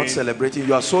people are not celebrating.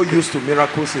 You are so used to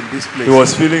miracles in this place. He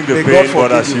was feeling the pain,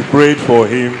 but as you prayed for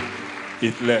him,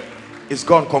 it left. It's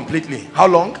gone completely. How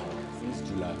long? Since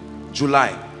July.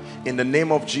 July. In the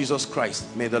name of Jesus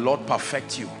Christ, may the Lord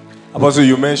perfect you. Apostle,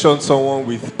 you mentioned someone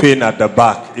with pain at the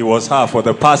back. It was her for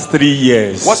the past 3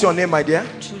 years. What's your name, my dear?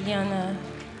 Juliana.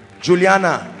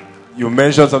 Juliana. You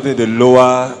mentioned something, the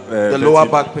lower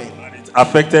back pain. It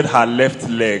affected her left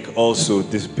leg also.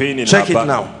 This pain in her back. Check it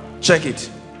now. Check it.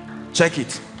 Check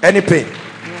it. Any pain?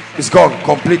 It's gone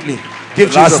completely. Give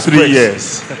Jesus 3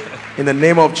 years. In the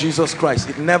name of Jesus Christ,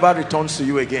 it never returns to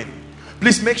you again.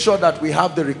 Please make sure that we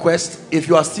have the request. If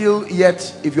you are still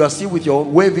with your,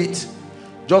 wave it.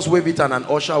 Just wave it and an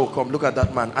usher will come. Look at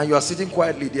that man. And you are sitting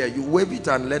quietly there. You wave it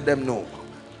and let them know.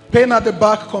 Pain at the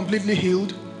back completely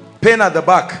healed. Pain at the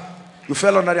back. You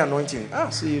fell under the anointing.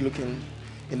 See you looking.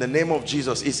 In the name of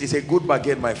Jesus. It's a good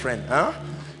bargain, my friend.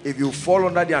 If you fall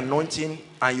under the anointing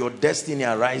and your destiny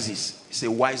arises, it's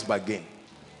a wise bargain.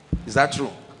 Is that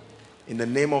true? In the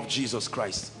name of Jesus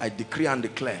Christ, I decree and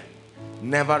declare,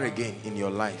 never again in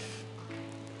your life.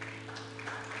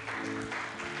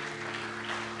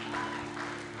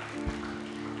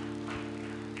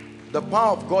 The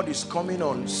power of God is coming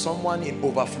on someone in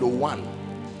overflow 1.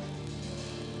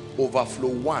 Overflow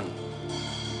 1.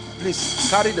 Please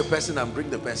carry the person and bring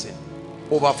the person.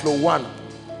 Overflow 1.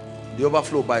 The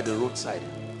overflow by the roadside.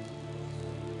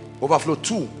 Overflow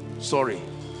 2. Sorry.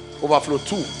 Overflow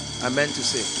 2. I meant to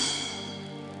say.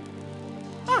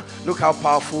 Look how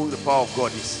powerful the power of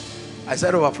God is. I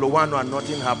said overflow 1 and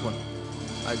nothing happened.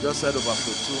 I just said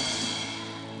overflow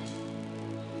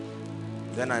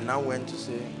 2. Then I now went to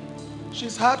say.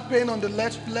 She's had pain on the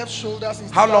left shoulder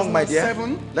since How long, my dear?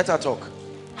 2007. Let her talk.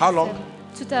 How long?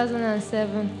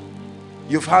 2007.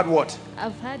 You've had what?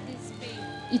 I've had this pain.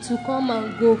 It will come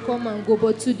and go.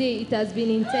 But today it has been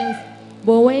intense.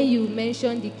 But when you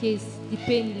mentioned the case, the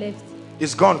pain left.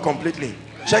 It's gone completely.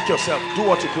 Check yourself. Do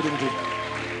what you couldn't do.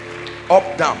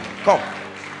 Up, down. Come.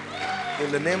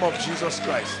 In the name of Jesus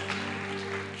Christ.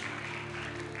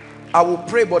 I will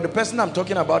pray, but the person I'm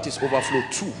talking about is overflow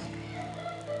 2.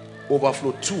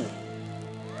 Overflow 2.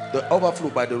 The overflow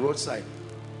by the roadside.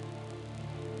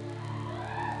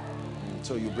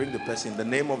 So you bring the person in the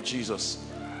name of Jesus.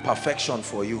 Perfection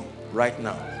for you right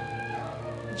now.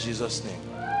 In Jesus' name.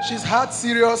 She's had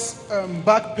serious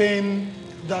back pain.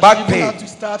 Back pain. Had to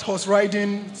start horse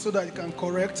riding so that it can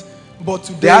correct. But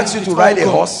today they asked you to ride a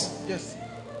horse? Yes.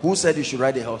 Who said you should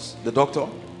ride a horse? The doctor?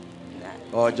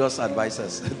 Or just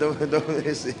advisors? don't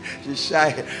she's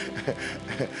shy.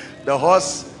 The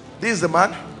horse. This is the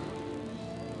man.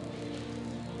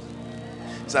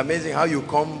 It's amazing how you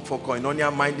come for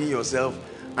koinonia minding yourself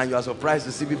and you are surprised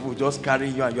to see people just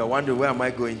carrying you and you are wondering, where am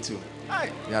I going to?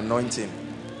 The anointing.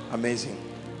 Amazing.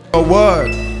 Your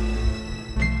word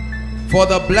for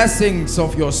the blessings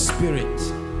of your spirit.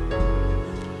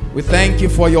 We thank you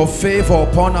for your favor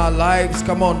upon our lives.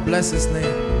 Come on, bless his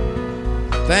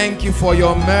name. Thank you for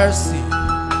your mercy,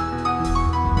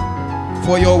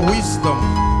 for your wisdom,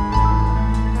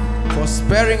 for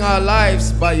sparing our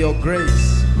lives by your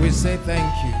grace. We say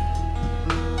thank you.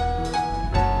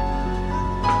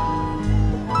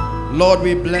 Lord,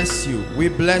 we bless you. We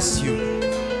bless you.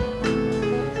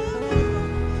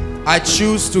 I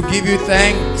choose to give you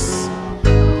thanks.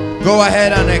 Go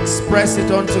ahead and express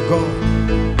it unto God.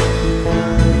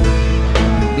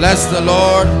 Bless the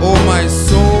Lord, O my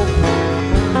soul,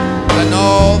 and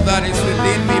all that is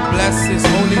within me. Bless his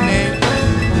holy name.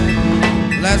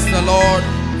 Bless the Lord,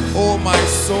 O my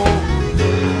soul,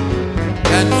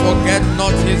 and forget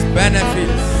not his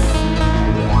benefits,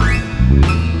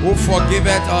 who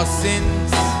forgiveth our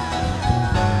sins,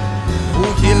 who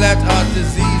healeth our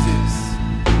diseases.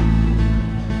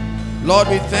 Lord,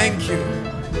 we thank you.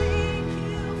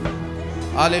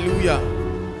 Hallelujah.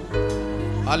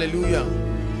 Hallelujah.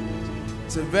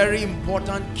 It's a very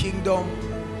important kingdom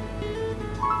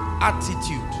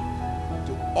attitude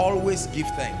to always give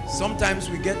thanks. Sometimes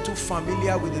we get too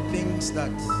familiar with the things that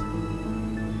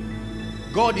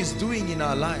God is doing in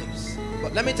our lives.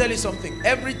 But let me tell you something.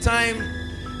 Every time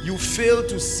you fail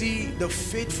to see the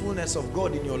faithfulness of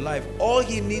God in your life, all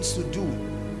he needs to do,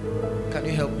 can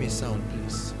you help me sound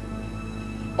please?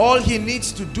 All he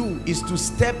needs to do is to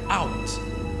step out.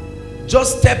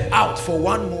 Just step out for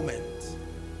one moment.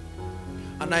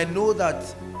 And I know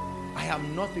that I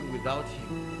am nothing without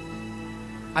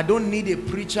him. I don't need a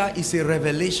preacher. It's a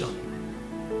revelation.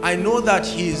 I know that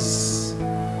he's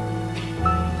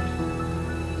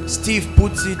Steve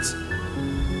puts it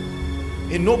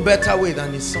in no better way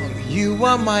than his song. You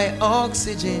are my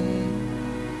oxygen.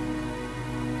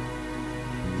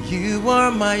 You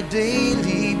are my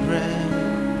daily bread.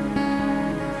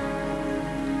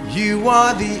 You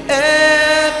are the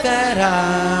air that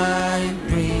I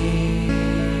breathe.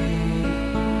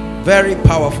 Very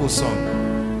powerful song.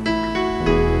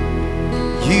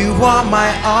 You are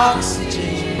my oxygen.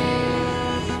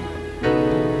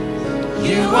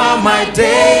 You are my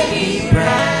daily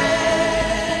bread.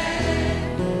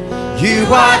 You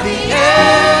are the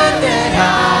air that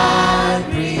I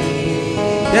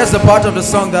breathe. There's the part of the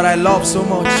song that I love so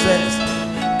much. It says,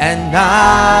 and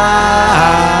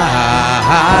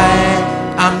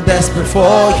I'm desperate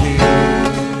for you.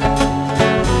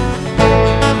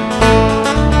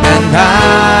 And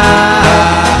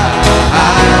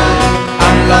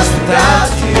I'm lost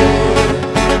without you.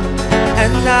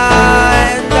 And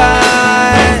I'm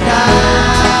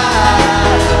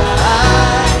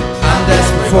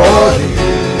desperate for you.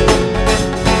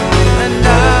 And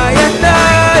I'm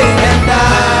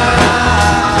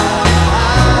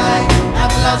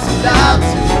lost without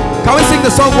you. Can we sing the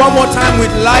song one more time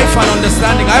with life and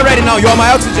understanding? Are you ready now? You are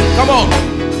my oxygen. Come on.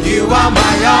 You are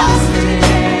my oxygen.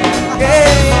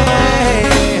 Yeah.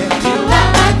 You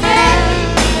are my day.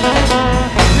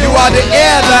 You are the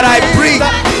air that I breathe.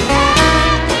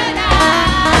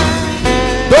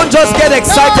 Don't just get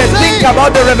excited. Think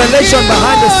about the revelation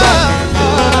behind the song.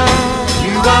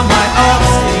 You are my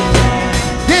oxygen.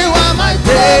 You are my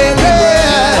daily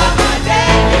bread.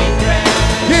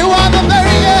 You are the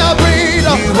very air I breathe.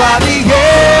 You are the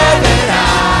air that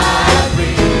I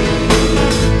breathe.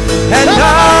 And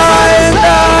I'm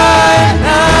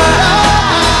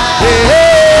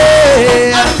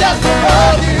desperate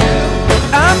for you.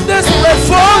 I'm desperate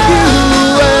for you.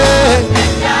 And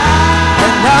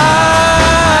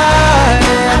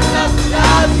I'm lost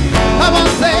without you. Come on,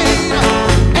 say it.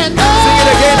 And sing it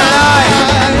again.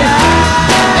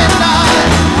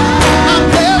 I'm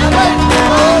desperate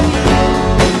for you.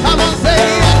 Come on, say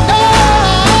it.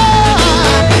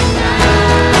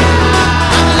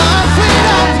 I'm lost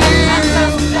without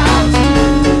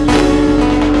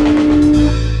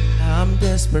you. I'm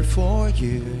desperate for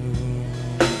you.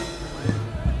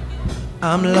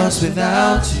 I'm lost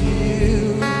without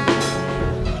you.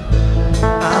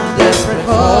 I'm desperate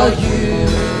for you.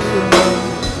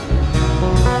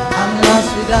 I'm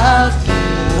lost without you.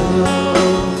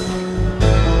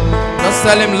 Just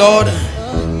tell him, Lord,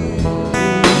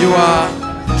 you are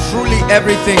truly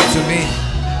everything to me.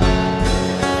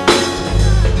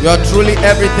 You are truly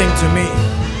everything to me.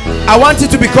 I want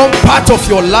it to become part of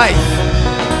your life.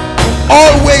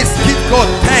 Always give God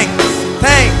thanks,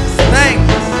 thanks,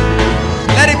 thanks.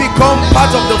 Let it become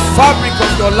part of the fabric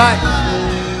of your life.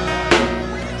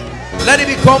 Let it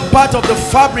become part of the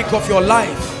fabric of your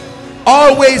life.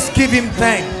 Always give him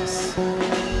thanks.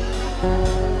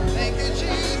 Thank you,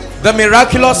 Jesus. The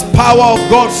miraculous power of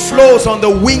God flows on the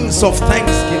wings of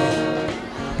thanksgiving.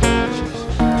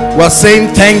 We're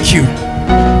saying thank you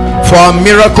for our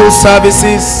miracle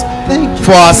services,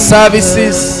 for our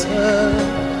services,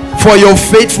 for your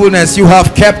faithfulness. You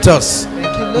have kept us.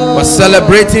 We're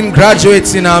celebrating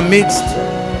graduates in our midst,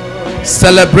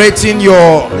 celebrating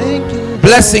your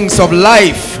blessings of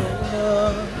life.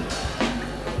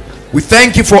 We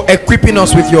thank you for equipping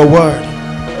us with your word.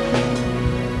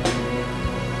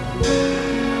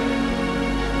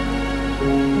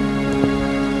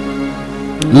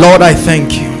 Lord, I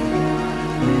thank you.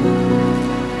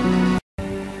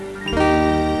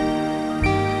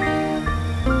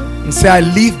 And say, I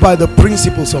live by the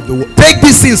principles of the word. Take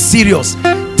this thing serious.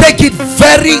 Take it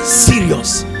very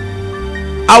serious.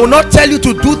 I will not tell you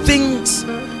to do things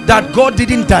that God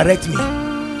didn't direct me.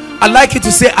 I'd like you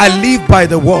to say, I live by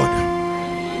the word.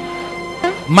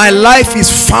 My life is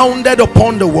founded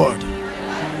upon the word.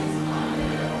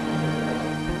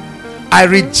 I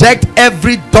reject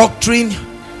every doctrine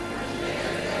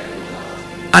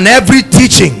and every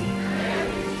teaching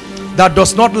that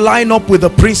does not line up with the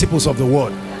principles of the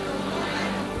word.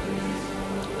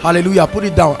 Hallelujah. Put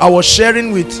it down. I was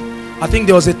sharing with, I think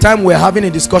there was a time we were having a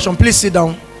discussion. Please sit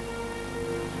down.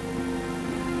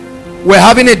 We're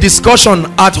having a discussion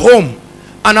at home,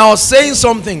 and I was saying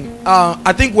something.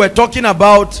 I think we're talking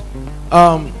about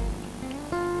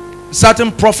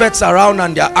certain prophets around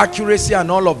and their accuracy and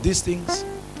all of these things.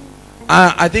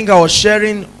 I think I was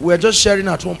sharing, we're just sharing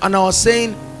at home, and I was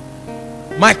saying,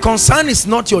 my concern is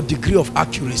not your degree of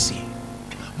accuracy.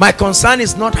 My concern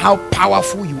is not how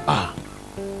powerful you are.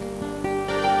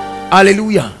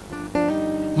 Hallelujah.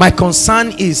 My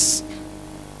concern is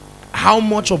how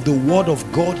much of the word of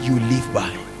God you live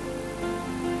by.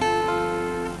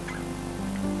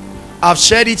 I've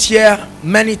shared it here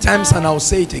many times and I'll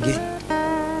say it again.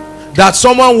 That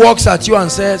someone walks at you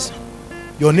and says,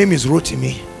 your name is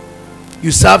Rotimi.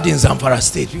 You served in Zamfara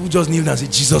State. People just kneel and say,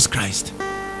 Jesus Christ.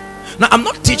 Now, I'm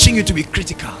not teaching you to be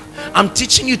critical. I'm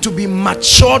teaching you to be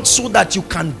matured so that you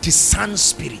can discern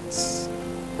spirits.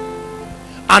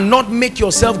 And not make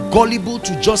yourself gullible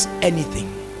to just anything.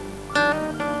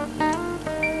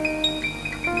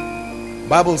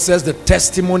 Bible says the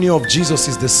testimony of Jesus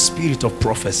is the spirit of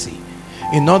prophecy.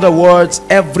 In other words,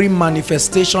 every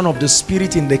manifestation of the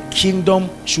spirit in the kingdom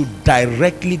should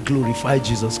directly glorify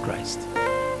Jesus Christ.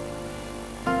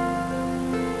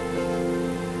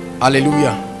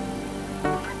 Hallelujah.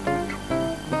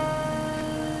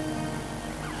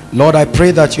 Lord, I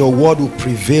pray that your word will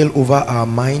prevail over our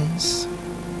minds.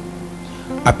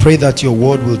 I pray that your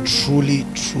word will truly,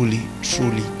 truly,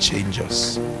 truly change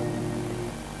us.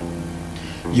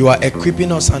 You are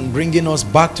equipping us and bringing us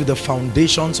back to the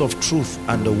foundations of truth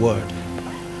and the word.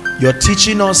 You're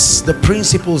teaching us the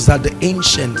principles that the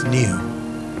ancient knew.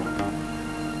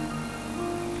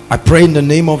 I pray in the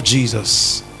name of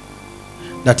Jesus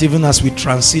that even as we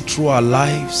transit through our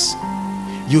lives,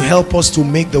 you help us to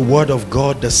make the word of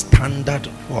God the standard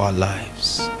for our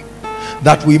lives.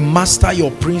 That we master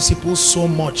your principles so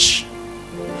much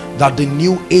that the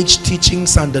new age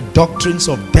teachings and the doctrines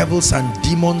of devils and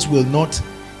demons will not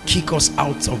kick us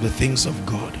out of the things of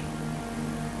God.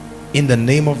 In the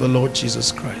name of the Lord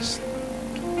Jesus Christ.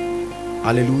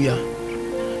 Hallelujah.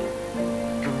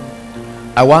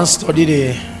 I once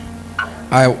studied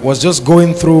I was just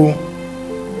going through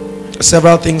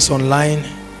several things online,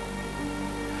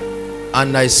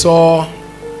 and I saw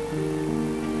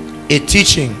a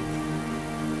teaching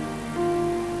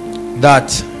that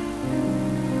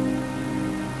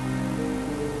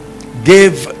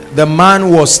the man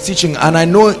was teaching, and I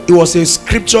know it was a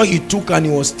scripture he took and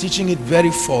he was teaching it very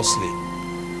falsely,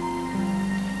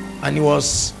 and he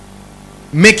was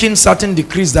making certain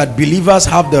decrees that believers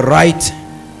have the right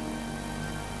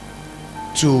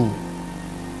to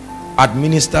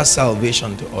administer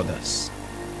salvation to others.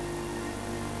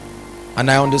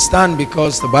 And I understand,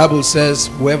 because the Bible says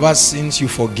whoever sins you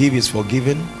forgive is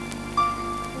forgiven,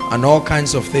 and all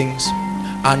kinds of things.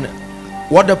 And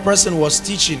what the person was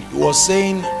teaching, he was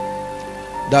saying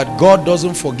that God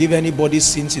doesn't forgive anybody's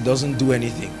sins. He doesn't do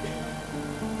anything.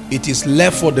 It is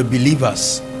left for the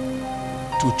believers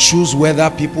to choose whether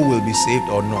people will be saved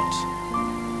or not.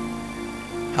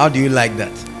 How do you like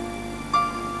that?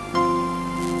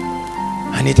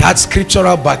 And it had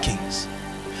scriptural backings,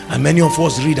 and many of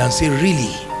us read and say,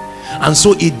 really? And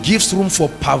so it gives room for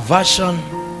perversion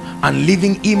and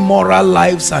living immoral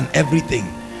lives and everything.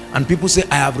 And people say,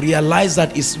 I have realized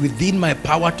that it's within my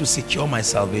power to secure my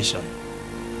salvation.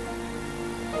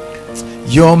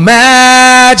 Your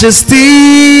Majesty,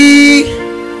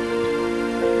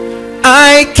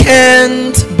 I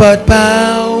can't but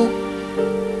bow,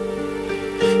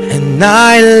 and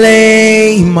I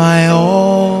lay my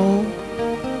all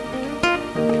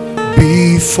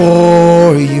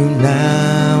before you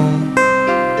now,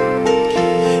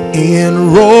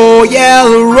 in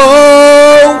royal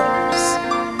robes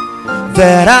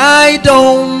that I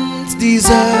don't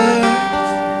deserve.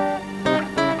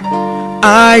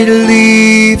 I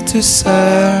live to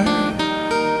serve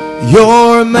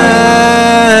your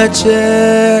Majesty.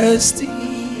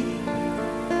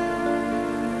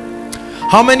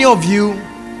 How many of you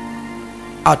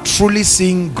are truly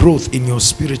seeing growth in your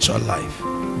spiritual life?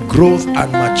 Growth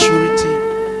and maturity.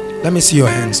 Let me see your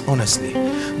hands, honestly.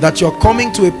 That you're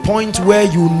coming to a point where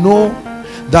you know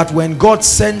that when God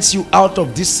sends you out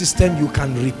of this system, you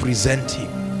can represent him.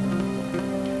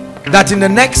 That in the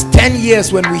next 10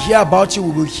 years, when we hear about you,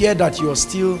 we will hear that you're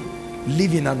still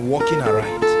living and walking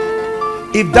aright.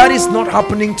 If that is not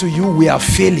happening to you, we are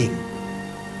failing.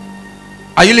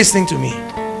 Are you listening to me?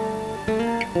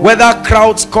 Whether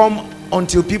crowds come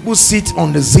until people sit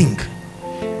on the zinc,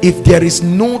 if there is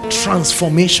no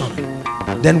transformation,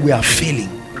 then we are failing.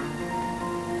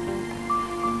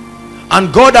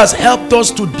 And God has helped us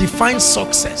to define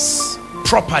success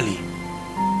properly.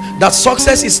 That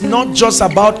success is not just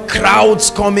about crowds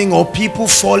coming or people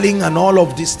falling and all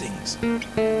of these things.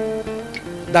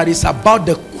 That is about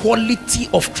the quality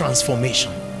of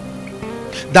transformation.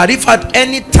 That if at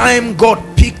any time God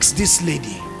picks this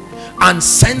lady and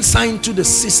sends her into the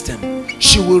system,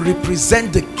 she will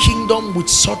represent the kingdom with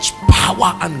such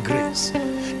power and grace.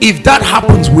 If that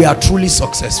happens, we are truly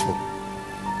successful.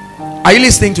 Are you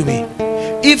listening to me?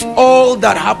 If all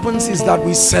that happens is that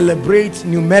we celebrate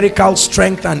numerical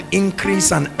strength and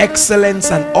increase and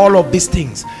excellence and all of these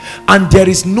things, and there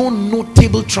is no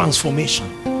notable transformation,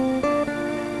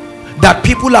 that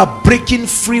people are breaking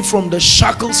free from the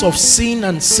shackles of sin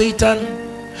and Satan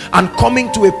and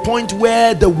coming to a point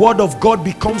where the word of God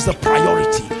becomes the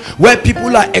priority, where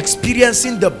people are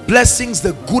experiencing the blessings,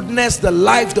 the goodness, the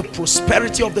life, the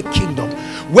prosperity of the kingdom,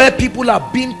 where people are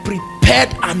being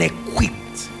prepared and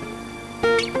equipped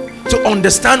to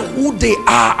understand who they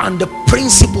are and the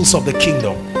principles of the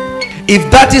kingdom. If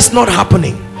that is not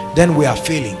happening, then we are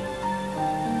failing.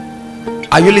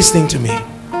 Are you listening to me?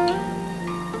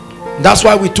 That's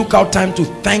why we took our time to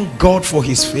thank God for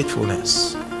his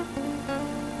faithfulness.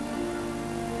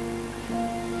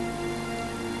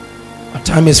 Our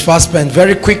time is fast spent.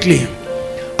 Very quickly,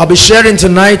 I'll be sharing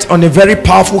tonight on a very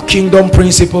powerful kingdom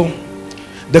principle,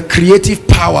 the creative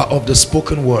power of the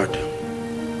spoken word.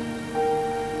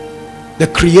 The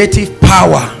creative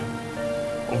power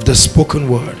of the spoken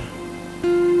word.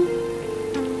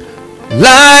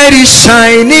 Light is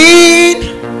shining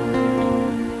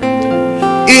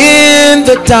in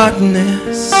the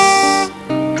darkness.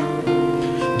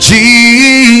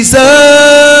 Jesus,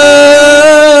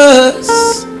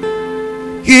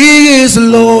 he is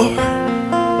Lord.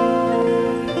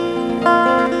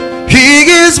 He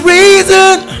is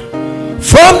risen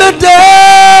from the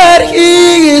dead.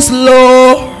 He is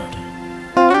Lord.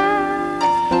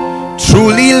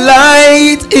 Truly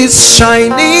light is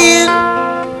shining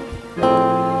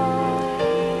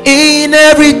in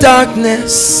every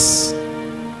darkness.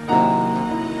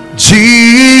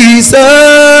 Jesus,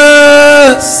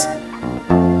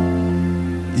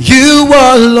 you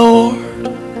are Lord.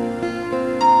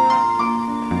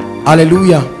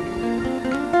 Hallelujah.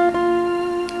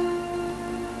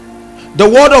 The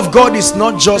word of God is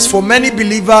not just for many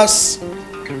believers.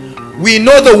 We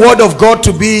know the word of God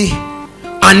to be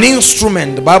an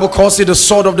instrument. The Bible calls it the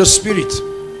sword of the spirit,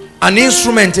 an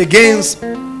instrument against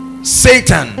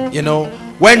Satan. You know,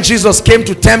 when Jesus came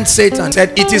to tempt Satan,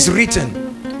 said, "It is written,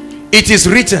 it is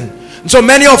written." And so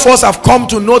many of us have come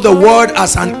to know the word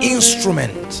as an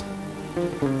instrument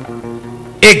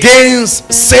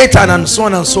against Satan and so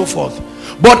on and so forth.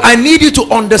 But I need you to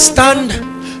understand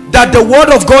that the word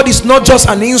of God is not just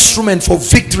an instrument for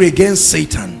victory against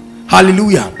Satan.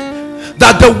 Hallelujah.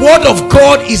 That the word of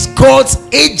God is God's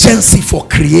agency for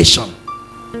creation.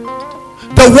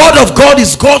 The word of God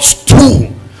is God's tool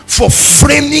for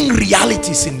framing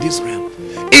realities in this realm.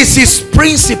 It's his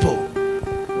principle.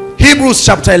 Hebrews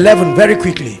chapter 11, very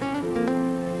quickly.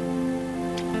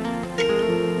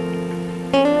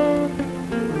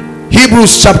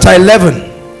 Hebrews chapter 11.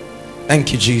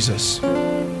 Thank you, Jesus.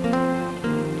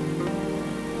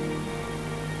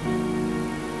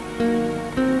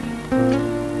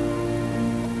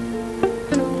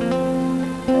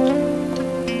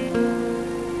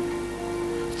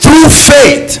 Through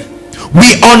faith,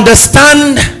 we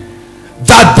understand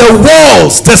that the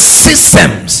walls, the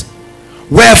systems,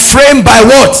 were framed by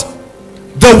what?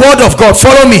 The word of God.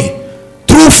 Follow me.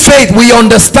 Through faith, we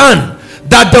understand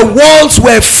that the walls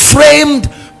were framed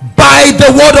by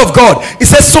the word of God. It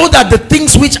says, so that the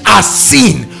things which are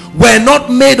seen were not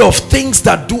made of things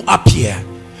that do appear.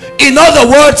 In other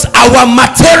words, our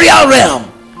material realm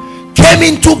came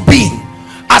into being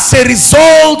as a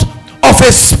result of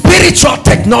a spiritual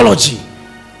technology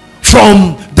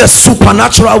from the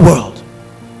supernatural world.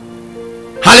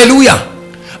 Hallelujah.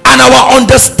 And our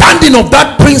understanding of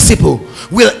that principle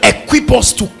will equip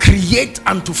us to create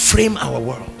and to frame our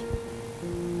world.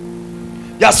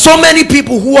 There are so many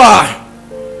people who are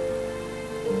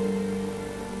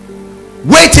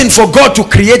waiting for God to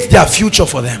create their future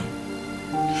for them.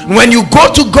 When you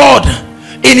go to God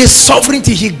in his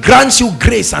sovereignty, he grants you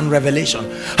grace and revelation.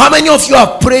 How many of you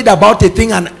have prayed about a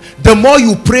thing, and the more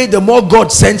you pray, the more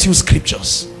God sends you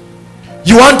scriptures?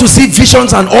 You want to see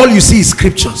visions and all you see is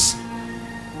scriptures.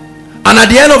 And at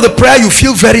the end of the prayer, you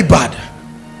feel very bad.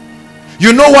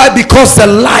 You know why? Because the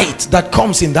light that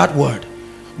comes in that word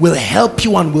will help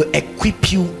you and will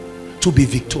equip you to be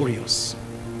victorious.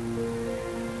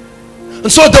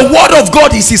 And so the word of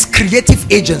God is his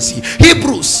creative agency.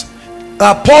 Hebrews,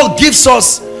 Paul gives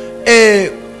us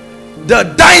the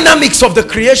dynamics of the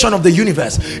creation of the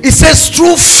universe. It says,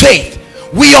 through faith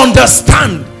we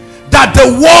understand that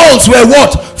the walls were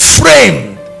what?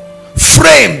 Framed.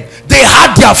 They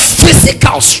had their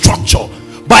physical structure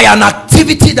by an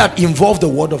activity that involved the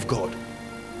word of God.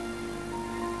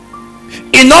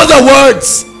 In other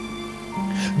words,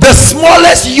 the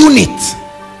smallest unit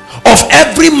of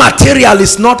every material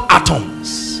is not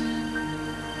atoms.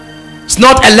 It's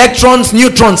not electrons,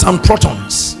 neutrons, and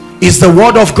protons. It's the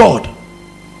word of God.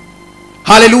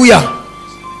 Hallelujah.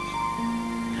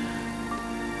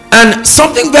 And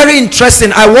something very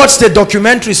interesting, I watched a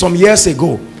documentary some years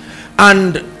ago,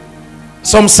 and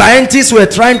Some scientists were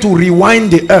trying to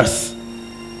rewind the earth.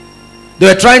 They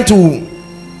were trying to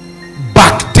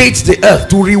backdate the earth,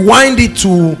 to rewind it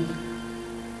to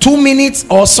 2 minutes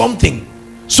or something,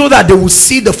 so that they would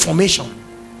see the formation.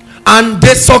 And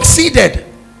they succeeded.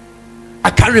 I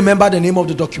can't remember the name of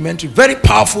the documentary. Very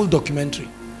powerful documentary.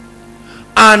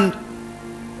 And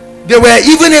they were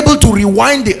even able to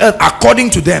rewind the earth, according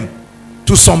to them,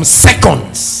 to some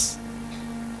seconds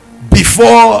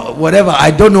before whatever.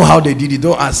 I don't know how they did it,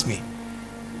 don't ask me.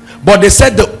 But they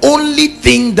said the only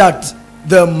thing that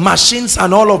the machines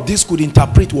and all of this could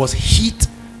interpret was heat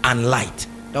and light.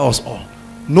 That was all.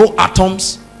 No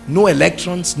atoms, no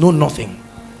electrons, no nothing.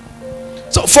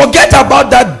 So forget about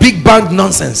that Big Bang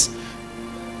nonsense.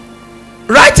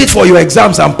 Write it for your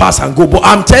exams and pass and go. But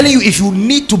I'm telling you, if you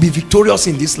need to be victorious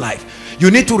in this life, you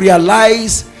need to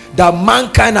realize that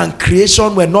mankind and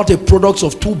creation were not a product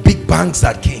of 2 big bangs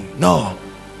that came. No.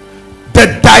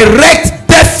 The direct,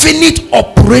 definite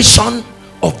operation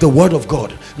of the word of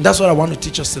God. And that's what I want to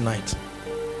teach us tonight.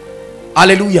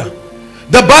 Hallelujah.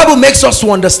 The Bible makes us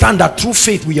to understand that through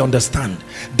faith we understand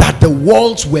that the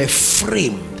worlds were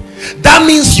framed. That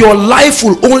means your life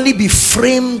will only be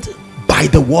framed by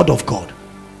the word of God.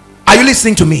 Are you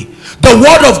listening to me? The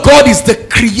word of God is the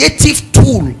creative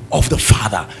tool of the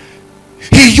Father.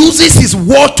 He uses his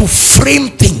word to frame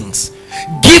things,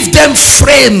 give them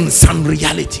frames and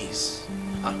realities.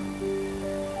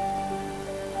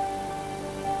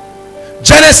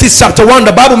 Genesis chapter 1,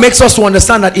 the Bible makes us to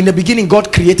understand that in the beginning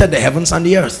God created the heavens and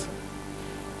the earth.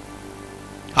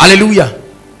 Hallelujah.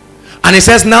 And it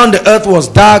says, now the earth was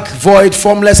dark, void,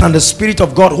 formless, and the Spirit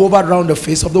of God hovered around the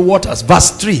face of the waters. Verse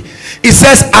 3, it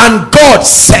says, and God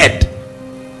said.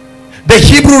 The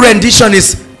Hebrew rendition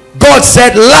is, God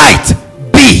said,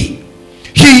 light be.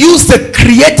 He used the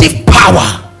creative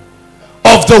power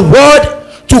of the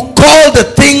word to call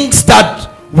the things that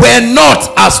were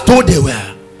not as though they were.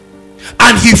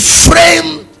 And he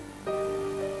framed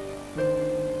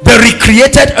the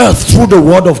recreated earth through the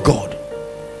word of God.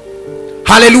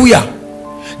 Hallelujah.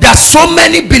 There are so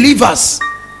many believers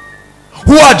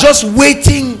who are just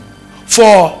waiting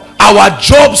for our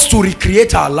jobs to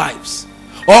recreate our lives,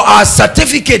 or our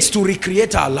certificates to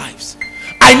recreate our lives.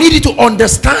 I need you to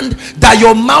understand that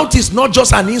your mouth is not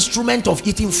just an instrument of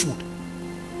eating food.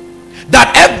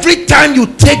 That every time you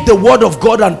take the word of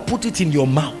God and put it in your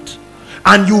mouth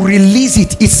and you release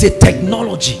it, it's a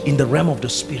technology in the realm of the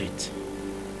spirit.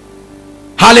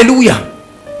 Hallelujah.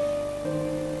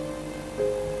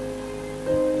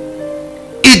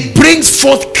 It brings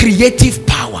forth creative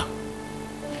power.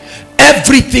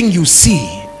 Everything you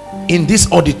see in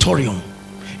this auditorium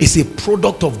is a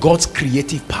product of God's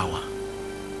creative power.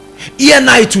 Here and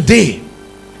I today,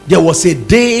 there was a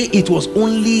day it was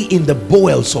only in the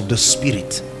bowels of the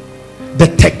spirit. The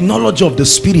technology of the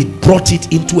spirit brought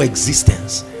it into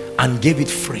existence and gave it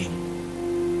frame.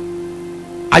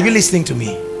 Are you listening to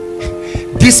me?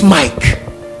 This mic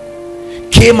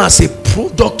came as a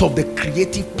product of the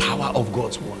creative power of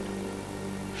God's word.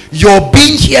 Your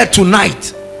being here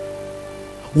tonight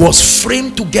was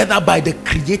framed together by the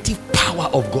creative power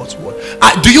of God's word.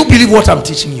 Do you believe what I'm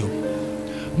teaching you?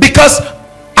 Because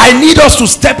I need us to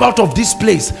step out of this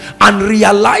place and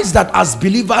realize that as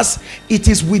believers, it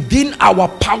is within our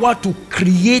power to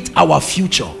create our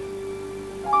future,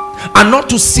 and not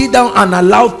to sit down and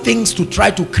allow things to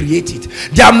try to create it.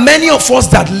 There are many of us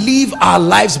that live our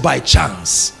lives by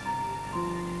chance.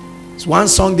 It's one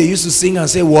song they used to sing and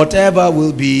say, whatever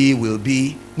will be, will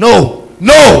be. No,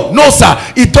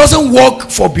 sir. It doesn't work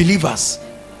for believers.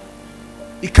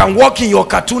 It can work in your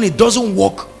cartoon. It doesn't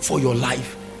work for your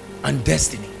life and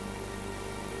destiny.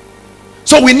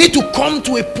 So we need to come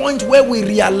to a point where we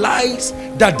realize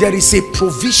that there is a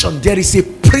provision, there is a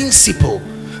principle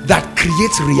that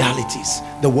creates realities.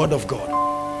 The word of God.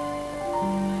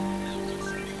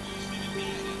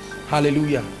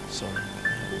 Hallelujah. Sorry.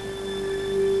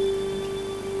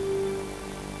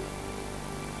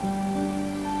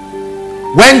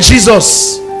 When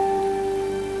Jesus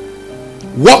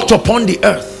walked upon the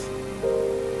earth,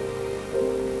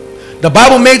 the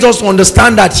Bible made us to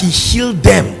understand that he healed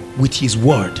them with his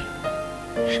word,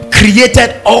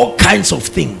 created all kinds of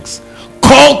things,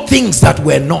 called things that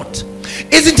were not.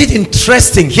 Isn't it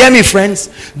interesting, hear me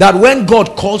friends, that when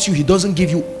God calls you, he doesn't give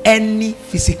you any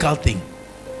physical thing.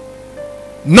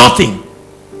 Nothing.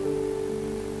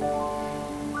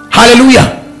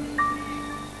 Hallelujah.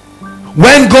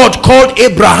 When God called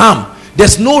Abraham,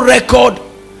 there's no record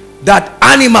that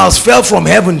animals fell from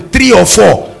heaven, 3 or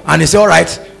 4, and he said, all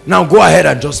right, now go ahead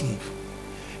and just move.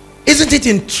 Isn't it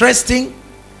interesting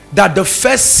that the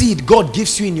first seed God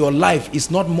gives you in your life is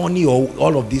not money or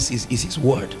all of this, is his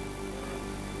word.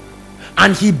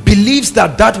 And he believes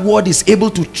that that word is able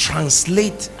to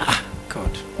translate.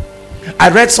 God, I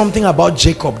read something about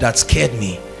Jacob that scared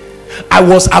me.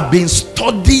 I've been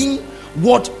studying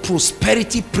what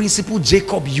prosperity principle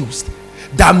Jacob used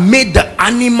that made the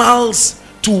animals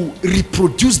to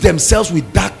reproduce themselves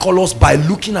with dark colors by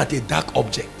looking at a dark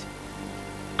object.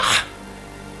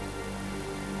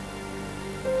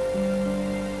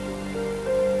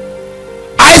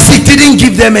 Isaac didn't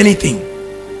give them anything,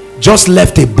 just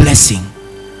left a blessing,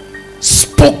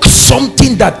 spoke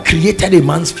something that created a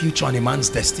man's future and a man's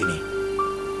destiny.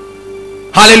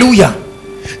 Hallelujah.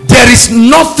 There is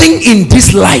nothing in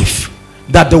this life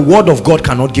that the word of God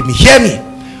cannot give me. Hear me.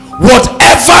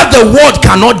 Whatever the word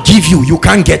cannot give you, you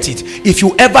can't get it. If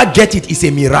you ever get it, it's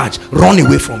a mirage. Run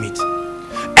away from it.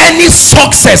 Any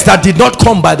success that did not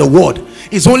come by the word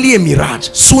is only a mirage.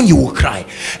 Soon you will cry.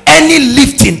 Any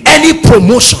lifting, any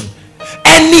promotion,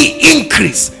 any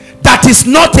increase that is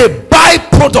not a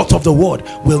byproduct of the word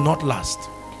will not last.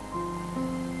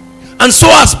 And so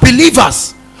as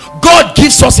believers, God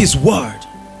gives us his word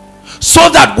so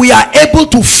that we are able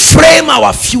to frame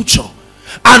our future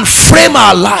and frame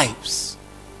our lives.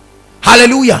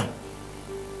 Hallelujah.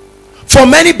 For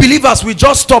many believers, we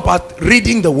just stop at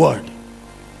reading the word.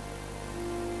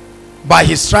 By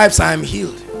his stripes I am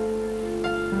healed.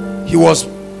 He was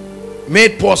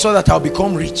made poor so that I'll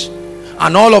become rich,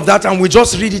 and all of that, and we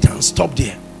just read it and stop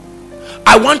there.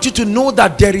 I want you to know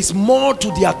that there is more to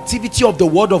the activity of the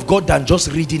word of God than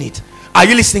just reading it. Are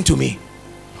you listening to me?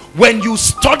 When you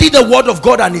study the word of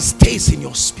God and it stays in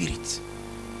your spirit,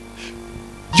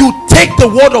 you take the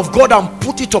word of God and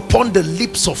put it upon the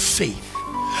lips of faith,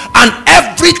 and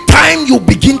every time you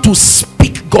begin to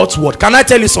speak God's word, can I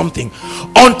tell you something?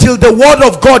 Until the word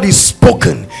of God is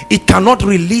spoken, it cannot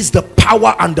release the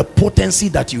power and the potency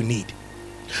that you need.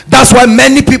 That's why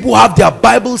many people have their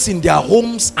Bibles in their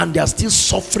homes and they are still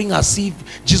suffering as if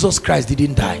Jesus Christ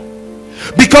didn't die.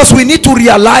 Because we need to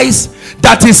realize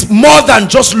that it's more than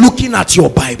just looking at your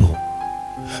Bible.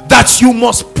 That you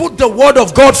must put the word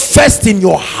of God first in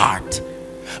your heart,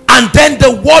 and then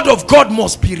the word of God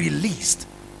must be released.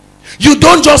 You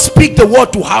don't just speak the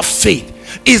word to have faith.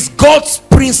 It's God's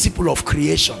principle of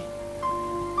creation.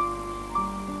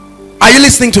 Are you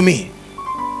listening to me?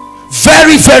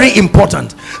 Very, very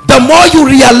important. The more you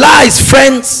realize,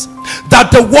 friends,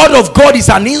 that the word of God is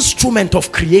an instrument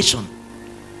of creation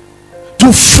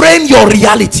to frame your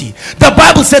reality. The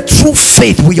Bible said through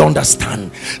faith we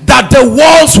understand that the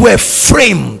walls were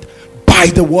framed by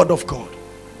the word of God.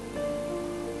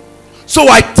 So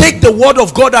I take the word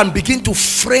of God and begin to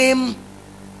frame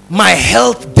my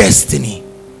health destiny.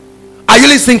 Are you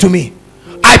listening to me?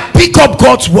 I pick up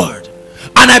God's word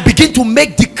and I begin to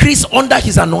make decrees under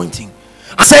his anointing.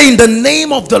 I say, in the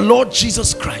name of the Lord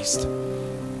Jesus Christ,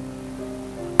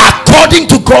 according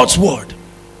to God's word,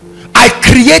 I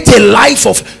create a life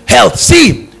of health.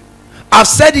 See, I've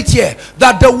said it here,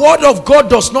 that the word of God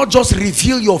does not just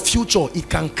reveal your future, it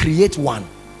can create one.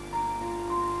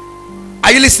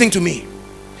 Are you listening to me?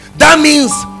 That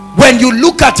means when you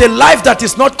look at a life that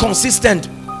is not consistent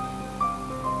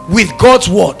with God's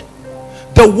word,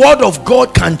 the word of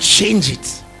God can change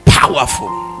it. Powerful.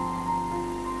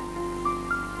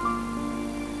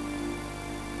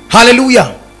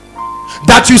 Hallelujah.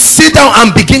 That you sit down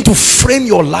and begin to frame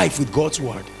your life with God's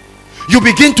word. You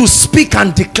begin to speak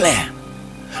and declare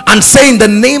and say, in the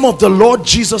name of the Lord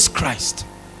Jesus Christ,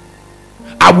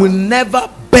 I will never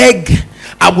beg,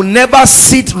 I will never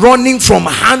sit running from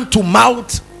hand to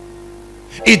mouth.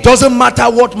 It doesn't matter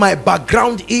what my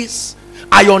background is.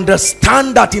 I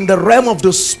understand that in the realm of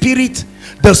the spirit,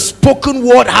 the spoken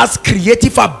word has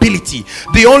creative ability.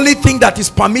 The only thing that is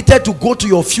permitted to go to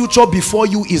your future before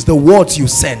you is the words you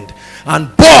send.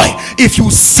 And boy, if you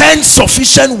send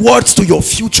sufficient words to your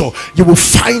future, you will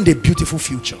find a beautiful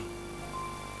future.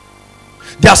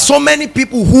 There are so many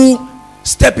people who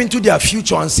step into their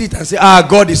future and sit and say,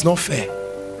 God is not fair.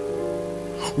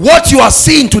 What you are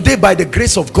seeing today by the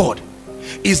grace of God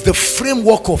is the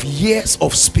framework of years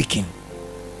of speaking.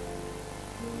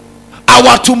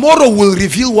 Our tomorrow will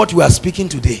reveal what we are speaking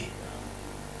today.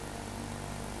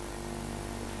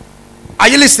 Are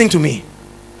you listening to me?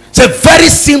 It's a very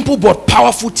simple but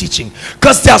powerful teaching,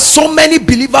 because there are so many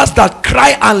believers that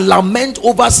cry and lament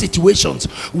over situations,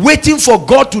 waiting for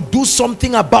God to do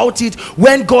something about it,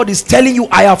 when God is telling you,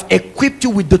 I have equipped you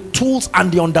with the tools and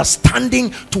the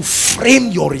understanding to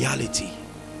frame your reality.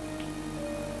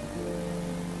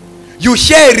 You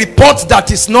hear a report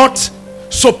that is not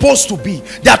supposed to be.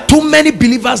 There are too many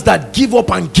believers that give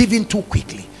up and give in too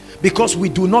quickly Because we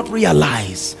do not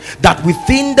realize that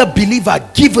within the believer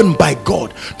given by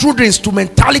God through the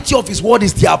instrumentality of his word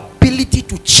is the ability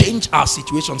to change our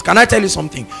situations. Can I tell you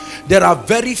something? There are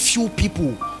very few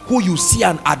people who you see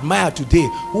and admire today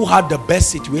who had the best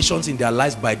situations in their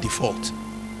lives by default.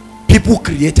 People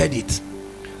created it.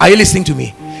 Are you listening to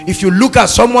me? If you look at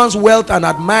someone's wealth and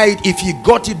admire it, if he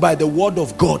got it by the word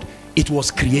of God, it was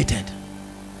created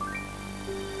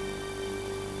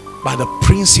by the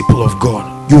principle of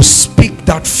God. You speak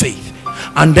that faith,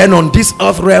 and then on this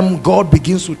earth realm, God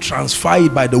begins to transfer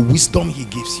it by the wisdom he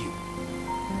gives you.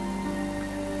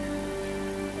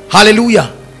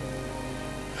 Hallelujah.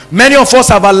 Many of us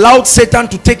have allowed Satan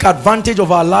to take advantage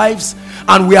of our lives,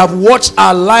 and we have watched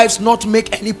our lives not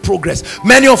make any progress.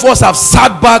 Many of us have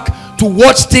sat back to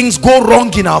watch things go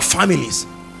wrong in our families.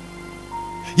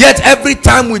 Yet every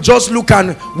time we just look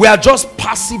and we are just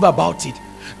passive about it.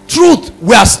 Truth,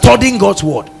 we are studying God's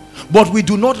word, but we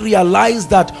do not realize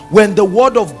that when the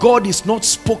word of God is not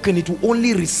spoken, it will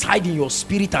only reside in your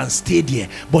spirit and stay there,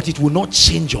 but it will not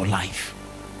change your life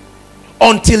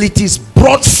until it is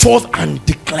brought forth and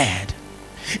declared.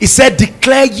 He said,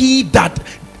 declare ye that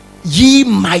ye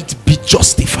might be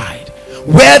justified.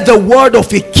 Where the word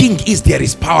of a king is, there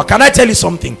is power. Can I tell you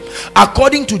something?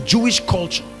 According to Jewish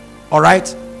culture, all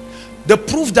right, the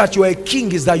proof that you are a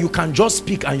king is that you can just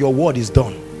speak and your word is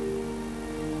done.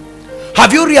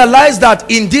 Have you realized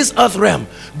that in this earth realm,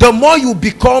 the more you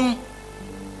become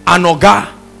an oga,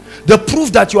 the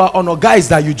proof that you are an oga is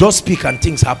that you just speak and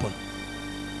things happen.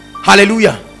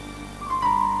 Hallelujah.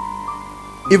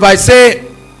 If I say,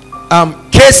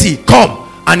 Casey, come,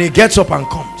 and he gets up and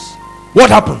comes,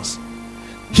 what happens?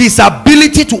 His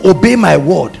ability to obey my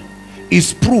word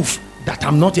is proof that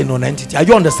I'm not a non-entity. Are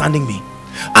you understanding me?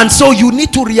 And so you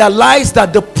need to realize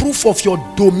that the proof of your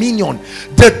dominion,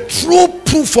 the true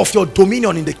proof of your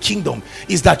dominion in the kingdom,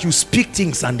 is that you speak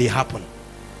things and they happen.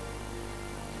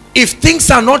 If things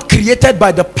are not created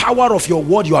by the power of your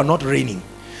word, you are not reigning.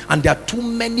 And there are too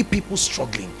many people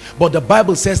struggling. But the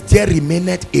Bible says there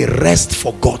remaineth a rest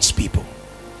for God's people.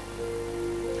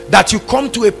 That you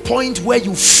come to a point where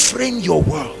you frame your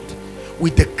world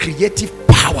with the creative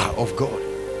power of God.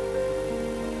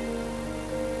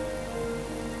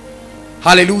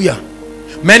 Hallelujah.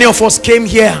 Many of us came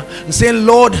here and saying,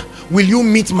 Lord, will you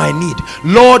meet my need?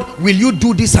 Lord, will you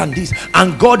do this and this?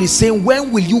 And God is saying,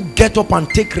 when will you get up and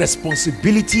take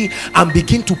responsibility and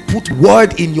begin to put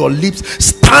word in your lips?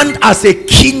 Stand as a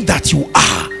king that you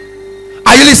are.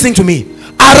 Are you listening to me?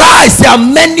 Arise. There are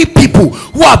many people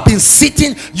who have been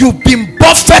sitting. You've been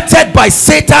buffeted by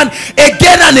Satan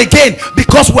again and again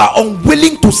because we are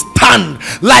unwilling to stand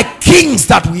like kings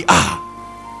that we are.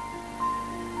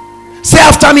 Say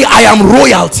after me, I am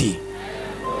royalty.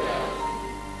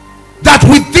 That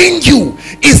within you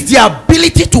is the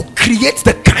ability to create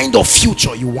the kind of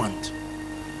future you want.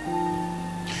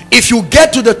 If you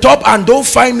get to the top and don't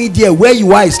find me there, where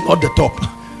you are is not the top.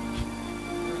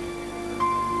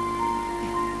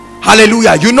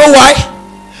 Hallelujah. You know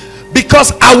why?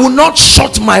 Because I will not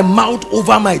shut my mouth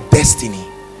over my destiny.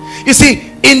 You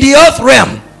see, in the earth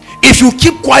realm, if you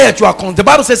keep quiet, you are the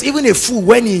Bible says even a fool,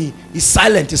 when he is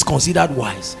silent, is considered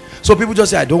wise. So people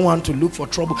just say, I don't want to look for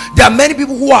trouble. There are many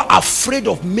people who are afraid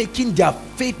of making their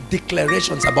faith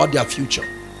declarations about their future.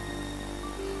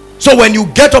 So when you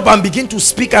get up and begin to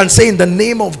speak and say, in the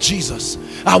name of Jesus,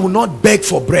 I will not beg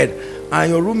for bread,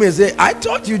 and your roommate say, I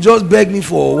thought you just begged me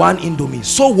for one Indomie.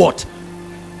 So what?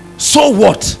 So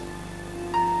what?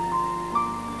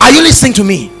 Are you listening to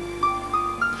me?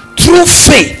 Through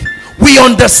faith, we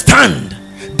understand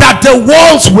that the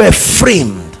walls were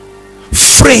framed.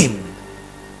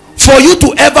 For you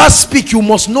to ever speak, you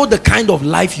must know the kind of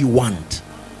life you want.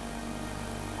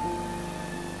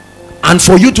 And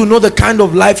for you to know the kind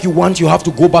of life you want, you have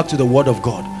to go back to the word of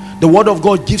God. The word of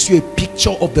God gives you a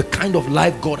picture of the kind of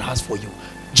life God has for you.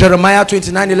 Jeremiah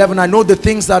 29:11, I know the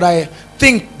things that I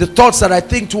think, the thoughts that I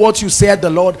think towards you, said the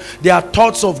Lord, they are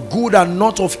thoughts of good and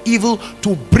not of evil,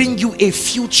 to bring you a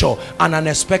future and an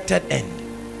expected end.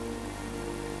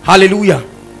 Hallelujah.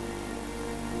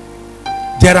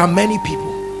 There are many people.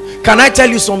 Can I tell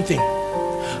you something?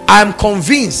 I am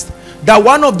convinced that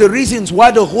one of the reasons why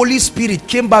the Holy Spirit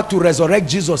came back to resurrect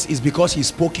Jesus is because he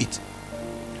spoke it.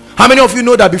 How many of you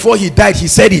know that before he died, he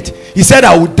said it? He said,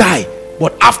 I will die,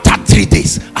 but after 3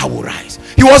 days I will rise.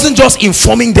 He wasn't just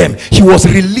informing them, he was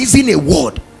releasing a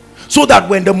word, so that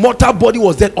when the mortal body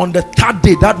was dead, on the 3rd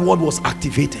day that word was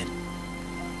activated.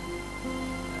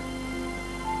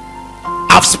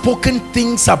 I've spoken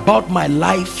things about my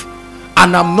life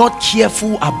and I'm not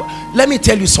careful about. Let me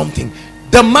tell you something.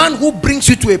 The man who brings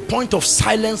you to a point of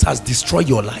silence has destroyed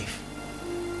your life.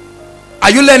 Are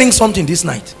you learning something this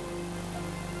night?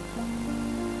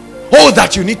 Oh,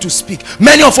 that you need to speak.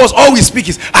 Many of us, all we speak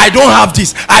is, I don't have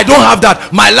this, I don't have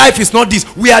that, my life is not this.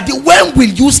 When will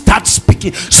you start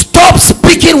speaking? Stop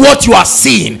speaking what you are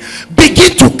seeing.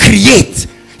 Begin to create.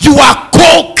 You are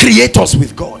co-creators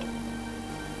with God.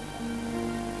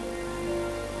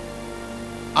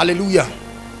 Hallelujah.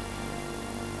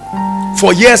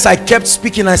 For years I kept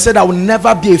speaking. I said I will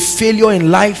never be a failure in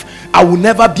life. I will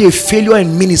never be a failure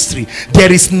in ministry.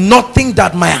 There is nothing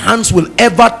that my hands will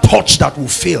ever touch that will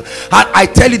fail. I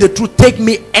tell you the truth, take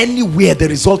me anywhere, the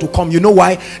result will come. You know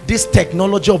why? This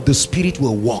technology of the spirit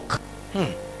will work.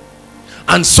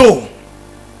 And so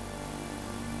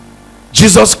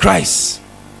Jesus Christ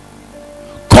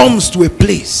comes to a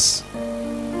place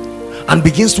and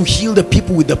begins to heal the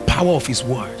people with the power of his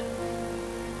word.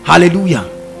 Hallelujah.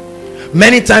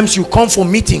 Many times you come for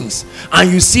meetings and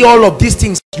you see all of these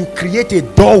things. You create a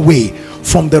doorway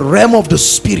from the realm of the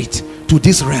spirit to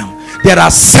this realm. There are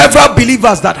several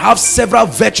believers that have several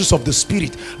virtues of the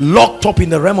spirit locked up in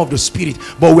the realm of the spirit,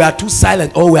 but we are too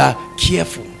silent, or we are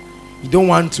careful. You don't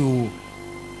want to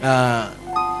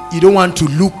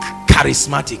look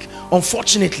charismatic.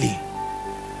 Unfortunately,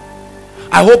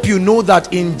 I hope you know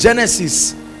that in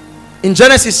Genesis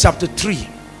chapter 3,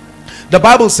 the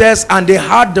Bible says, and they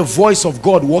heard the voice of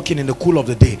God walking in the cool of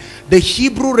the day. The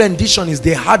Hebrew rendition is,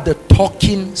 they had the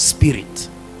talking spirit.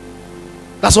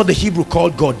 That's what the Hebrew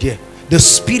called God there. The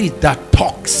spirit that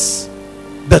talks.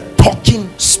 The talking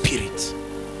spirit.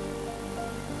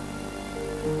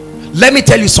 Let me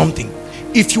tell you something.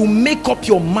 If you make up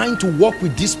your mind to walk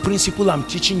with this principle I'm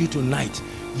teaching you tonight,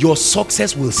 your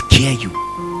success will scare you.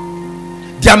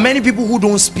 There are many people who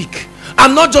don't speak.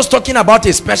 I'm not just talking about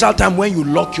a special time when you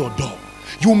lock your door.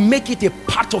 You make it a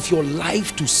part of your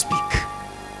life to speak.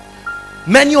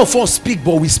 Many of us speak,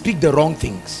 but we speak the wrong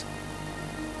things.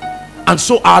 And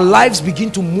so our lives begin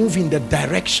to move in the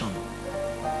direction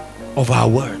of our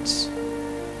words.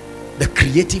 The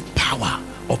creative power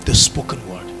of the spoken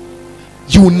word.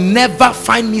 You never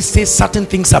find me say certain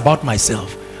things about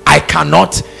myself. I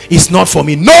cannot, it's not for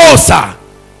me. No, sir.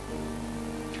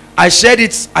 I shared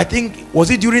it, I think,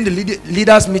 was it during the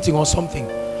leaders meeting or something?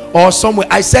 Or somewhere.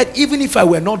 I said, even if I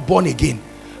were not born again,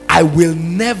 I will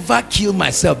never kill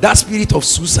myself. That spirit of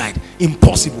suicide,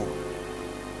 impossible.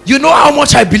 You know how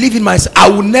much I believe in myself. I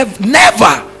will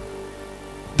never.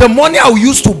 The money I will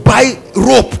use to buy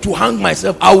rope to hang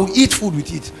myself, I will eat food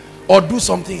with it or do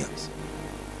something else.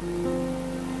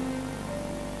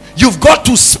 You've got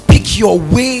to speak your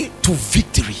way to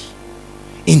victory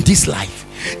in this life.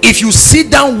 If you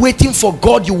sit down waiting for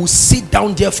God, you will sit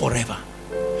down there forever.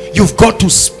 You've got to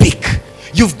speak.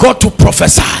 You've got to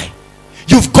prophesy.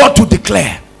 You've got to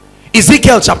declare.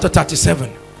 Ezekiel chapter 37.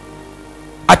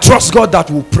 I trust God that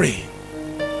we'll pray.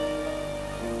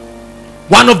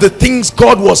 One of the things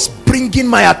God was bringing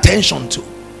my attention to,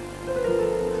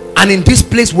 and in this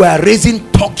place we are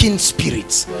raising talking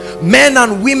spirits. Men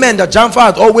and women, the Jamfa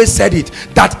had always said it,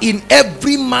 that in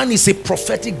every man is a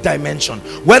prophetic dimension.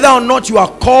 Whether or not you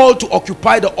are called to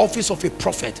occupy the office of a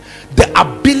prophet, the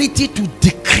ability to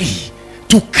decree,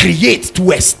 to create,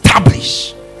 to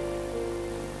establish.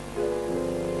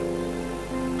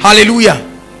 Hallelujah.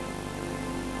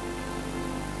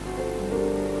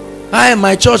 Hi,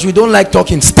 my church, we don't like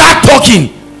talking. Start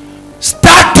talking.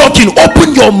 Start talking.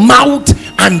 Open your mouth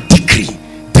and decree,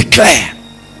 declare.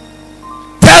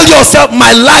 Tell yourself,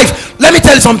 my life. Let me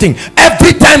tell you something.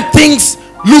 Every time things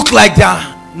look like they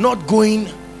are not going,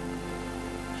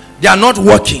 they are not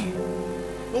working,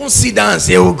 don't sit down and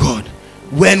say, oh God,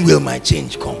 when will my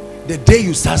change come? The day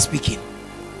you start speaking.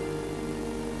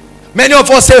 Many of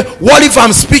us say, what if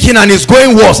I'm speaking and it's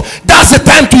going worse? That's the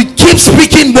time to keep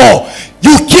speaking more.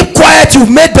 You keep quiet,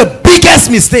 you've made the biggest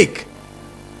mistake.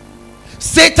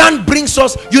 Satan brings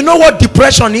us, you know what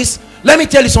depression is? Let me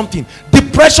tell you something.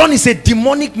 Depression is a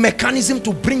demonic mechanism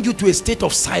to bring you to a state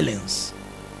of silence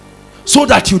so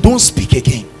that you don't speak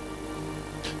again.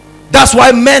 That's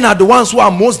why men are the ones who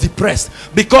are most depressed,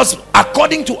 because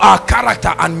according to our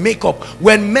character and makeup,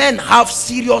 when men have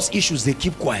serious issues, they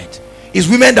keep quiet. It's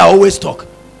women that always talk.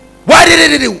 Why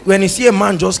did it? When you see a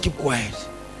man, just keep quiet.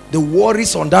 The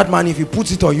worries on that man, if he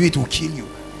puts it on you, it will kill you.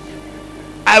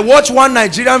 I watched one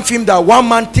Nigerian film that one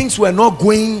man, things were not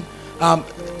going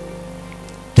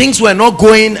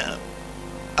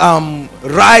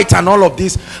right and all of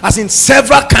this, as in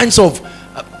several kinds of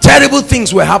terrible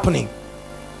things were happening.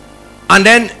 And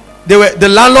then the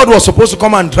landlord was supposed to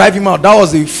come and drive him out. That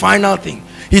was the final thing.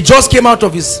 He just came out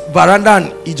of his veranda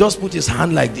and he just put his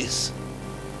hand like this.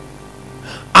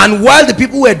 And while the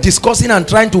people were discussing and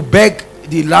trying to beg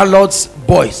the landlord's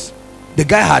boys, the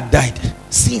guy had died.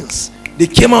 Since they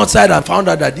came outside and found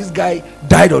out that this guy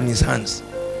died on his hands.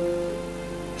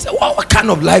 I said, what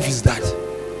kind of life is that?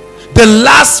 The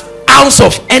last ounce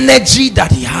of energy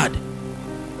that he had,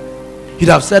 he'd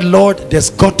have said, Lord, there's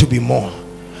got to be more.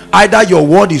 Either your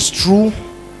word is true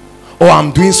or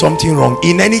I'm doing something wrong.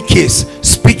 In any case,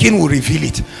 speaking will reveal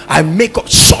it. I make up,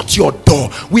 shut your door.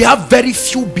 We have very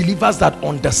few believers that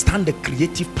understand the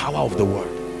creative power of the word.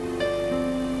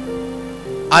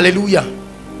 Hallelujah.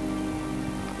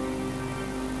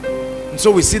 And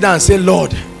so we sit down and say,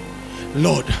 Lord,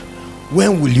 Lord,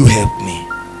 when will you help me?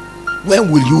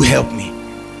 When will you help me?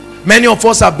 Many of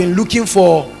us have been looking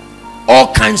for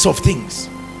all kinds of things.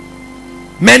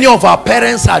 Many of our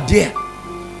parents are there.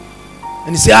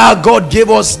 And they say, God gave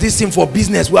us this thing for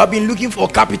business. We have been looking for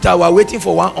capital. We are waiting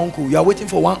for one uncle. You are waiting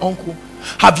for one uncle.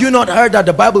 Have you not heard that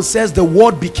the Bible says the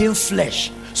word became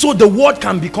flesh? So the word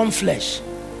can become flesh.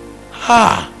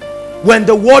 When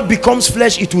the word becomes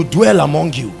flesh, it will dwell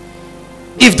among you.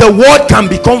 If the word can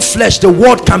become flesh, the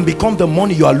word can become the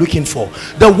money you are looking for.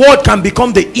 The word can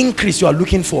become the increase you are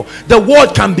looking for. The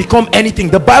word can become anything.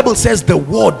 The Bible says the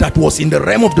word that was in the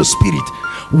realm of the spirit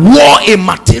wore a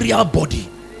material body.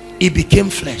 It became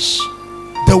flesh.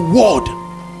 The word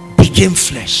became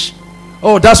flesh.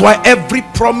 Oh, that's why every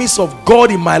promise of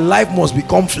God in my life must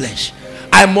become flesh.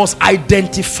 I must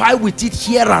identify with it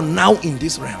here and now in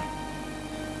this realm.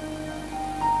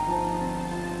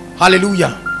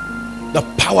 Hallelujah. The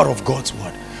power of God's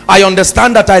word. I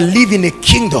understand that I live in a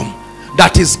kingdom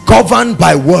that is governed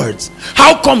by words.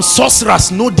 How come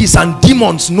sorcerers know this and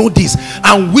demons know this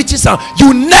and witches are...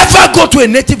 You never go to a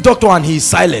native doctor and he is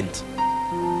silent.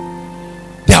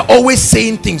 They are always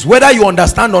saying things. Whether you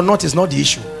understand or not is not the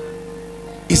issue.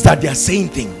 It's that they are saying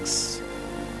things.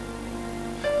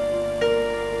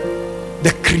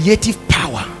 The creative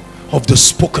power of the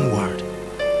spoken word.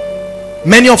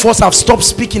 Many of us have stopped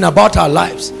speaking about our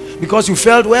lives because you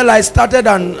felt, well, I started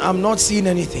and I'm not seeing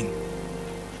anything.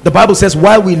 The Bible says,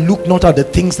 why we look not at the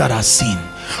things that are seen,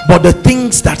 but the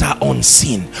things that are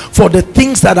unseen. For the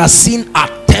things that are seen are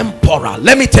temporal.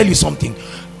 Let me tell you something.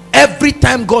 Every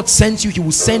time God sends you, he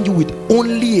will send you with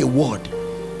only a word.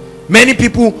 Many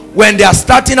people, when they are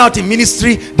starting out in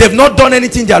ministry, they've not done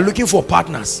anything. They are looking for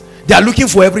partners. They are looking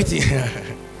for everything.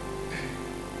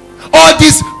 All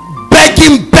this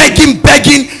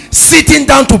begging, sitting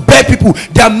down to beg people.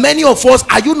 There are many of us.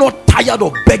 Are you not tired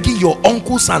of begging your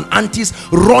uncles and aunties,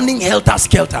 running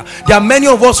helter-skelter? There are many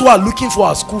of us who are looking for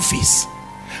our school fees,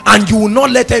 and you will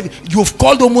not let you've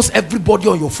called almost everybody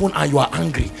on your phone and you are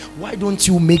angry. Why don't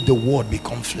you make the word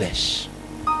become flesh?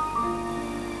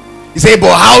 He said,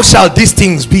 but how shall these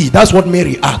things be? That's what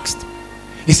Mary asked.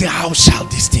 He said, how shall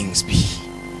these things be?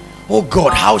 Oh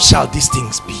God, how shall these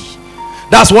things be?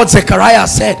 That's what Zechariah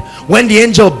said when the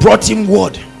angel brought him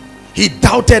word. He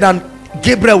doubted and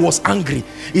Gabriel was angry.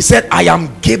 He said, I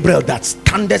am Gabriel that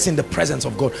standeth in the presence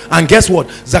of God. And guess what?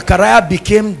 Zechariah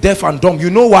became deaf and dumb. You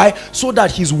know why? So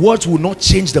that his words will not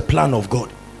change the plan of God.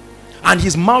 And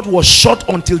his mouth was shut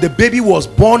until the baby was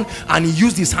born, and he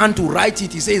used his hand to write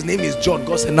it. He said his name is John.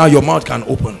 God said, now your mouth can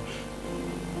open.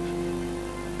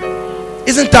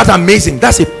 Isn't that amazing?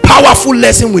 That's a powerful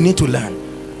lesson we need to learn.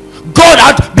 God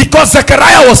had, because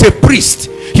Zechariah was a priest,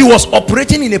 he was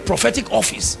operating in a prophetic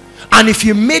office. And if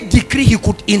he made decree, he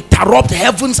could interrupt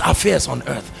heaven's affairs on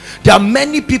earth. There are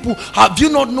many people. Have you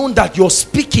not known that your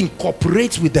speaking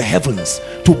cooperates with the heavens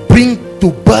to bring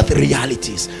to birth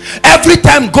realities? Every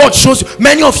time God shows you,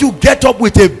 many of you get up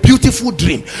with a beautiful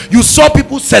dream. You saw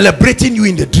people celebrating you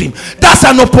in the dream. That's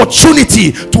an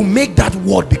opportunity to make that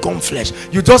word become flesh.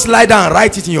 You just lie down and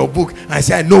write it in your book and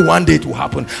say, I know one day it will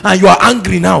happen. And you are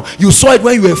angry now. You saw it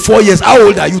when you were 4 years. How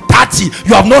old are you? 30.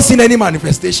 You have not seen any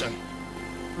manifestation.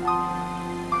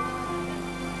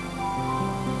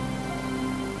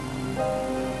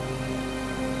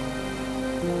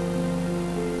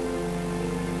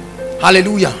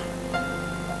 Hallelujah.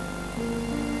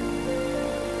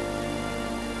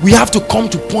 We have to come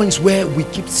to points where we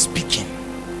keep speaking.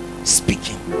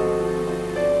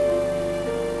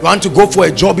 You want to go for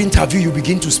a job interview, you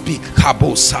begin to speak. I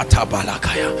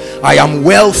am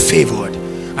well favored.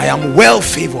 I am well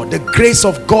favored. The grace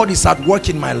of God is at work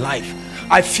in my life.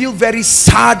 I feel very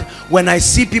sad when I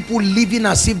see people living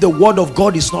as if the word of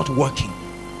God is not working.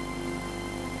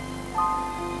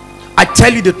 I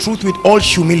tell you the truth with all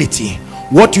humility.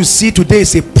 What you see today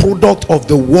is a product of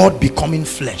the word becoming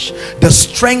flesh. The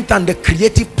strength and the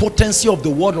creative potency of the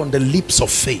word on the lips of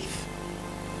faith.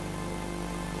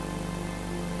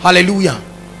 Hallelujah.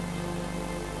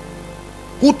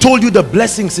 Who told you the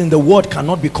blessings in the word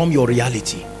cannot become your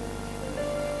reality?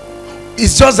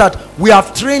 It's just that we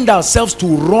have trained ourselves to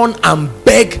run and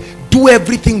beg, do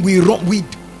everything. We run, we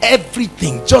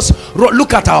everything. Just run.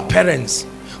 Look at our parents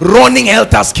running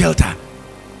helter-skelter.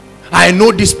 I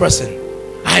know this person,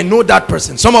 I know that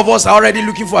person. Some of us are already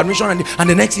looking for admission, and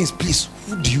the next thing is, please,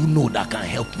 who do you know that can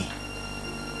help me?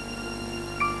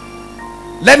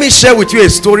 Let me share with you a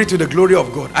story to the glory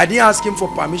of God. I didn't ask him for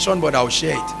permission, but I'll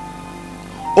share it.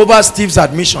 Over Steve's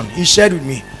admission, he shared with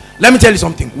me. Let me tell you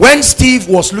something. When Steve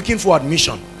was looking for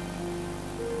admission,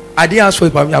 I didn't ask for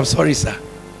permission. I'm sorry, sir.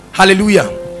 Hallelujah.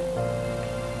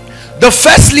 The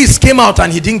first list came out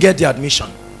and he didn't get the admission.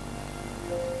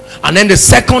 And then the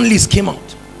second list came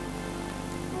out.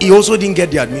 He also didn't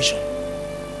get the admission.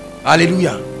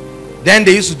 Hallelujah. Then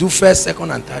they used to do first,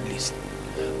 second, and third list.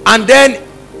 And then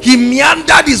he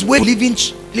meandered his way to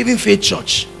Living Faith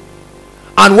Church.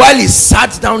 And while he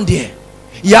sat down there,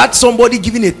 he had somebody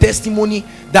giving a testimony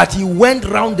that he went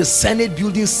around the Senate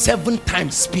building 7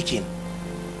 times speaking.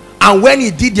 And when he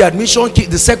did the admission,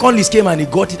 the second list came and he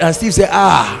got it. And Steve said,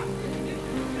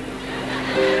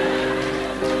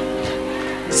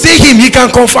 see him, he can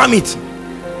confirm it.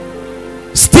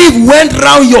 Steve went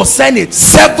around your Senate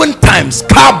 7 times. The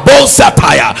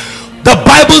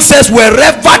Bible says,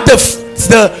 wherever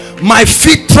my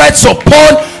feet treads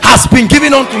upon has been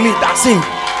given unto me. That's him.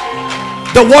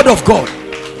 The word of God.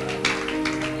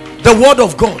 The word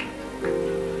of God.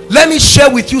 Let me share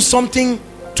with you something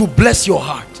to bless your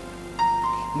heart.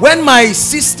 When my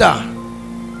sister,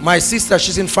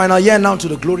 she's in final year now, to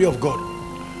the glory of God,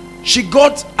 she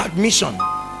got admission.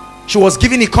 She was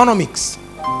given economics,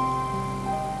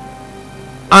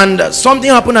 and something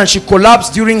happened and she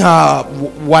collapsed during her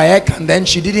WAEC, and then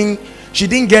she didn't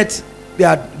get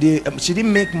she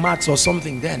didn't make maths or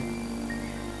something then.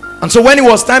 And so when it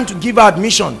was time to give her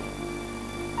admission,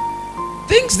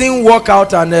 things didn't work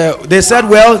out, and they said,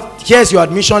 well, here's your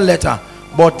admission letter,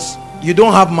 but you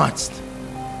don't have maths.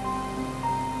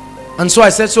 And so I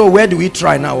said, so where do we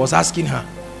try now? I was asking her,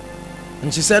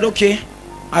 and she said, okay,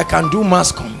 I can do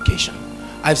mass communication.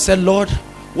 I've said, Lord,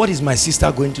 what is my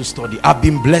sister going to study? I've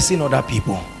been blessing other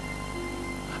people,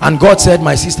 and God said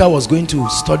my sister was going to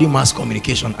study mass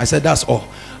communication. I said, that's all.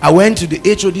 I went to the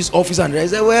HOD's office, and I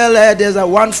said, well, there's a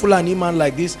one Fulani man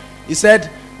like this. He said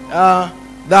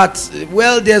that,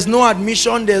 well, there's no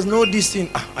admission, there's no this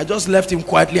thing. I just left him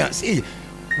quietly. And see,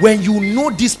 when you know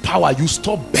this power, you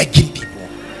stop begging people.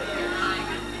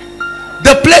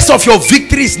 The place of your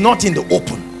victory is not in the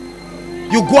open.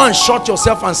 You go and shut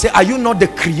yourself and say, are you not the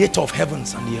creator of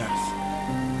heavens and the earth?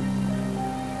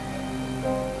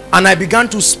 And I began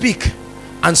to speak,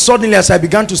 and suddenly as I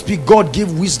began to speak, God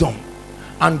gave wisdom.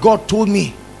 And God told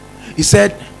me, he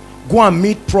said, go and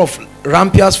meet Prof.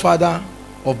 Rampier's father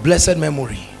of blessed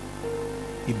memory.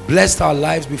 He blessed our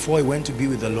lives before he went to be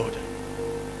with the Lord.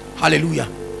 Hallelujah.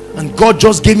 And God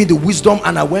just gave me the wisdom,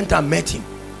 and I went and met him.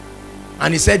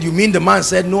 And he said, you mean the man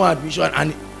said no admission?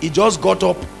 And he just got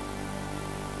up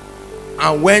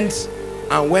and went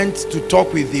to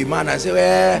talk with the man. I said,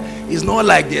 well, it's not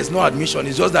like there's no admission,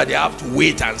 it's just that they have to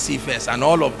wait and see first, and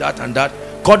all of that and that.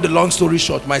 Cut the long story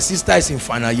short, my sister is in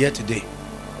final year today.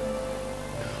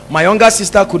 My younger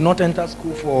sister could not enter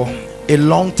school for a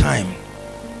long time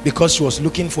because she was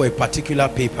looking for a particular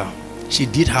paper. She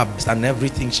did her best and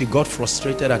everything. She got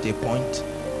frustrated at a point,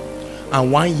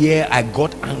 and one year I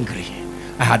got angry.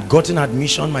 I had gotten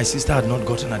admission, my sister had not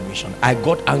gotten admission. I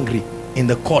got angry in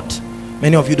the court.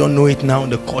 Many of you don't know it now,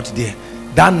 in the court there.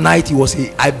 That night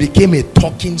I became a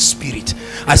talking spirit.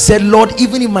 I said, Lord,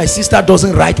 even if my sister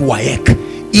doesn't write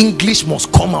WAEC, English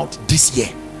must come out this year.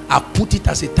 I put it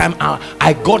as a time.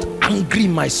 I got angry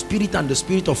in my spirit and the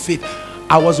spirit of faith.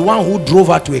 I was the one who drove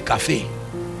her to a cafe.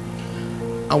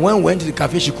 And when we went to the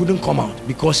cafe, she couldn't come out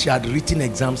because she had written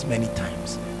exams many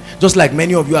times. Just like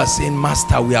many of you are saying,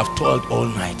 Master, we have toiled all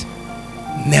night.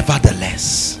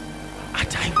 Nevertheless, at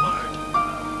thy word.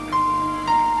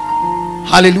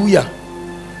 Hallelujah.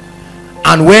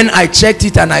 And when I checked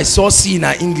it and I saw C in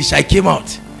her English, I came out.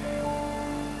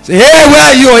 Say, hey, where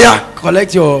are you? Oh, yeah,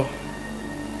 collect your...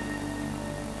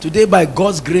 Today, by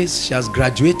God's grace, she has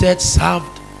graduated,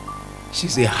 served.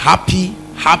 She's a happy,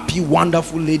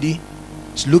 wonderful lady.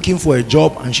 She's looking for a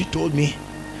job, and she told me,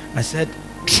 I said,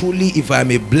 truly, if I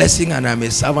am a blessing and I'm a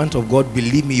servant of God,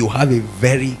 believe me, you have a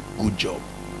very good job.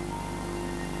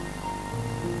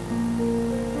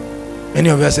 Many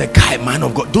of you say, Kai, man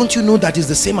of God, don't you know that is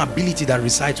the same ability that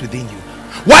resides within you?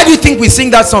 Why do you think we sing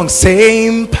that song?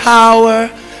 Same power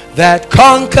that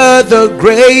conquered the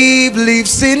grave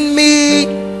lives in me,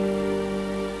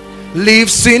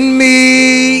 lives in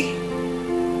me.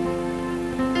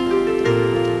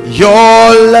 Your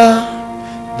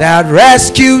love that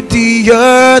rescued the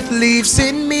earth lives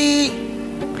in me.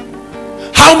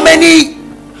 How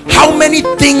many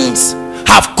things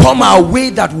have come our way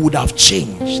that would have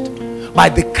changed by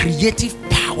the creative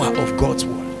power of God's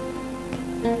word?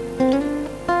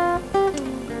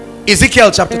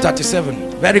 Ezekiel chapter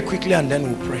 37, very quickly, and then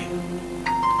we'll pray.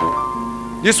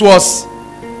 This was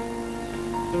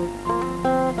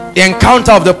the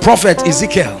encounter of the prophet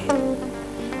Ezekiel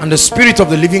and the Spirit of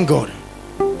the living God.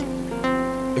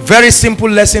 A very simple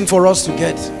lesson for us to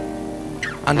get,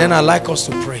 and then I'd like us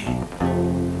to pray.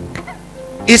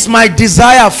 It's my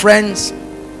desire, friends,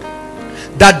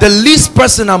 that the least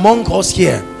person among us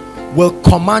here will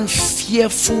command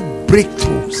fearful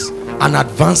breakthroughs and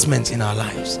advancements in our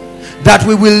lives. That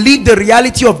we will lead the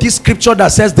reality of this scripture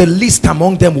that says the least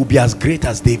among them will be as great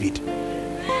as David.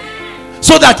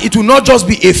 So that it will not just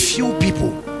be a few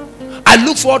people. I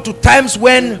look forward to times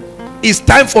when it's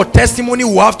time for testimony.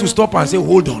 We'll have to stop and say,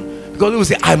 hold on. Because we will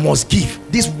say, I must give.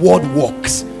 This word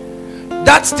works.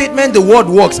 That statement, the word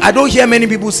works, I don't hear many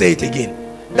people say it again.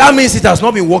 That means it has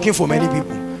not been working for many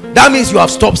people. That means you have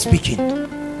stopped speaking.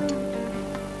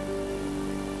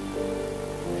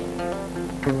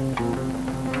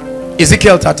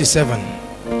 Ezekiel 37.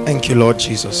 Thank you, Lord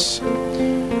Jesus,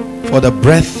 for the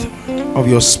breath of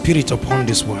your Spirit upon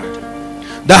this word.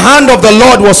 The hand of the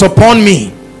Lord was upon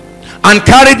me and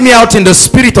carried me out in the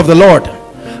Spirit of the Lord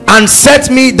and set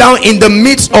me down in the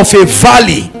midst of a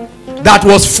valley that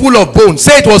was full of bones.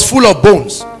 Say it was full of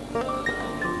bones.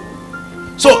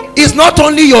 So it's not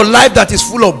only your life that is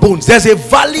full of bones. There's a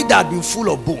valley that has been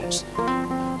full of bones.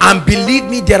 And believe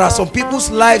me, there are some people's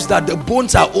lives that the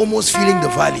bones are almost filling the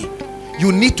valley.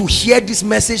 You need to hear this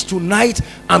message tonight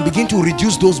and begin to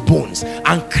reduce those bones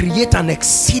and create an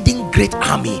exceeding great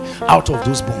army out of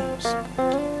those bones.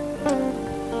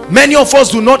 Many of us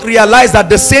do not realize that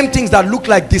the same things that look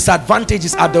like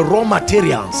disadvantages are the raw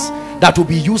materials that will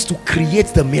be used to create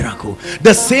the miracle.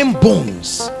 The same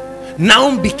bones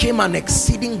now became an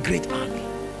exceeding great army.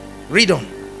 Read on.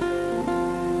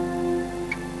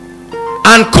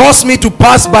 And caused me to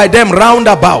pass by them round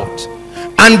about,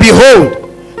 and behold,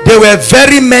 there were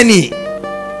very many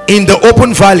in the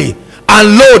open valley,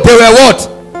 and lo, they were what?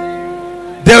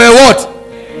 They were what?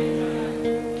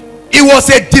 It was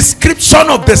a description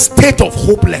of the state of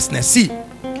hopelessness. See,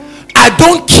 I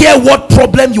don't care what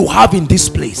problem you have in this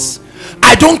place.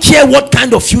 I don't care what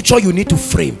kind of future you need to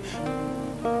frame.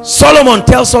 Solomon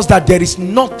tells us that there is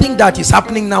nothing that is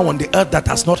happening now on the earth that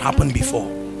has not happened before.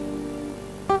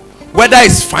 Whether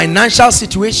it's financial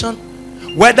situation,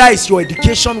 whether it's your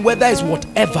education, whether it's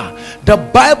whatever, the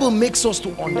Bible makes us to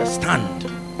understand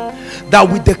that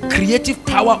with the creative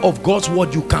power of God's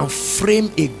word, you can frame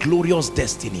a glorious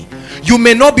destiny. You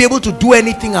may not be able to do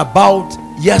anything about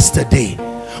yesterday,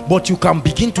 but you can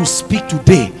begin to speak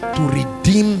today to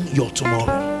redeem your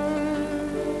tomorrow.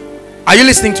 Are you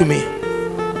listening to me?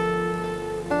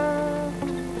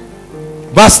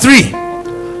 Verse 3.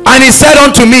 And he said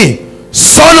unto me,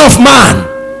 Son of man,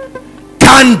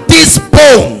 can these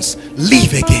bones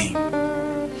live again?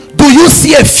 Do you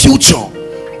see a future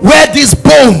where these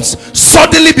bones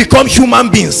suddenly become human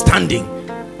beings standing?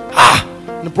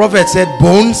 The prophet said,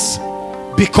 bones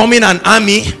becoming an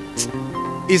army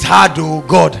is hard. Oh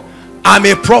God, I'm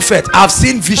a prophet. I've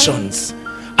seen visions.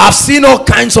 I've seen all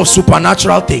kinds of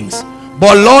supernatural things.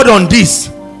 But Lord, on this,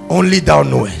 only thou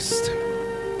knowest.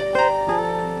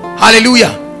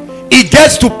 Hallelujah. It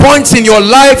gets to points in your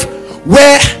life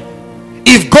where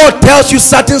if God tells you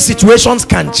certain situations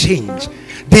can change,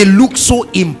 they look so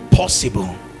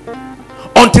impossible.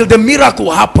 Until the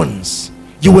miracle happens,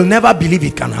 you will never believe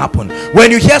it can happen. When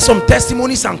you hear some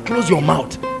testimonies and close your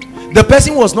mouth, the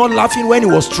person was not laughing when he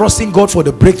was trusting God for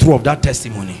the breakthrough of that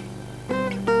testimony.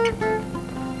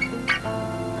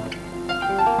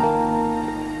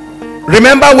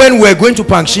 Remember when we were going to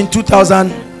Pangshin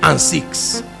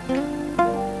 2006?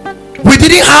 We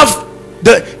didn't have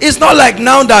it's not like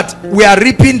now that we are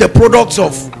reaping the products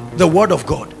of the word of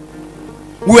God.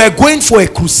 We were going for a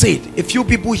crusade. A few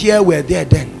people here were there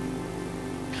then,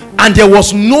 and there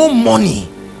was no money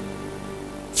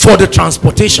for the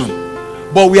transportation,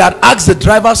 but we had asked the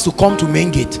drivers to come to main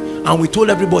gate, and we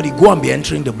told everybody, go and be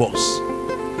entering the bus.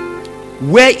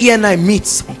 Where ENI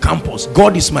meets on campus,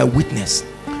 God is my witness.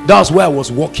 That was where I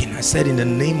was walking. I said, in the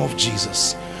name of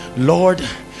Jesus, Lord,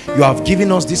 you have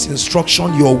given us this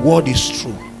instruction. Your word is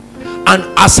true. And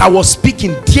as I was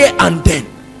speaking there and then,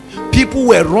 people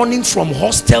were running from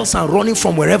hostels and running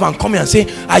from wherever and coming and saying,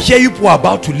 I hear you people are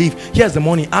about to leave. Here's the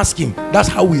money. Ask him. That's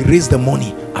how we raised the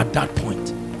money at that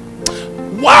point.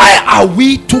 Why are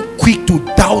we too quick to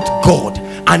doubt God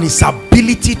and his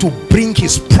ability to bring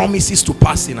his promises to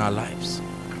pass in our lives.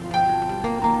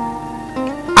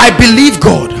 I believe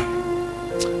God.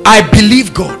 I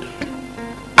believe God.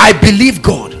 I believe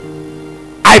God.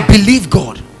 I believe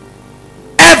God.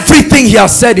 Everything he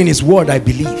has said in his word, I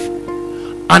believe.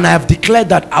 And I have declared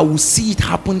that I will see it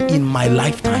happen in my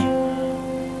lifetime.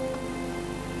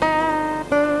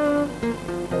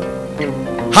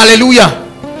 Hallelujah.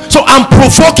 So I'm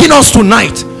provoking us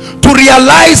tonight to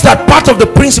realize that part of the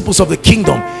principles of the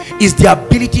kingdom is the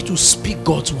ability to speak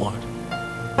God's word.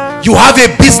 You have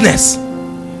a business.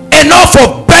 Enough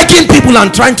of begging people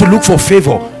and trying to look for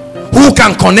favor. Who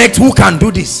can connect? Who can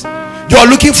do this? You're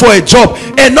looking for a job.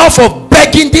 Enough of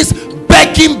begging this,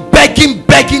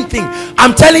 begging thing.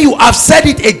 I'm telling you, I've said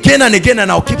it again and again, and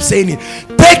I'll keep saying it.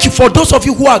 For those of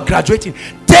you who are graduating,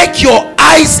 take your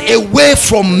eyes away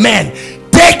from men.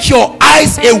 Take your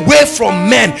eyes away from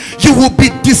men. You will be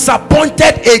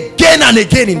disappointed again and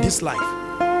again in this life.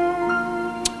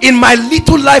 In my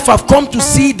little life, I've come to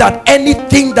see that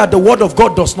anything that the word of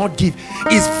God does not give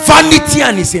is vanity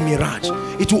and is a mirage.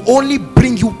 It will only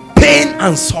bring you pain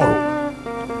and sorrow.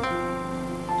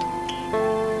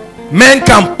 Men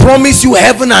can promise you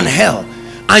heaven and hell,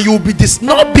 and you will be this,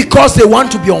 not because they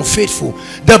want to be unfaithful.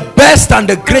 The best and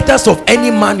the greatest of any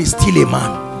man is still a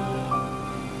man.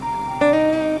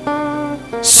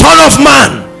 Son of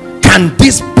man, can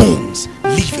these bones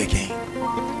live again?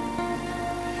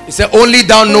 He said, only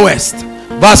thou knowest.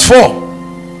 Verse 4.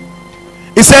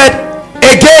 He said,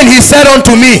 again he said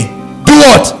unto me, do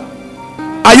what?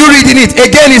 Are you reading it?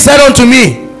 Again he said unto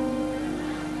me,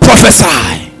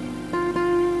 prophesy.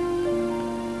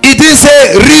 He didn't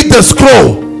say read the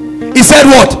scroll. He said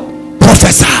what?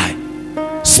 Prophesy.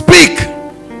 Speak.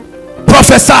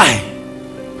 Prophesy.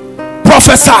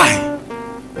 Prophesy.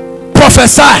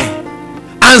 Prophesy.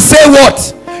 And say what?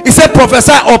 He said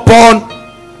prophesy upon.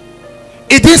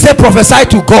 He didn't say prophesy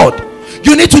to God.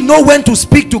 You need to know when to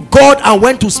speak to God and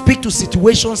when to speak to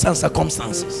situations and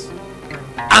circumstances.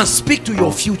 And speak to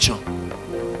your future.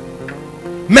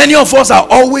 Many of us are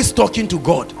always talking to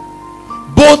God.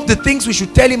 Both the things we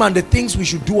should tell him and the things we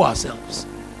should do ourselves.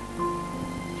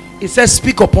 It says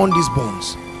speak upon these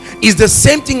bones. It's the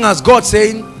same thing as God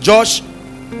saying, Josh,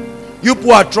 you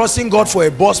who are trusting God for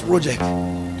a boss project,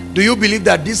 do you believe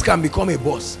that this can become a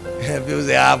boss? People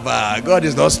say, God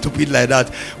is not stupid like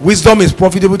that. Wisdom is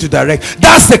profitable to direct.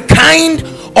 That's the kind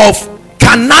of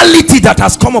carnality that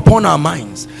has come upon our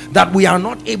minds, that we are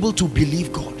not able to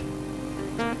believe God.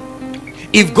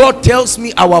 If God tells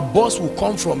me our boss will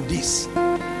come from this,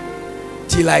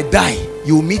 till I die,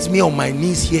 you will meet me on my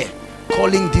knees here,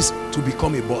 calling this to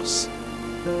become a boss.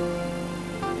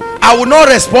 I will not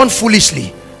respond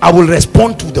foolishly. I will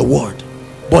respond to the word.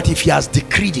 But if he has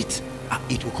decreed it,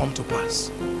 it will come to pass.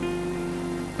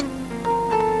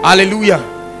 Hallelujah.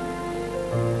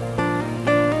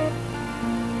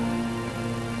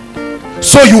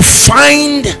 So you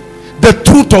find the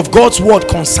truth of God's word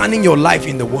concerning your life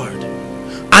in the word,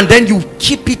 and then you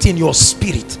keep it in your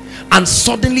spirit, and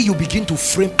suddenly you begin to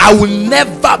frame, I will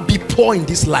never be poor in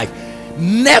this life.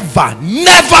 Never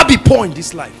be poor in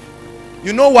this life.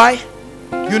 You know why?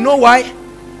 You know why?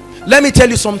 Let me tell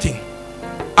you something.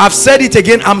 I've said it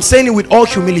again. I'm saying it with all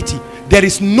humility. There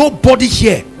is nobody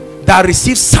here that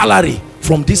receives salary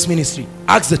from this ministry.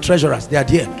 Ask the treasurers, they are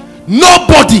there.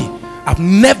 Nobody. I've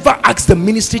never asked the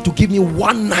ministry to give me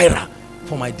 1 naira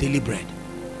for my daily bread.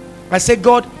 I said,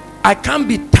 God, I can't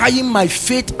be tying my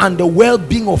faith and the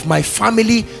well-being of my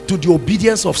family to the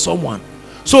obedience of someone.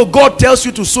 So God tells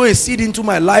you to sow a seed into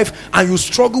my life, and you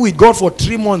struggle with God for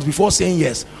 3 months before saying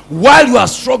yes. While you are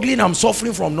struggling, I'm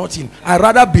suffering from nothing. I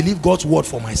rather believe God's word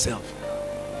for myself.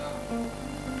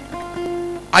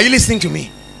 Are you listening to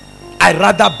me? I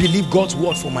rather believe God's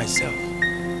word for myself.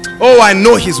 Oh, I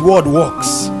know his word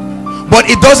works, but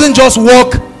it doesn't just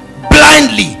work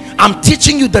blindly. I'm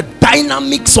teaching you the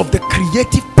dynamics of the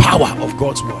creative power of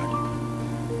God's word.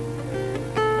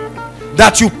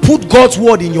 That you put God's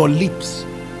word in your lips,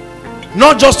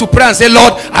 not just to pray and say,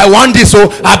 Lord, I want this, so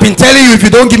I've been telling you, if you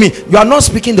don't give me. You are not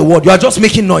speaking the word. You are just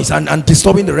making noise and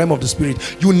disturbing the realm of the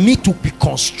spirit. You need to be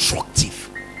constructive.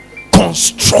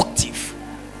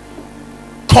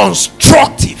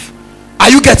 Constructive. Are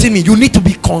you getting me? You need to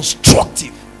be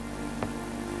constructive.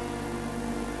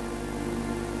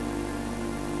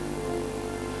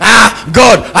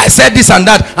 God, I said this and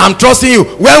that. I'm trusting you.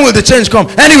 When will the change come?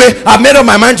 Anyway, I've made up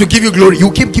my mind to give you glory.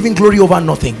 You keep giving glory over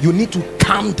nothing. You need to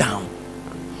calm down.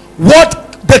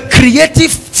 What the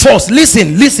creative force,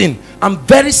 listen, I'm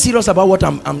very serious about what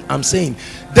I'm saying.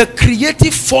 The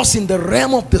creative force in the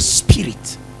realm of the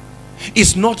spirit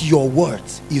is not your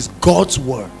words, it's God's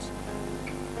words.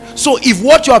 So if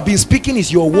what you have been speaking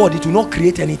is your word, it will not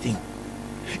create anything.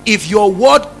 If your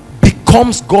word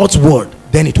becomes God's word,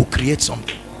 then it will create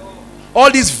something. All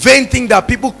these vain things that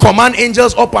people command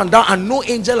angels up and down, and no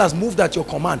angel has moved at your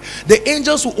command. The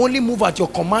angels will only move at your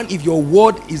command if your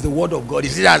word is the word of God. You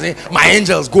see that saying, my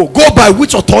angels go by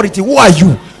which authority? Who are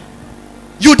you?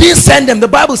 You didn't send them. The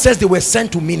Bible says they were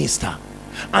sent to minister,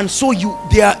 and so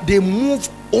they move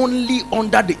only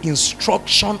under the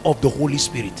instruction of the Holy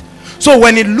Spirit. So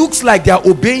when it looks like they are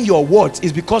obeying your words,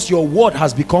 it's because your word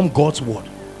has become God's word.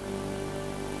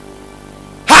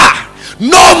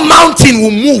 No mountain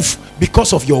will move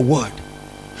because of your word.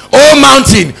 Oh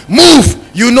mountain, move.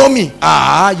 You know me.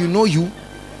 You know you.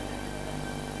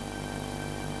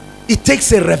 It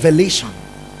takes a revelation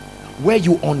where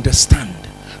you understand.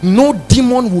 No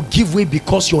demon will give way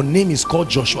because your name is called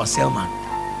Joshua Selman.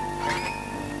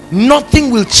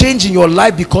 Nothing will change in your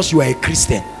life because you are a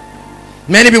Christian.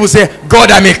 Many people say,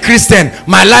 God, I'm a Christian,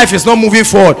 my life is not moving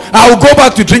forward, I will go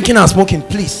back to drinking and smoking.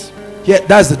 Please, yeah,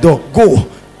 that's the door.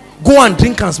 Go and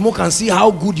drink and smoke and see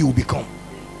how good you will become.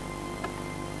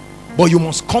 But you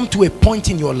must come to a point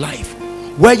in your life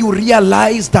where you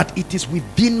realize that it is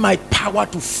within my power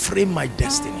to frame my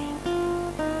destiny.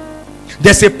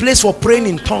 There's a place for praying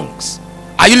in tongues.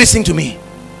 Are you listening to me?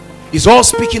 It's all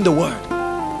speaking the word.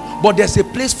 But there's a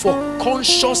place for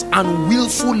conscious and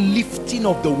willful lifting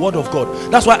of the word of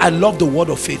God. That's why I love the word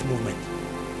of faith movement.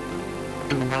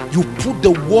 You put the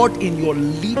word in your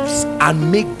lips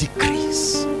and make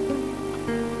decrees.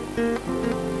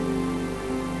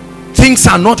 Things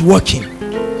are not working.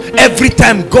 Every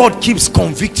time God keeps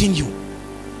convicting you.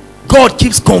 God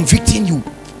keeps convicting you.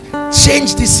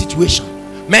 Change this situation.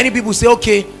 Many people say,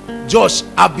 okay, Josh,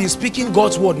 I've been speaking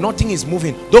God's word, nothing is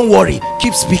moving. Don't worry,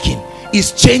 keep speaking.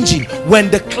 It's changing. When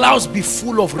the clouds be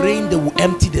full of rain, they will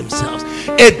empty themselves.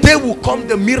 A day will come,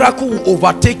 the miracle will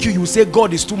overtake you. You say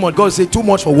God is too much. God will say, too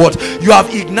much for what? You have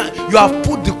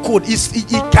put the code.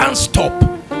 It can't stop.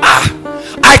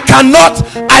 I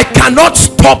cannot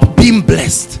stop being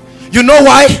blessed. You know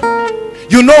why?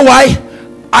 You know why?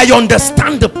 I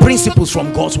understand the principles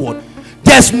from God's word.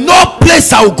 There's no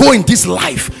place I'll go in this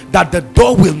life that the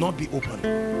door will not be open.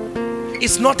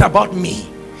 It's not about me.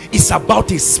 It's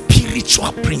about a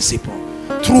spiritual principle.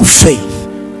 Through faith,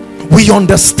 we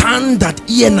understand that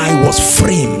he and I was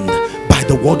framed by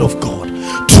the word of God.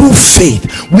 Through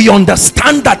faith, we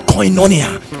understand that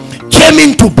koinonia came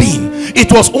into being.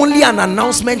 It was only an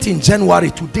announcement in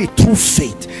January. Today, through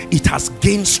faith, it has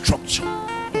gained structure.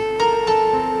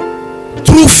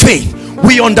 Through faith,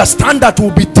 we understand that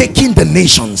we'll be taking the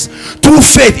nations. Through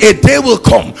faith, a day will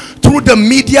come. Through the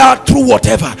media, through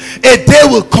whatever, a day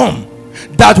will come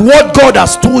that what God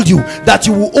has told you, that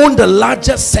you will own the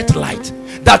largest satellite,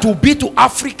 that will be to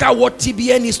Africa what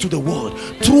TBN is to the world.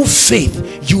 Through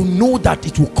faith, you know that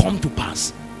it will come to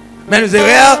pass. Men say,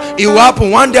 well, it will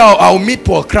happen. One day I'll meet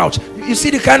Paul Crouch. You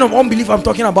see the kind of unbelief I'm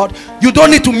talking about? You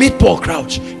don't need to meet Paul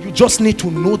Crouch. You just need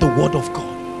to know the word of God.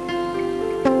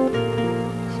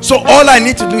 So all I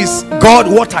need to do is,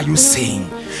 God, what are you saying?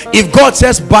 If God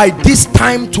says by this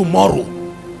time tomorrow,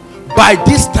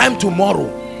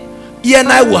 he and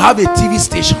I will have a TV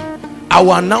station, I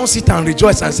will announce it and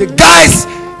rejoice and say, guys,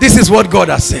 this is what God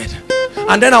has said.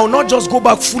 And then I will not just go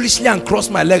back foolishly and cross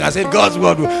my leg and say, God's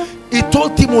word. He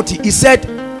told Timothy, he said,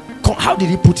 how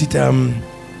did he put it?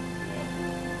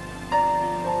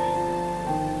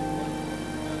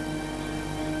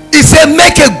 He said,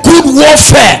 make a good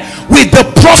warfare with the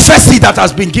prophecy that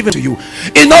has been given to you.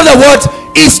 In other words,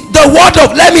 it's the word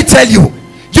of, let me tell you,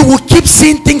 you will keep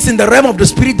seeing things in the realm of the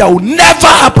spirit that will never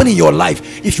happen in your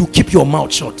life if you keep your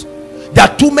mouth shut. There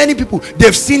are too many people,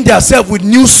 they've seen themselves with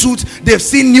new suits, they've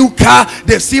seen new car,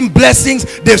 they've seen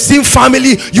blessings, they've seen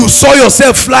family. You saw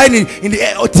yourself flying in the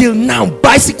air. Until now,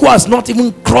 bicycle has not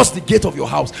even crossed the gate of your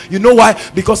house. You know why?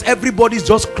 Because everybody's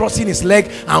just crossing his leg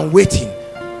and waiting.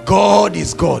 God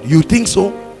is God. You think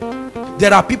so?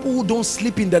 There are people who don't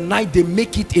sleep in the night. They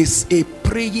make it a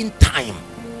praying time.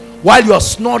 While you are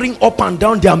snoring up and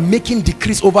down, they are making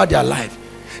decrees over their life.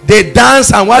 They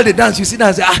dance, and while they dance, you sit down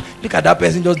and say, look at that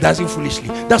person just dancing foolishly.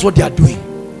 That's what they are doing.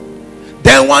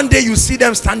 Then one day you see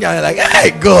them standing and you're like,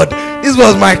 hey God, this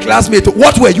was my classmate.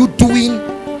 What were you doing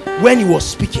when he was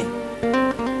speaking?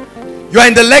 You are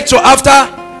in the lecture.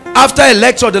 After a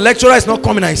lecture, the lecturer is not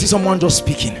coming, and you see someone just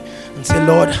speaking and say,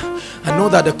 Lord, I know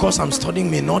that the course I'm studying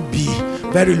may not be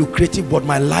very lucrative, but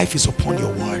my life is upon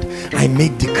your word. I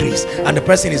make decrees. And the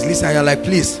person is listening, and you're like,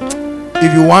 please,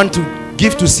 if you want to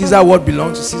give to Caesar what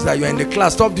belongs to Caesar, you're in the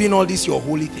class, stop doing all these your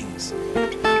holy things.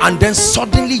 And then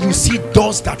suddenly you see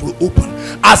doors that will open.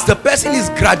 As the person is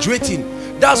graduating,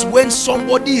 That's when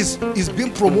somebody is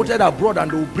being promoted abroad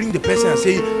and they will bring the person and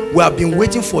say, we have been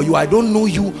waiting for you. I don't know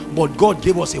you, but God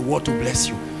gave us a word to bless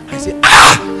you. I say,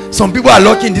 some people are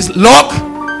lucky in this. Luck?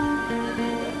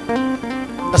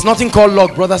 There's nothing called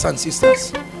luck, brothers and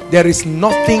sisters. There is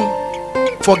nothing.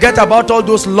 Forget about all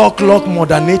those luck,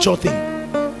 mother nature thing.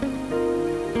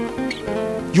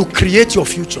 You create your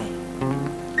future.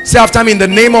 Say after me, in the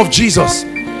name of Jesus,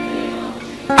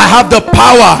 I have the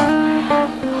power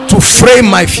to frame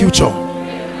my future.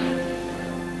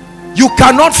 You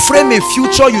cannot frame a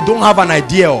future you don't have an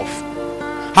idea of.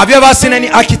 Have you ever seen any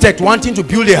architect wanting to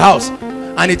build a house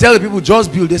and he tells the people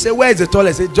just build? They say, where is the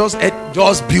toilet? They say,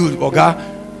 just build, okay?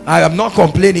 I am not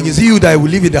complaining. Is it you that will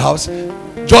live in the house?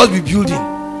 Just be building.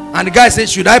 And the guy said,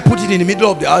 should I put it in the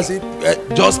middle of the house?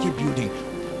 Just keep building.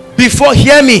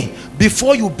 Hear me,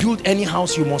 before you build any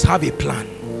house, you must have a plan.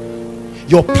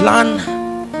 Your plan,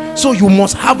 so you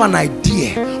must have an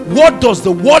idea. What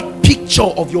picture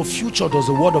of your future does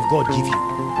the word of God give you?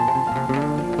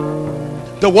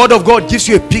 The word of God gives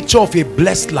you a picture of a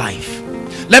blessed life.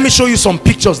 Let me show you some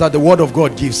pictures that the word of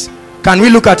God gives. Can we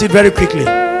look at it very quickly?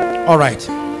 All right.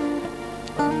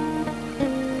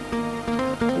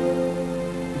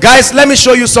 Guys, let me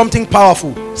show you something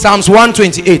powerful. Psalms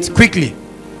 128, quickly.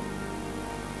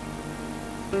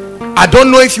 I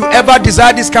don't know if you ever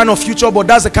desire this kind of future, but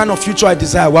that's the kind of future I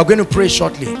desire. We're going to pray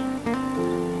shortly.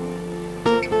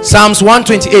 Psalms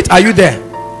 128, are you there?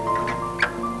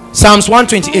 Psalms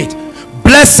 128.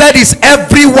 Blessed is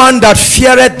everyone that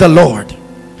feareth the Lord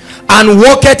and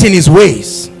walketh in his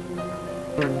ways.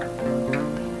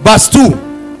 Verse 2.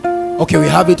 Okay, we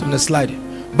have it on the slide.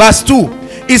 Verse 2.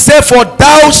 It said, for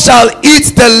thou shalt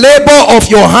eat the labor of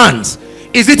your hands.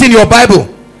 Is it in your Bible?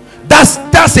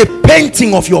 That's a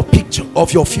painting of your picture,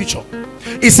 of your future.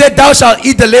 It said, thou shalt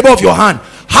eat the labor of your hand.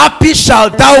 Happy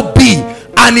shalt thou be,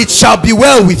 and it shall be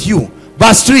well with you.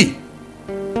 Verse 3.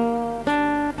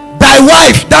 Thy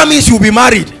wife, that means you'll be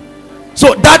married.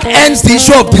 So that ends the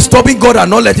issue of disturbing God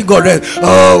and not letting God rest.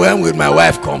 Oh, when will my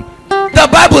wife come? The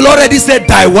Bible already said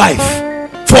thy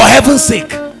wife. For heaven's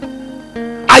sake.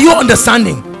 Are you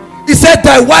understanding? He said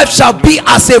thy wife shall be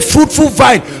as a fruitful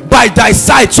vine by thy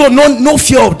side. So no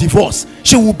fear of divorce.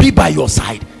 She will be by your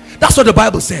side. That's what the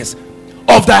Bible says.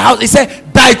 Of thy house. It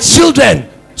said thy children.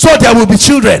 So there will be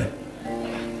children.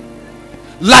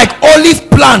 Like olive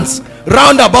plants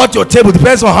round about your table.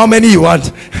 Depends on how many you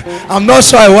want. I'm not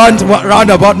sure I want round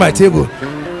about my table.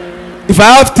 If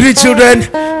I have 3 children,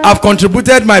 I've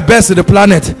contributed my best to the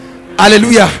planet.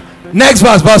 Hallelujah. Next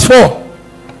verse, verse 4.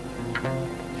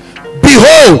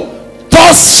 Behold,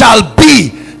 thus shall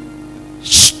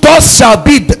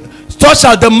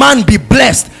the man be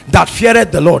blessed that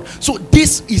feareth the Lord. So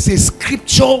this is a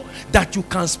scripture that you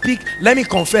can speak. Let me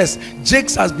confess,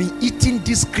 Jakes has been eating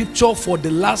this scripture for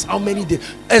the last how many days,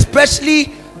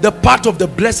 especially the part of the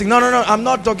blessing. No, I'm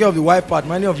not talking of the wife part.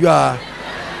 Many of you are.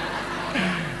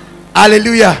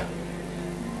 Hallelujah.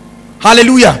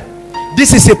 Hallelujah.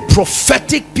 This is a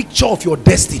prophetic picture of your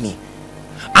destiny.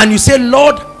 And you say,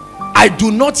 Lord, I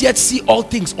do not yet see all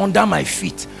things under my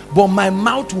feet, but my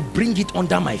mouth will bring it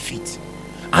under my feet.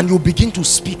 And you begin to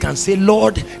speak and say,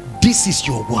 Lord, this is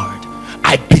your word.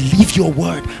 I believe your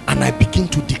word and I begin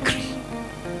to decree.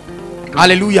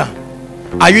 Hallelujah.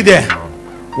 Are you there?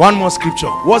 One more scripture.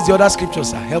 What's the other scripture,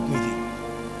 sir? Help me there.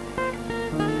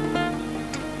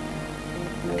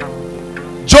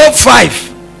 Job 5.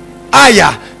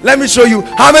 Let me show you.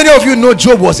 How many of you know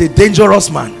Job was a dangerous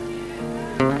man?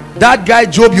 That guy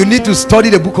Job, you need to study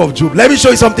the book of Job. Let me show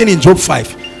you something in Job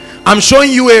 5. I'm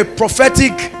showing you a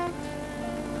prophetic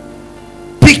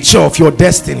picture of your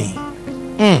destiny.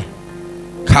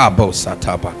 Kabo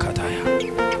Sataba Kataya.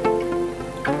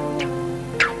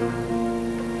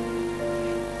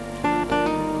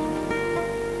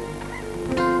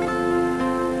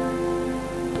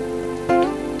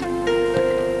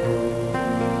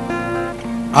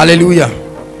 Hallelujah.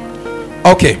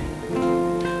 Okay.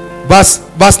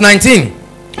 Verse 19.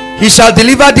 He shall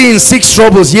deliver thee in 6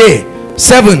 troubles, yea,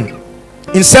 7.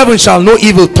 In 7 shall no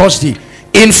evil touch thee.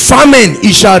 In famine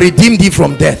he shall redeem thee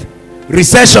from death.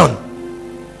 Recession.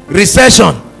 There's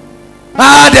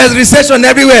recession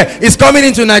everywhere. It's coming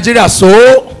into Nigeria.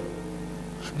 So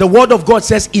the word of God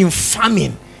says in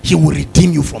famine he will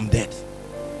redeem you from death.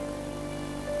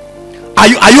 Are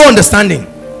you understanding?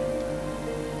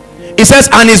 It says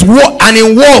and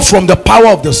in war from the power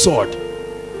of the sword.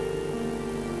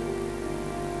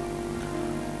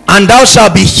 And thou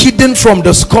shalt be hidden from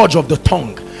the scourge of the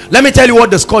tongue. Let me tell you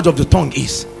what the scourge of the tongue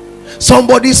is.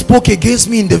 Somebody spoke against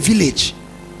me in the village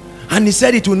and he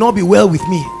said it will not be well with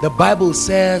me. The Bible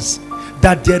says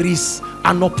that there is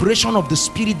an operation of the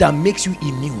spirit that makes you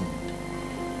immune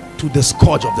to the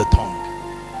scourge of the tongue.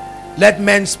 Let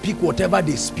men speak whatever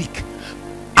they speak.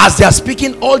 As they are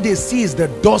speaking, all they see is the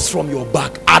dust from your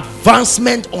back.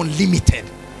 Advancement unlimited.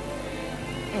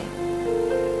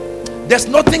 There's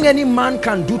nothing any man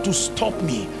can do to stop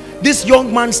me. This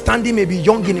young man standing may be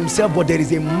young in himself, but there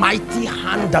is a mighty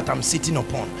hand that I'm sitting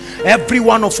upon. Every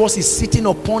one of us is sitting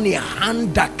upon a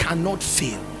hand that cannot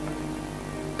fail.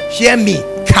 Hear me,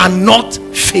 cannot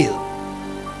fail.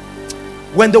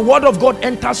 When the word of God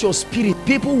enters your spirit,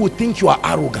 people will think you are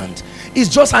arrogant. It's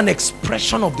just an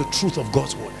expression of the truth of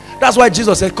God's word. That's why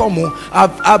Jesus said, come on,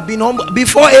 I've been humble.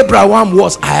 Before Abraham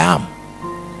was, I am.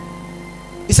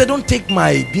 He said, don't take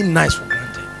my being nice for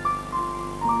granted.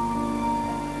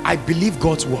 I believe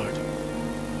God's word.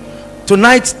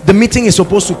 Tonight, the meeting is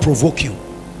supposed to provoke you.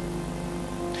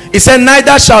 He said,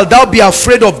 neither shalt thou be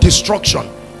afraid of destruction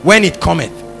when it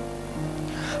cometh.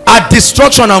 At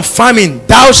destruction and famine,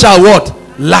 thou shalt what?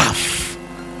 Laugh.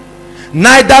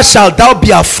 Neither shalt thou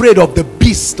be afraid of the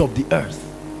beasts of the earth.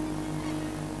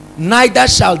 Neither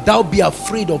shalt thou be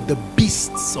afraid of the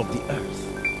beasts of the earth.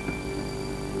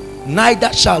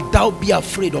 Neither shalt thou be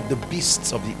afraid of the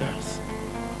beasts of the earth.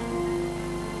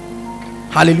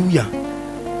 Hallelujah.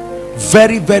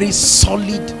 Very, very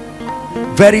solid,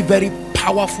 very, very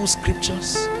powerful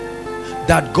scriptures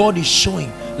that God is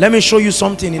showing. Let me show you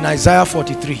something in Isaiah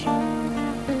 43.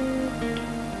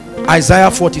 Isaiah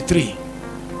 43.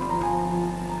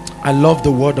 I love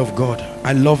the word of God.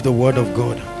 I love the word of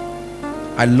God.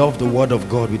 I love the word of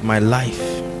God with my life.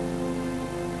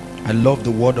 I love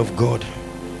the word of God.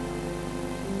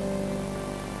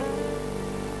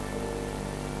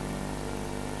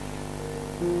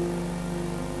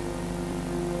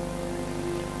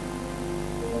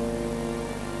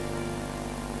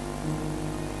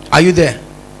 Are you there?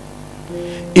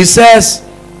 It says,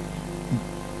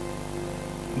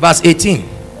 verse 18,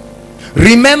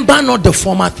 remember not the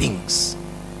former things,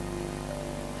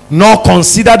 nor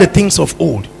consider the things of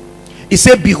old. He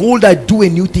said, behold, I do a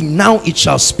new thing, now it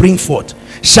shall spring forth.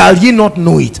 Shall ye not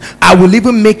know it? I will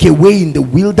even make a way in the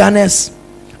wilderness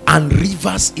and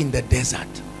rivers in the desert.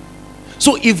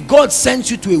 So if God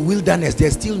sends you to a wilderness,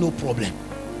 there's still no problem.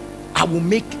 I will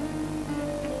make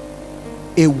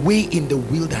a way in the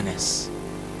wilderness,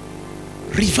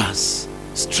 rivers,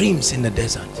 streams in the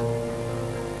desert.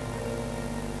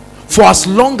 For as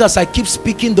long as I keep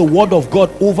speaking the word of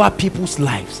God over people's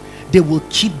lives, they will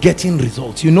keep getting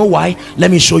results. You know why?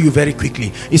 Let me show you very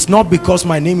quickly. It's not because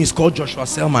my name is called Joshua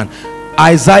Selman.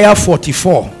 Isaiah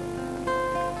 44.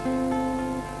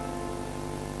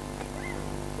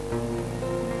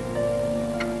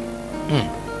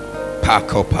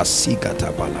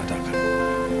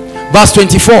 Verse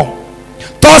 24.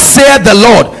 Thus saith the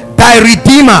Lord, thy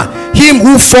Redeemer, him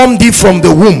who formed thee from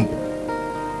the womb.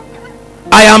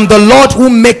 I am the Lord who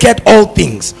maketh all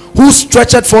things, who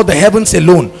stretcheth forth the heavens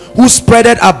alone, who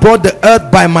spreadeth abroad the earth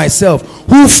by myself,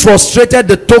 who frustrated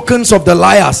the tokens of the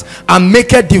liars, and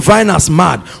maketh diviners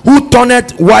mad, who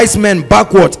turneth wise men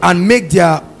backwards, and make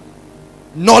their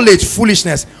knowledge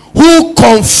foolishness, who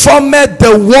confirmed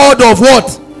the word of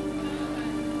what?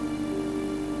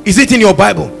 Is it in your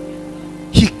Bible?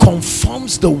 He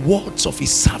confirms the words of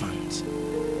his servant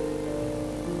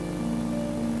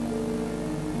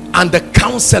and the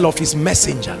counsel of his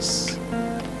messengers,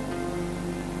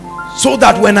 so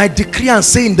that when I decree and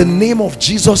say in the name of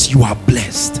Jesus, you are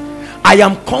blessed, I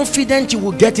am confident you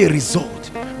will get a result,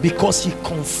 because he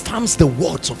confirms the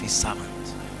words of his servant.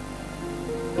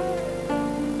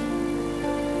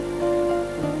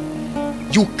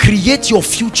 You create your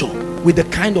future with the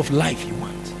kind of life you want.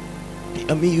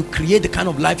 I mean, you create the kind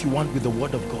of life you want with the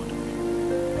word of God.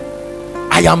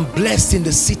 I am blessed in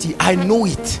the city. I know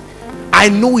it. I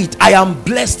know it. I am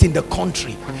blessed in the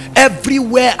country.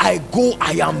 Everywhere I go,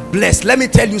 I am blessed. Let me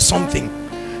tell you something.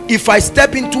 If I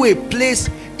step into a place,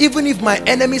 even if my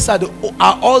enemies are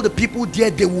all the people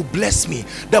there, they will bless me.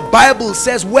 The Bible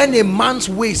says, when a man's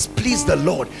ways please the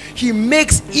Lord, he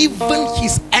makes even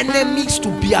his enemies to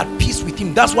be at peace with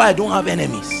him. That's why I don't have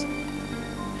enemies.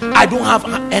 I don't have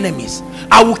enemies.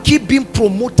 I will keep being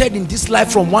promoted in this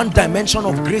life from one dimension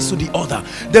of grace to the other.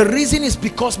 The reason is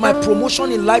because my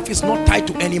promotion in life is not tied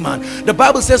to any man. The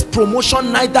Bible says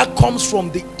promotion neither comes from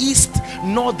the east,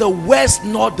 nor the west,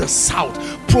 nor the south.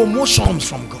 Promotion comes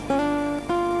from God.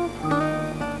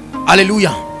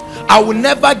 Hallelujah. I will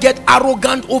never get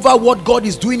arrogant over what God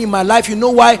is doing in my life. You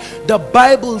know why? The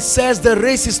Bible says the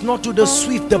race is not to the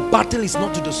swift, the battle is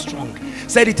not to the strong.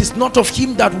 Said it is not of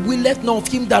him that willeth, nor of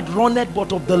him that runneth,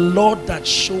 but of the Lord that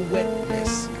showeth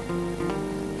mercy.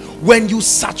 When you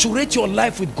saturate your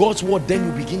life with God's word, then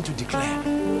you begin to declare,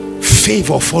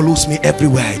 favor follows me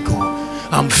everywhere I go.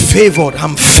 I'm favored.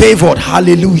 I'm favored.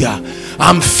 Hallelujah.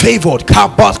 I'm favored.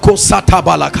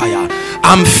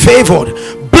 I'm favored.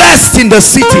 Blessed in the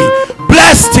city,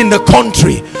 blessed in the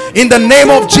country. In the name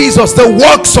of Jesus, the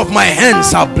works of my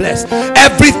hands are blessed.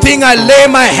 Everything I lay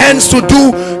my hands to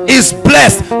do is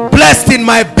blessed. Blessed in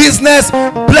my business,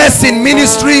 blessed in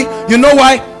ministry. You know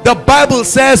why? The Bible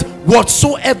says,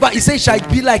 whatsoever, it says, shall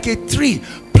be like a tree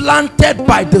planted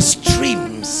by the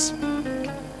streams.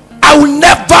 I will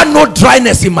never know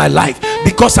dryness in my life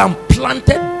because I'm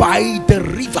planted by the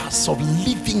rivers of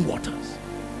living waters.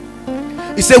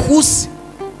 He said, whose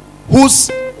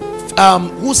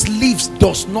leaves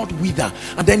does not wither.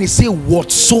 And then he said,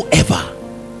 whatsoever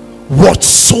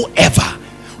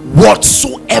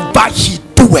he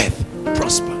doeth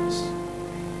prospers.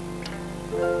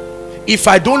 If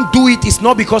I don't do it, it's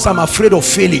not because I'm afraid of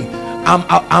failing.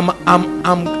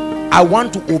 I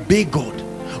want to obey God.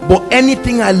 But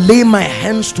anything I lay my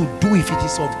hands to do, if it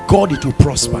is of God, it will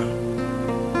prosper.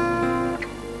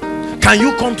 Can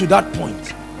you come to that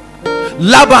point?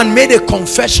 Laban made a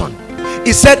confession.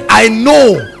 He said, I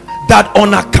know that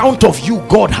on account of you,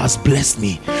 God has blessed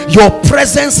me. Your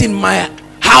presence in my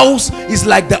house is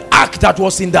like the ark that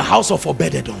was in the house of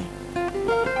Obed-Edom.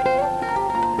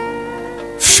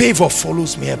 Favor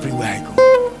follows me everywhere I go.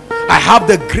 I have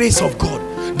the grace of God.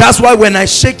 That's why when I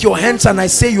shake your hands and I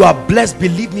say you are blessed,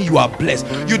 believe me, you are blessed.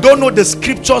 You don't know the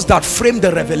scriptures that frame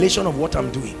the revelation of what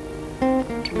I'm doing.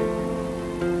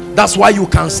 That's why you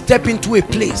can step into a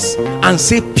place and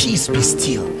say, peace be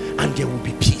still, and there will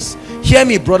be peace. Hear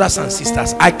me, brothers and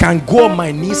sisters. I can go on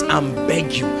my knees and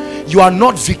beg you. You are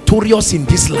not victorious in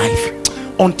this life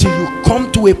until you come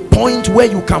to a point where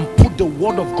you can put the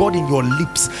word of God in your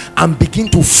lips and begin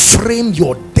to frame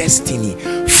your destiny.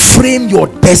 Frame your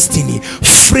destiny.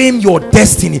 Frame your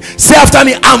destiny. Say after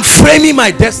me, I'm framing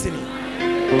my destiny.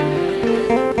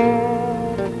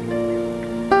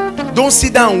 Don't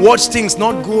sit down and watch things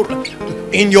not go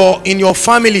in your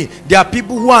family. There are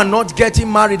people who are not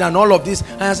getting married and all of this,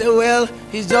 and I say, well,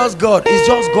 it's just God. It's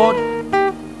just God.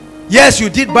 Yes, you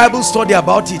did Bible study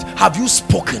about it. Have you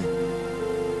spoken?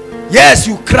 Yes,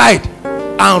 you cried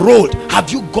and rolled. Have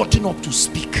you gotten up to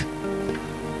speak?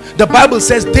 The Bible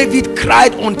says David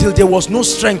cried until there was no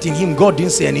strength in him. God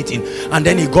didn't say anything, and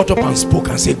then he got up and spoke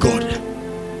and said, God,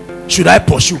 should I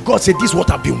pursue? God said, this is what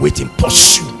I've been waiting.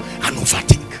 Pursue and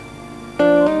overtake.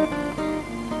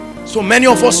 So many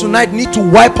of us tonight need to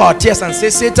wipe our tears and say,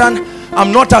 Satan,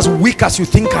 I'm not as weak as you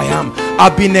think I am.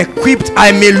 I've been equipped.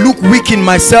 I may look weak in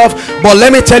myself, but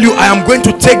let me tell you, I am going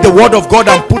to take the word of God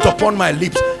and put upon my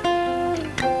lips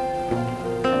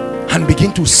and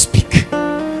begin to speak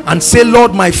and say,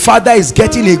 Lord, my father is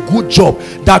getting a good job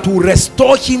that will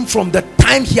restore him from the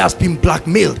time he has been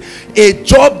blackmailed. A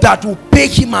job that will pay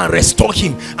him and restore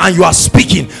him. And you are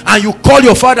speaking and you call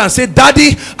your father and say,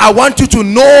 Daddy, I want you to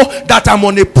know that I'm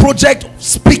on a project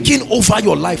speaking over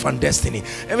your life and destiny.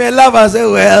 And may love and say,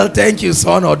 well, thank you,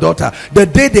 son or daughter. The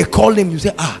day they call him, you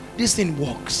say, this thing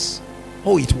works.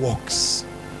 Oh, it works.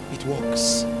 It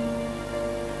works.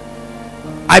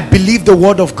 I believe the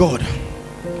word of God.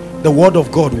 The word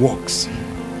of God works.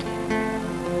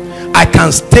 I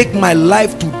can stake my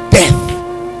life to death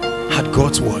at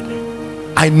God's word.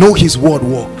 I know his word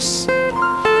works.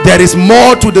 There is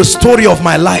more to the story of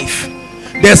my life.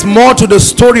 There's more to the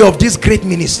story of this great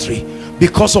ministry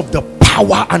because of the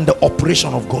power and the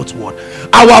operation of God's word.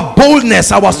 Our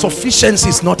boldness, our sufficiency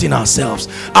is not in ourselves.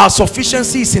 Our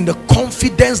sufficiency is in the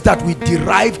confidence that we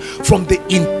derive from the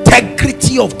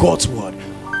integrity of God's word.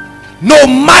 No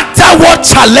matter what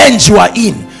challenge you are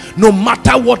in, no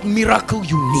matter what miracle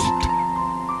you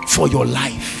need for your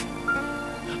life,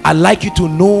 I'd like you to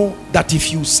know that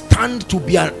if you stand to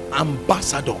be an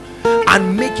ambassador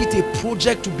and make it a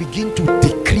project to begin to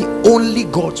decree only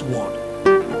God's word,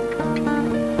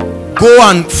 go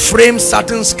and frame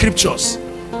certain scriptures,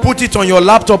 put it on your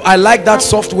laptop. I like that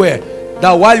software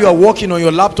that while you are working on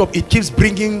your laptop, it keeps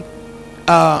bringing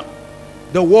the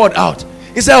word out.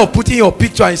 Instead of putting your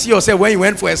picture and see yourself when you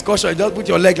went for excursion, just put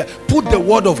your leg like, put the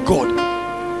word of God.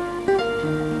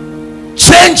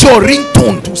 Change your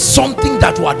ringtone to something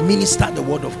that will administer the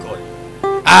word of God.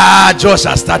 Josh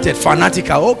has started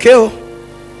fanatical. Okay.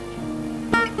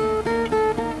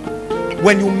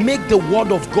 When you make the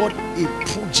word of God a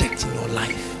project in your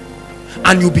life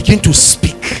and you begin to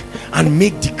speak and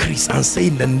make decrees and say,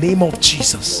 in the name of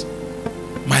Jesus,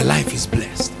 my life is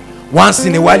blessed. Once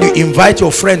in a while you invite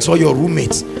your friends or your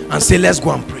roommates and say, let's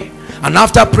go and pray. And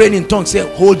after praying in tongues, say,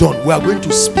 hold on, we are going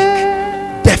to speak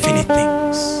definite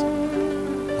things.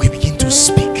 We begin to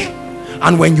speak.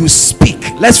 And when you speak,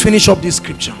 let's finish up this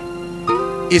scripture,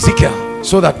 Ezekiel,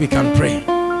 so that we can pray.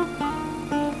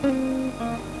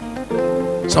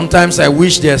 Sometimes I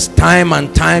wish there's time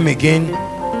and time again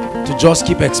to just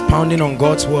keep expounding on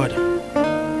God's word.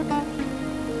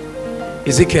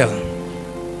 Ezekiel,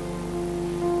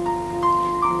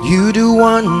 you do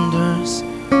wonders,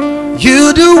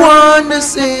 you do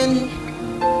wonders in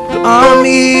our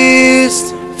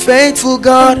midst, faithful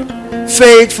God,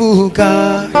 faithful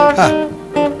God. Ha.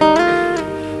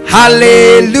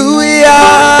 Hallelujah,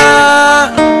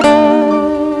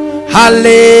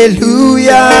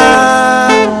 hallelujah.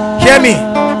 Hear me.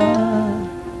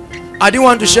 I didn't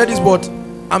want to share this, but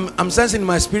I'm sensing in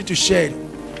my spirit to share it.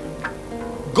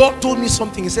 God told me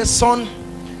something. He said, son,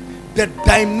 the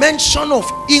dimension of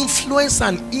influence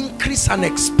and increase and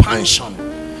expansion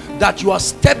that you are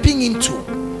stepping into,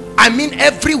 I mean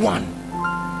everyone,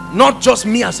 not just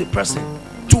me as a person,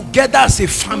 together as a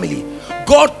family,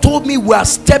 God told me we are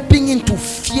stepping into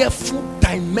fearful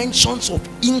dimensions of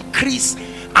increase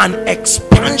and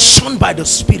expansion by the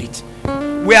Spirit.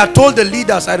 We are told, the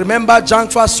leaders, I remember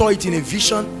Jankfa saw it in a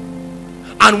vision,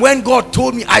 and when God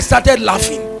told me, I started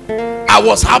laughing. I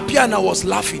was happy and I was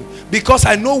laughing because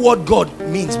I know what God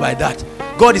means by that.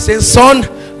 God is saying, son,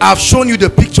 I've shown you the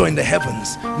picture in the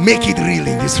heavens, make it real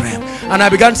in this realm. And I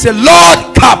began to say,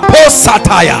 Lord,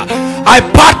 kaposataya, I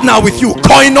partner with you.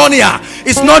 Koinonia,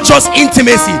 it's not just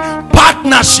intimacy,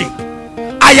 partnership.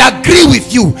 I agree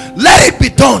with you, let it be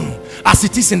done as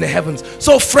it is in the heavens.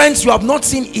 So friends, you have not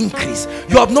seen increase,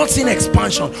 you have not seen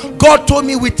expansion. God told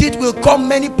me with it will come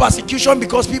many persecution,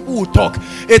 because people will talk.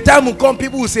 A time will come,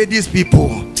 people will say, these people,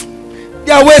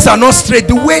 their ways are not straight,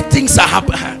 the way things are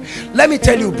happening. Let me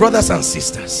tell you, brothers and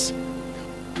sisters,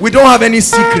 we don't have any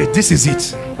secret. This is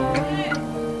it,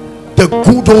 the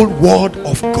good old word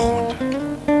of God,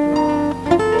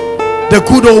 the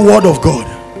good old word of God.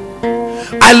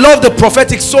 I love the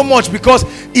prophetic so much because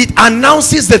it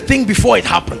announces the thing before it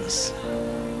happens.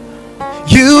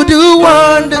 You do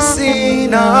wonders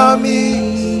in our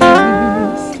midst.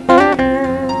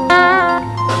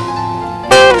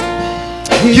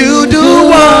 You do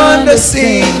wonders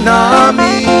in our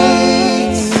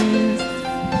midst.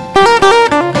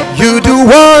 You do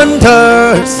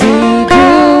wonders. You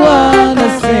do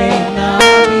wonders in our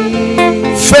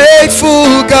midst.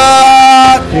 Faithful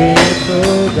God.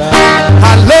 Faithful God.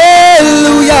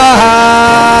 Hallelujah.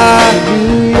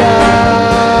 Hallelujah.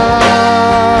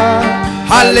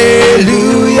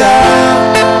 Hallelujah.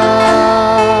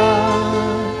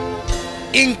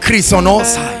 Increase on all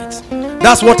sides.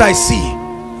 That's what I see.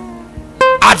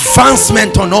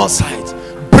 Advancement on all sides.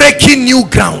 Breaking new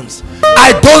grounds.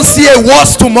 I don't see a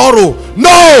worse tomorrow.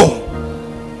 No.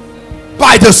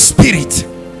 By the Spirit.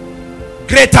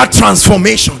 Greater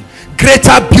transformation.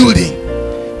 Greater building.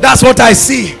 That's what I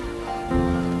see.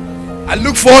 I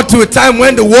look forward to a time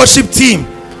when the worship team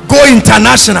go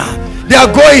international. They are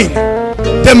going.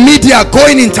 The media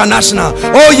going international.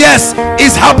 Oh yes,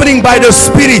 it's happening by the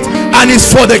Spirit and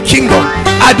it's for the kingdom.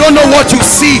 I don't know what you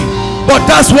see, but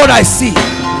that's what I see.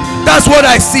 That's what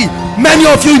I see. Many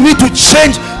of you need to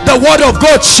change. The word of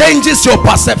God changes your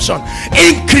perception.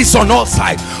 Increase on all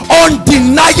sides.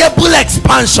 Undeniable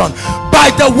expansion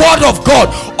by the word of God,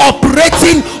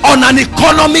 operating on an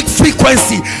economic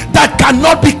frequency that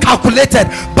cannot be calculated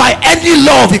by any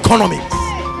law of economics.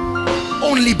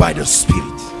 Only by the Spirit.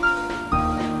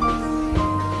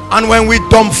 And when we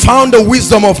dumbfound the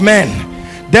wisdom of men,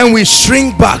 then we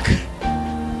shrink back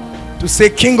to say,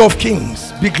 King of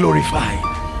Kings, be glorified.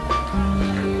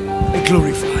 Be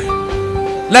glorified.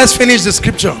 Let's finish the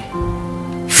scripture.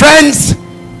 Friends,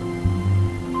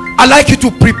 I'd like you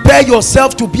to prepare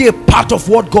yourself to be a part of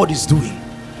what God is doing.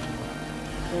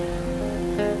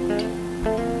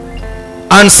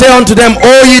 And say unto them,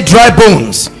 O ye dry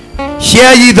bones,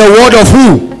 hear ye the word of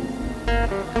who?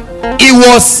 It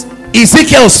was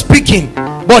Ezekiel speaking,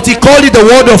 but he called it the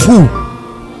word of who?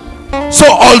 So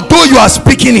although you are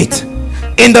speaking it,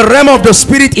 in the realm of the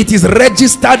Spirit, it is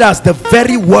registered as the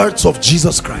very words of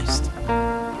Jesus Christ,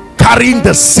 carrying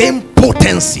the same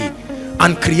potency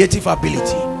and creative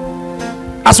ability.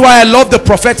 That's why I love the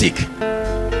prophetic.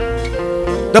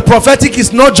 The prophetic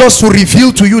is not just to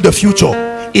reveal to you the future,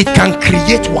 it can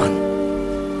create one.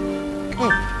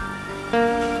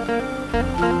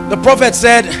 The prophet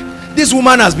said, this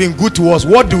woman has been good to us,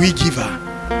 what do we give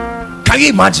her? Can you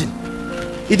imagine?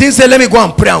 He didn't say, let me go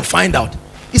and pray and find out.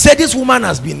 He said, this woman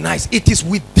has been nice. It is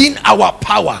within our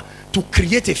power to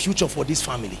create a future for this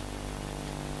family.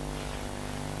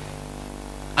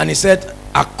 And he said,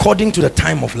 according to the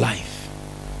time of life,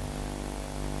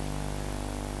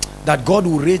 that God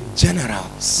will raise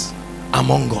generals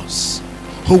among us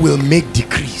who will make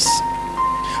decrees.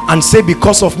 And say,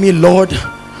 because of me, Lord,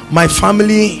 my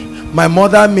family, my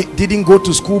mother didn't go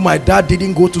to school, my dad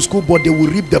didn't go to school, but they will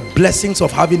reap the blessings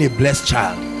of having a blessed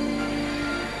child.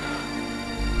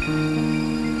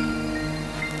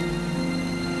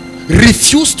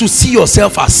 Refuse to see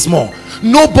yourself as small.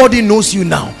 Nobody knows you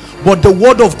now, but the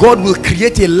word of God will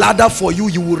create a ladder for you.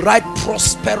 You will ride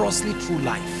prosperously through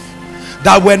life.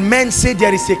 That when men say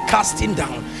there is a casting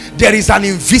down, there is an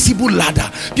invisible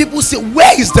ladder. People say,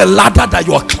 where is the ladder that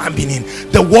you are climbing in?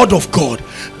 The word of God.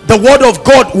 The word of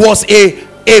God was a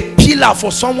pillar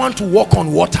for someone to walk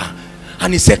on water.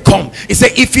 And he said, come. He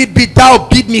said, if it be thou,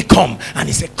 bid me come. And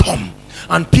he said, come.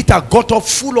 And Peter got up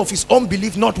full of his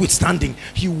unbelief notwithstanding.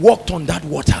 He walked on that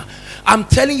water. I'm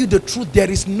telling you the truth, there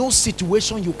is no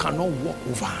situation you cannot walk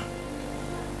over.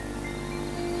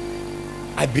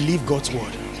 I believe God's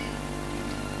word.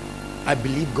 I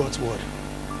believe God's word.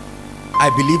 I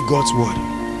believe God's word.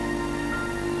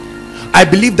 I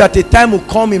believe that a time will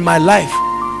come in my life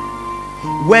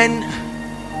when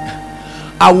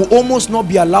I will almost not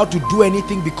be allowed to do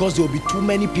anything because there will be too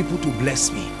many people to bless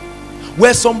me.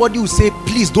 Where somebody will say,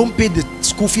 please don't pay the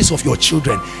school fees of your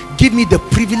children. Give me the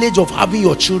privilege of having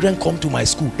your children come to my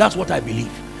school. That's what I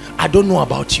believe. I don't know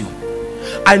about you.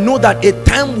 I know that a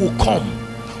time will come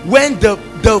when the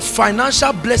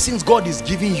financial blessings God is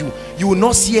giving you, you will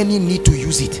not see any need to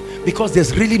use it because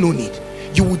there's really no need.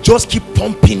 You will just keep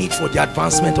pumping it for the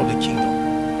advancement of the kingdom.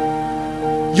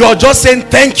 You're just saying,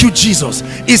 thank you, Jesus.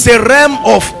 It's a realm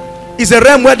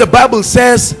where the Bible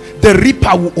says the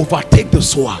reaper will overtake the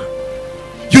sower.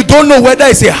 You don't know whether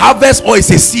it's a harvest or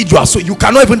it's a seed, so you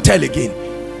cannot even tell again.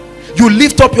 You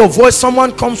lift up your voice,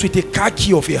 someone comes with a car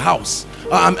key of a house,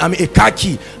 a car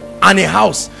key and a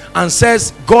house, and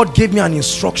says, God gave me an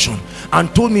instruction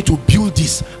and told me to build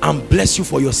this and bless you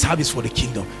for your service for the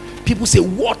kingdom. People say,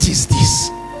 what is this?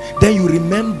 Then you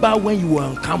remember when you were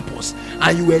on campus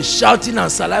and you were shouting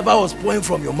and saliva was pouring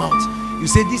from your mouth. You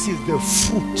say, this is the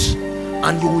fruit,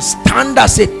 and you will stand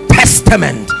as a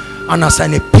testament and as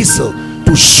an epistle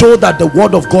to show that the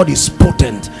word of God is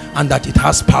potent and that it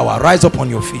has power. Rise up on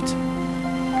your feet.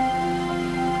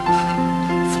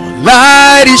 For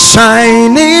light is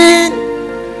shining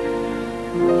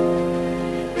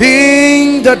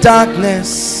in the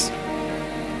darkness.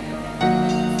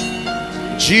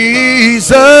 Jesus.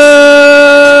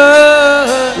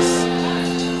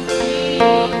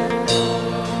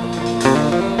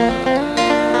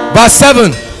 Verse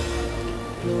 7.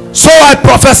 So I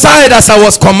prophesied as I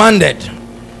was commanded.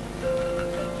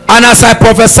 And as I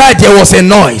prophesied, there was a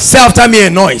noise. Say after me, a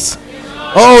noise.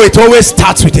 Oh, it always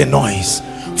starts with a noise.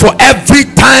 For every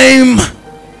time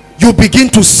you begin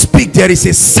to speak, there is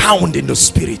a sound in the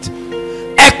spirit,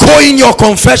 echoing your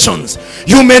confessions.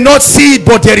 You may not see it,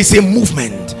 but there is a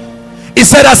movement. He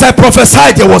said, as I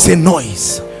prophesied, there was a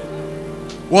noise,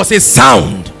 was a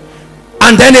sound,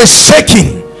 and then a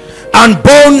shaking, and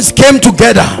bones came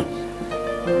together.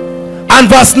 And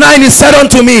verse 9, he said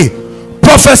unto me,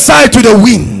 prophesy to the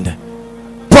wind,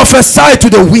 prophesy to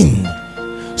the wind.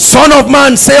 Son of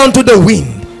man, say unto the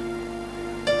wind,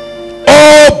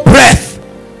 O breath,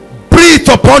 breathe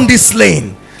upon this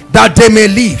slain, that they may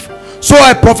live. So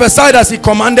I prophesied as he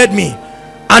commanded me,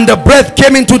 and the breath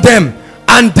came into them,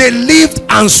 and they lived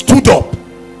and stood up.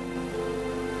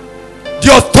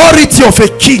 The authority of a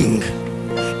king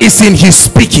is in his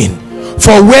speaking.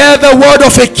 For where the word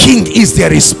of a king is,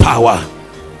 there is power.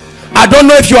 I don't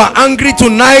know if you are angry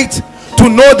tonight to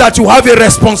know that you have a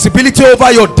responsibility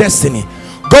over your destiny.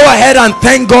 Go ahead and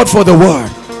thank God for the word.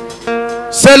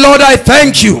 Say, Lord, I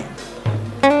thank you.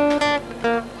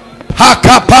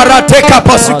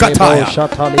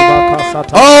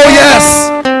 Oh yes,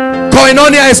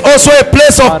 Koinonia is also a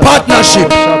place of partnership.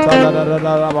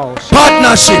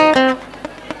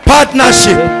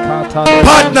 Partnership,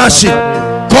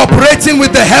 cooperating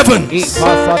with the heavens.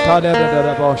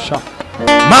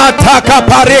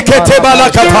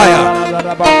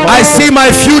 I see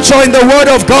my future in the word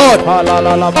of God.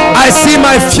 I see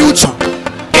my future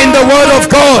in the word of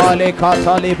God, and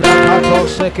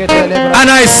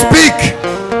I speak.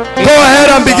 Go ahead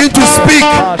and begin to speak.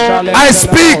 I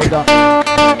speak.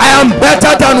 I am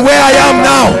better than where I am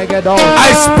now.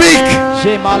 I speak.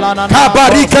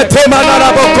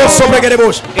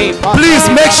 Please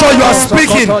make sure you are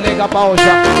speaking.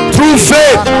 Through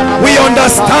faith, we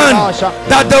understand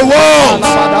that the walls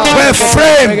were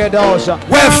framed.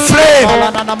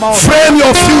 Frame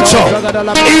your future,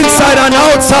 inside and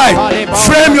outside.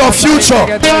 Frame your future.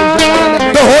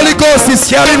 The Holy Ghost is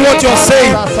hearing what you're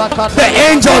saying. The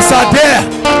angels are there,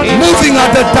 moving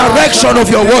at the direction of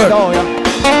your word.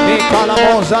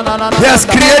 There's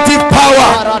creative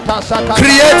power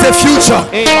create a future,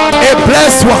 a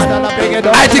blessed one.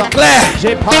 I declare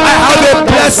I have a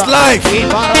blessed life,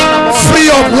 free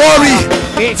of worry,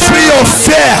 free of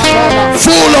fear,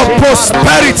 full of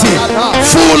prosperity,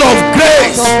 full of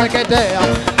grace.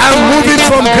 I'm moving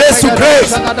from grace to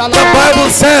grace. The Bible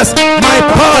says my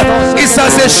path is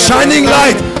as a shining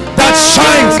light that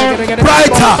shines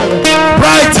brighter,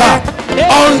 brighter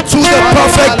unto the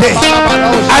perfect day.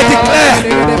 I declare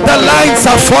the lines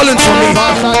are falling for me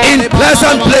in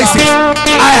pleasant places.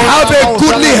 I have a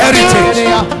goodly heritage.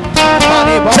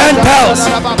 Gentiles,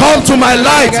 come to my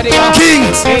light.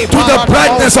 Kings, to the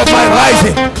brightness of my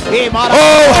rising.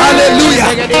 Oh,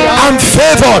 hallelujah. I'm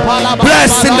favored,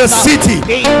 blessed in the city,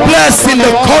 blessed in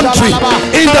the country,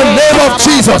 in the name of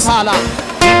Jesus.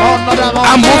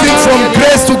 I'm moving from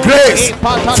grace to grace,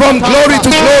 from glory to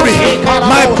glory.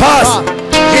 My path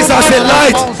is as a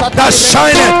light that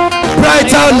shineth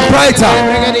brighter and brighter.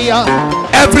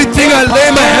 Everything I lay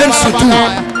my hands to do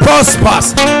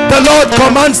prospers. The Lord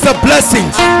commands the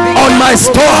blessings on my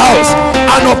storehouse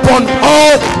and upon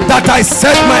all that I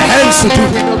set my hands to do.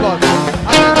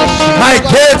 My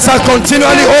gates are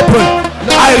continually open.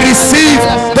 I receive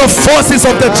the forces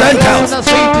of the Gentiles.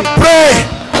 Pray,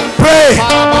 pray,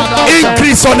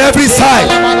 increase on every side,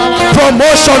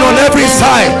 promotion on every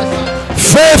side,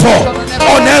 favor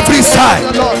on every side,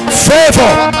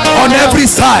 favor on every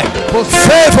side,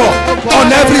 favor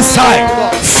on every side,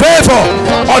 favor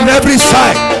on every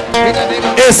side.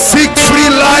 A sick-free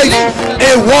life,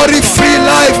 a worry-free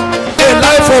life, a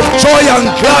life of joy and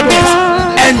gladness,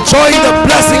 enjoying the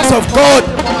blessings of God,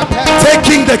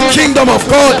 taking the kingdom of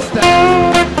God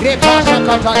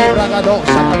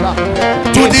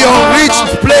to the unreached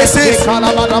places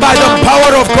by the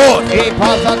power of God.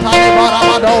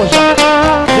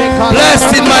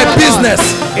 Blessed in my business,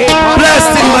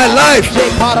 blessed in my life,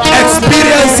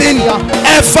 experiencing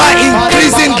ever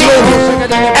increasing glory,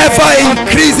 ever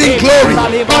increasing glory,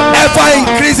 ever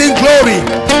increasing glory.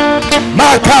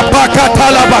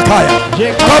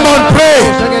 Come on, pray,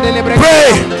 pray.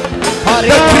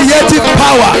 The creative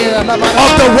power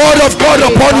of the word of God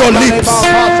upon your lips.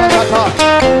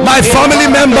 My family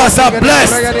members are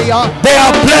blessed. They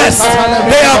are blessed.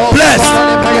 They are blessed.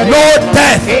 No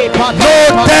death.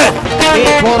 No death.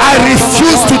 I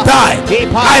refuse to die.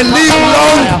 I live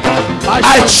long.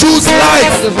 I choose life.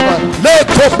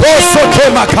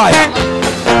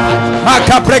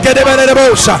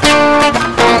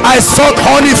 I suck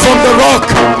honey from the rock.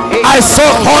 I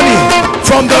suck honey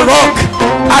from the rock.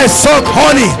 I suck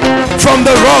honey from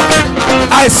the rock.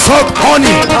 I suck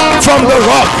honey from the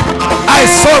rock. I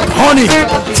suck honey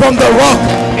from the rock.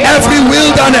 Every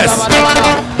wilderness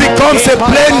becomes a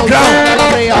plain ground.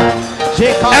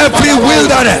 Every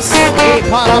wilderness,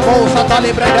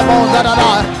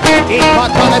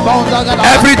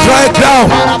 every dry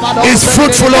ground is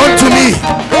fruitful unto me.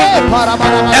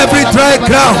 Every dry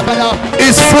ground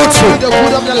is fruitful.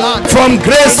 From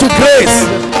grace to grace,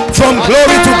 from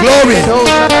glory to glory.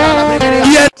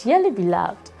 Dearly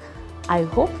beloved, I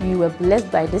hope you were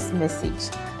blessed by this message.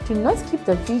 Do not keep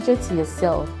the video to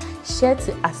yourself. Share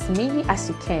to as many as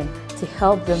you can to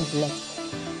help them bless.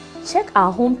 Check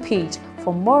our homepage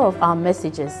for more of our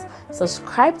messages.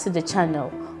 Subscribe to the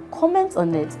channel, comment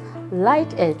on it,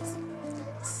 like it.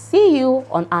 See you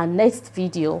on our next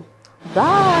video.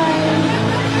 Bye.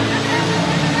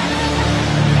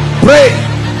 Pray,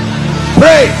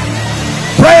 pray,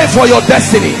 pray for your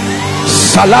destiny.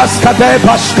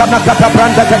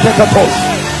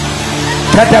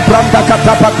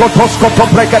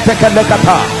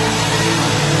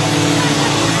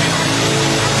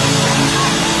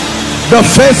 The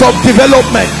phase of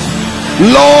development.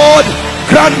 Lord,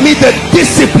 grant me the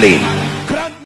discipline